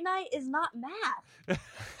finite is not math.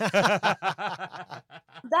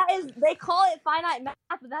 That is, they call it finite math,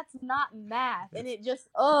 but that's not math. And it just,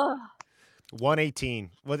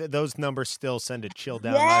 118. Well, those numbers still send a chill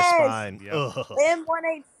down Yes. my spine. Yep. Ugh.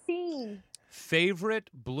 M118. favorite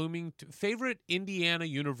Indiana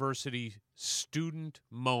University student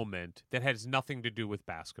moment that has nothing to do with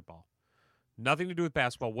basketball. Nothing to do with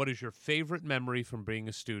basketball. What is your favorite memory from being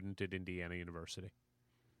a student at Indiana University?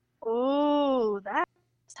 Ooh, that's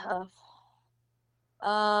tough.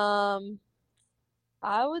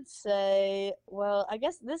 I would say, well, I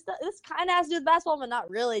guess this kind of has to do with basketball, but not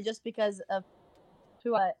really, just because of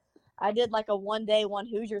who I did like a one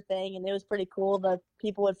Hoosier thing, and it was pretty cool. The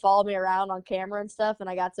people would follow me around on camera and stuff, and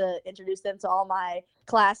I got to introduce them to all my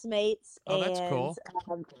classmates Oh, and that's cool.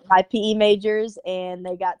 My PE majors, and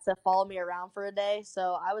they got to follow me around for a day.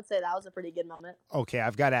 So I would say that was a pretty good moment. Okay,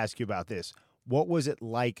 I've got to ask you about this. What was it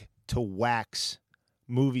like to wax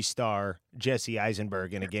movie star Jesse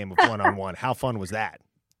Eisenberg in a game of one-on-one? How fun was that?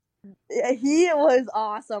 Yeah, he was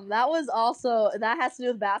awesome. That has to do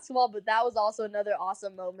with basketball, but that was also another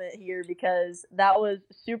awesome moment here because that was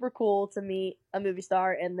super cool to meet a movie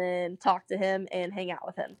star and then talk to him and hang out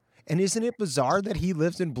with him. And isn't it bizarre that he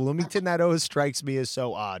lives in Bloomington? That always strikes me as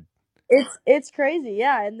so odd. It's crazy,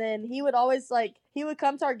 yeah. And then he would always he would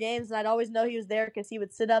come to our games, and I'd always know he was there because he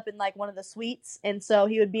would sit up in like one of the suites, and so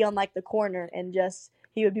he would be on like the corner and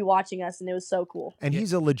he would be watching us, and it was so cool. And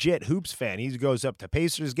he's a legit hoops fan. He goes up to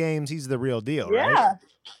Pacers games. He's the real deal, Yeah, right?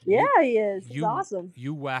 yeah, he is. He's awesome.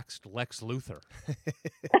 You waxed Lex Luthor.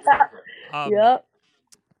 Yep.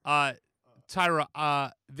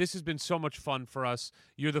 TYRA, this has been so much fun for us.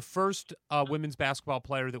 You're the first women's basketball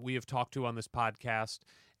player that we have talked to on this podcast,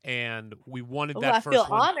 and we wanted that I first feel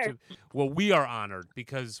one. honored. Well, we are honored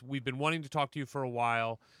because we've been wanting to talk to you for a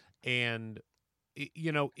while, and it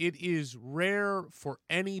is rare for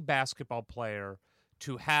any basketball player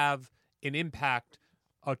to have an impact,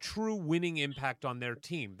 a true winning impact on their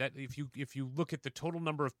team. That if you look at the total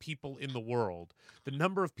number of people in the world, the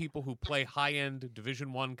number of people who play high-end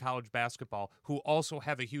Division I college basketball who also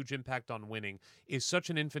have a huge impact on winning is such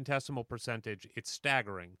an infinitesimal percentage, it's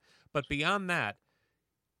staggering. But beyond that,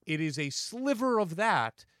 it is a sliver of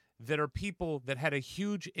that are people that had a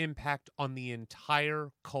huge impact on the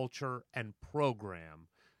entire culture and program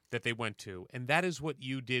that they went to. And that is what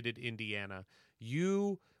you did at Indiana.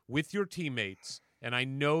 You, with your teammates, and I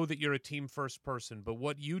know that you're a team-first person, but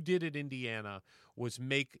what you did at Indiana was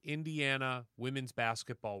make Indiana women's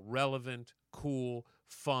basketball relevant, cool,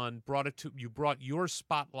 fun. You brought your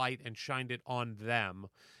spotlight and shined it on them,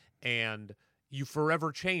 and you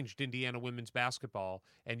forever changed Indiana women's basketball.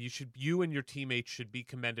 And you and your teammates should be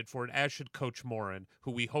commended for it, as should Coach Morin,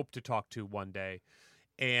 who we hope to talk to one day.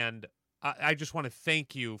 And I just want to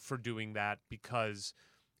thank you for doing that because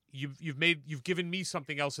you've given me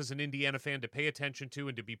something else as an Indiana fan to pay attention to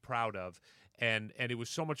and to be proud of. And it was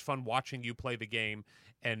so much fun watching you play the game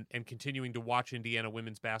and continuing to watch Indiana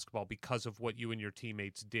women's basketball because of what you and your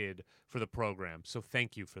teammates did for the program. So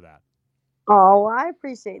thank you for that. Oh, I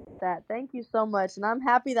appreciate that. Thank you so much. And I'm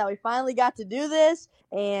happy that we finally got to do this.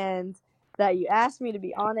 And that you asked me to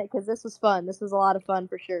be on it because this was fun. This was a lot of fun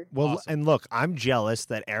for sure. Well, Awesome. and look, I'm jealous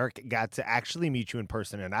that Eric got to actually meet you in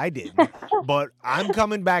person and I didn't. But I'm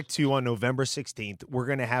coming back to you on November 16th. We're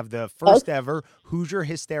going to have the first ever Hoosier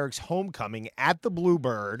Hysterics homecoming at the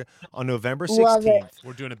Bluebird on November Love it. 16th.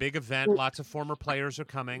 We're doing a big event. Lots of former players are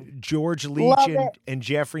coming. George Leach Love it. and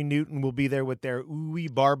Jeffrey Newton will be there with their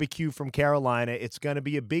ooey barbecue from Carolina. It's going to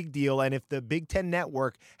be a big deal. And if the Big Ten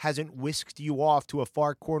Network hasn't whisked you off to a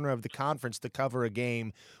far corner of the conference to cover a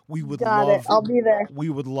game, we would Got love it. I'll be there. We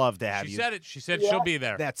would love to have She you. said it. She said Yeah. she'll be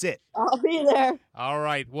there. That's it. I'll be there. All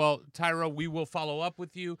right. Well, Tyra, we will follow up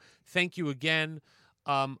with you. Thank you again.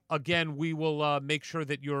 Again, we will make sure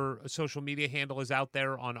that your social media handle is out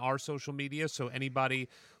there on our social media, so anybody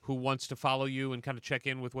who wants to follow you and kind of check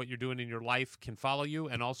in with what you're doing in your life can follow you.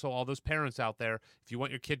 And also all those parents out there, if you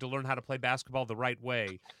want your kid to learn how to play basketball the right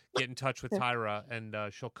way, get in touch with Tyra, and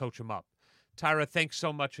she'll coach him up. Tyra, thanks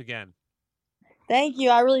so much again. Thank you.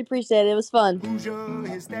 I really appreciate it. It was fun. Hoosier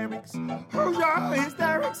Hysterics. Hoosier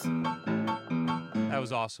Hysterics. That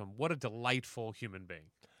was awesome. What a delightful human being.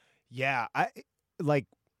 Yeah, I like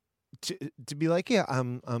to be like, yeah,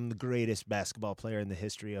 I'm the greatest basketball player in the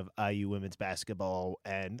history of IU women's basketball,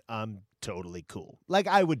 and I'm totally cool. Like,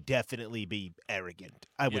 I would definitely be arrogant.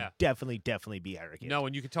 I would definitely be arrogant. No,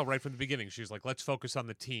 and you can tell right from the beginning, she's like, let's focus on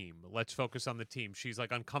the team. Let's focus on the team. She's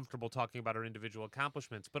like uncomfortable talking about her individual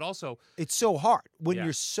accomplishments, but also It's so hard when Yeah.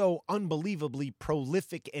 you're so unbelievably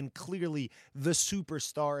prolific and clearly the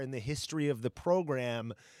superstar in the history of the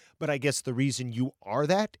program. But I guess the reason you are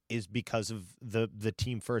that is because of the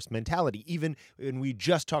team first mentality. Even when we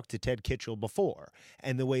just talked to Ted Kitchell before,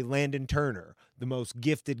 and the way Landon Turner, the most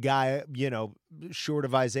gifted guy, short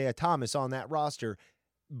of Isaiah Thomas on that roster,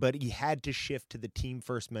 but he had to shift to the team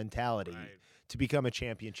first mentality Right. to become a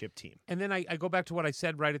championship team. And then I go back to what I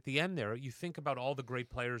said right at the end there. You think about all the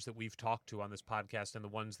great players that we've talked to on this podcast and the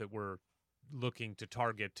ones that we're looking to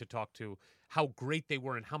target to talk to, how great they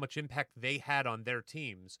were and how much impact they had on their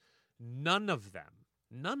teams. None of them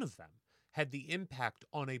had the impact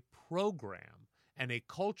on a program and a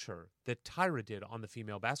culture that Tyra did on the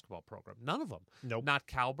female basketball program. None of them. Nope. Not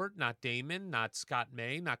Calbert, not Damon, not Scott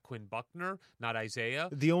May, not Quinn Buckner, not Isaiah.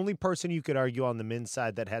 The only person you could argue on the men's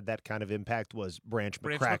side that had that kind of impact was Branch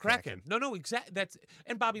McCracken. No, exactly.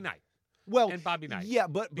 And Bobby Knight. Well, And Bobby Knight. Yeah,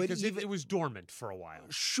 but Because even, it was dormant for a while.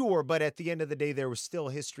 Sure, but at the end of the day, there was still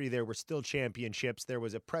history. There were still championships. There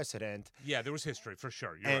was a precedent. Yeah, there was history for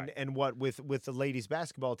sure. You're right. And what with the ladies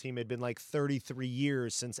basketball team had been like 33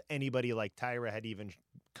 years since anybody like Tyra had even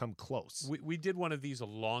come close. We did one of these a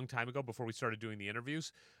long time ago before we started doing the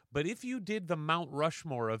interviews. But if you did the Mount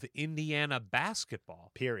Rushmore of Indiana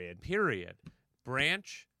basketball, Period.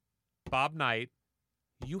 Branch, Bob Knight,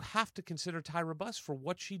 you have to consider Tyra Buss for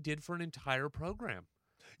what she did for an entire program.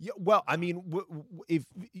 Yeah, well, I mean,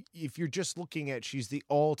 if you're just looking at, she's the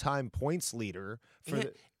all-time points leader for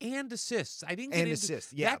and assists. I didn't get and into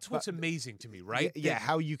assists. Yeah, that's what's amazing to me, right? Yeah, That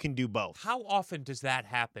how you can do both. How often does that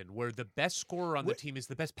happen where the best scorer on the team is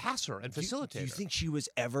the best passer and facilitator? Do you think she was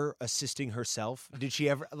ever assisting herself? Did she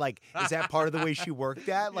ever, is that part of the way she worked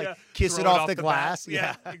at? Like, Yeah, kiss throw it off the glass?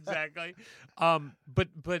 bat. Yeah, exactly.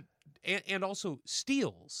 But also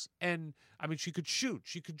steals. And, I mean, she could shoot.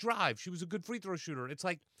 She could drive. She was a good free throw shooter. It's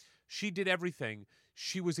like she did everything.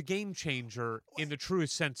 She was a game changer in the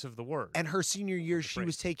truest sense of the word. And her senior year, she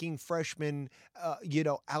was taking freshmen,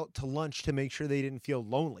 out to lunch to make sure they didn't feel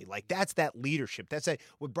lonely. Like, that's that leadership. That's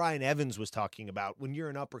what Brian Evans was talking about. When you're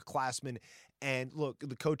an upperclassman, and look,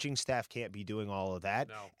 the coaching staff can't be doing all of that.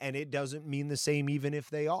 No. And it doesn't mean the same even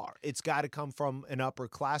if they are. It's got to come from an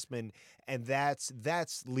upperclassman. And that's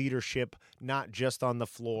leadership, not just on the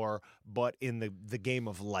floor, but in the game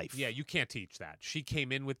of life. Yeah, you can't teach that. She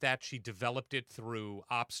came in with that. She developed it through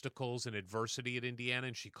obstacles and adversity at Indiana,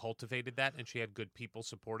 and she cultivated that, and she had good people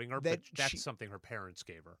supporting her. But that's something her parents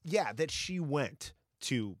gave her. Yeah, that she went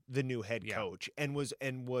to the new head coach and was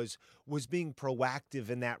being proactive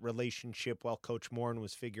in that relationship while Coach Morin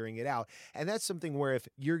was figuring it out. And that's something where if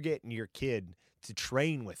you're getting your kid to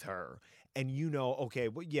train with her and okay,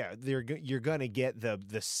 well, yeah, you're going to get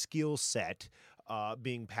the skill set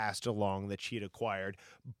being passed along that she had acquired,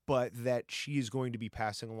 but that she is going to be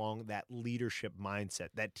passing along that leadership mindset,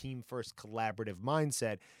 that team first collaborative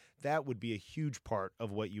mindset. That would be a huge part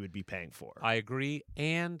of what you would be paying for. I agree.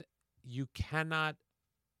 And you cannot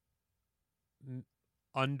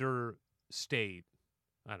understate.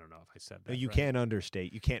 I don't know if I said that. You right. can't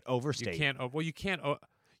understate. You can't overstate. You can't.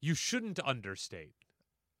 You shouldn't understate.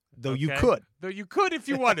 Though you okay? could. Though you could if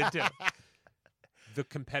you wanted to. The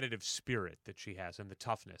competitive spirit that she has and the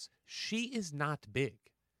toughness. She is not big.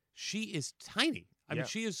 She is tiny. I mean,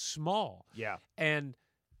 she is small. Yeah. And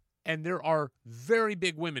there are very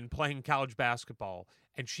big women playing college basketball,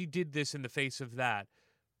 and she did this in the face of that.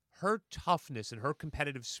 Her toughness and her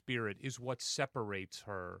competitive spirit is what separates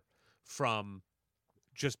her from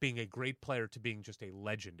just being a great player to being just a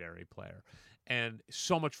legendary player. And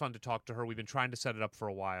so much fun to talk to her. We've been trying to set it up for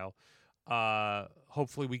a while.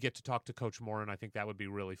 Hopefully we get to talk to Coach Moore, and I think that would be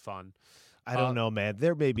really fun. I don't know, man.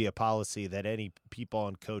 There may be a policy that any people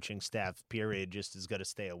on coaching staff, period, just is going to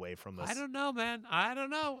stay away from us. I don't know, man. I don't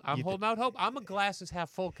know. I'm holding out hope. I'm a glasses half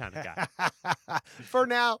full kind of guy. For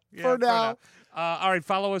now. Yeah, for now. All right,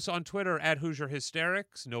 follow us on Twitter at Hoosier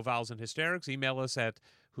Hysterics, no vowels in hysterics. Email us at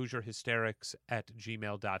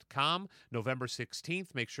HoosierHysterics@gmail.com. November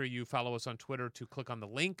 16th, make sure you follow us on Twitter to click on the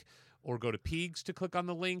link, or go to Peegs to click on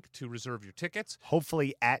the link to reserve your tickets.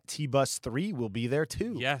 Hopefully at TBUS3 will be there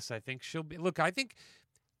too. Yes, I think she'll be. Look, I think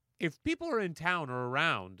if people are in town or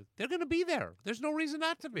around, they're going to be there. There's no reason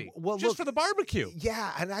not to be. Well, just look, for the barbecue.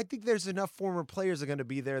 Yeah, and I think there's enough former players are going to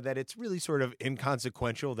be there that it's really sort of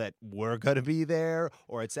inconsequential that we're going to be there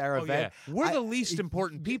or it's our event. Yeah. We're the least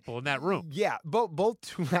important people in that room. Yeah, both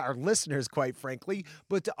to our listeners, quite frankly,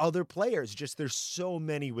 but to other players. Just there's so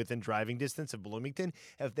many within driving distance of Bloomington.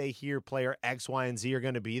 If they hear player X, Y, and Z are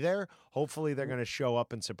going to be there, hopefully they're going to show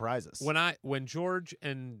up and surprise us. When George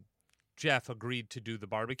and Jeff agreed to do the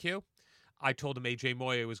barbecue, I told them AJ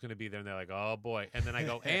Moye was going to be there, and they're like, oh, boy. And then I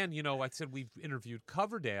go, and, I said we've interviewed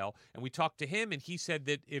Coverdale, and we talked to him, and he said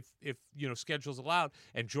that if schedule's allowed,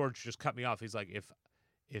 and George just cut me off. He's like, if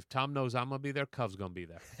Tom knows I'm going to be there, Cov's going to be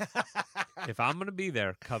there. If I'm going to be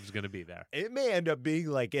there, Cov's going to be there. It may end up being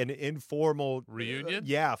like an informal reunion.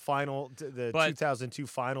 Final, the 2002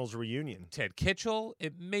 finals reunion. Ted Kitchell,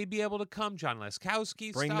 it may be able to come. John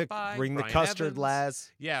Laskowski, bring stop by. Bring Brian the custard, Evans.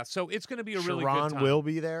 Laz. Yeah, so it's going to be a really Sharon good time. will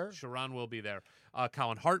be there. Sharon will be there.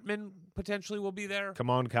 Colin Hartman potentially will be there. Come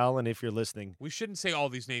on, Colin, if you're listening. We shouldn't say all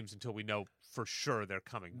these names until we know for sure they're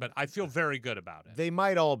coming, but I feel very good about it. They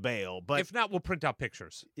might all bail, but if not, we'll print out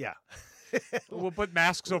pictures. Yeah. We'll put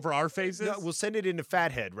masks over our faces. No, we'll send it into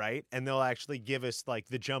Fathead, right? And they'll actually give us like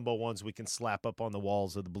the jumbo ones we can slap up on the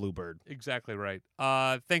walls of the Bluebird. Exactly right.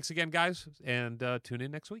 Thanks again, guys, and tune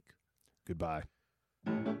in next week. Goodbye.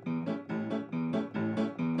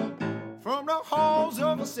 From the halls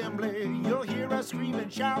of assembly, you'll hear us scream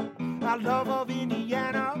and shout. Our love of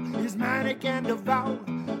Indiana is manic and devout.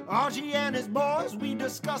 Archie and his boys, we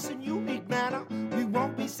discuss in unique manner. We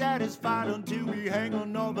won't be satisfied until we hang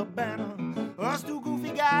another banner. Us two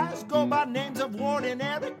goofy guys go by names of Ward and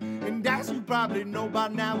Eric. And as you probably know by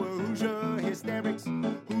now, we're Hoosier Hysterics.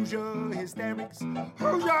 Hoosier Hysterics.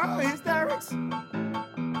 Hoosier Hysterics.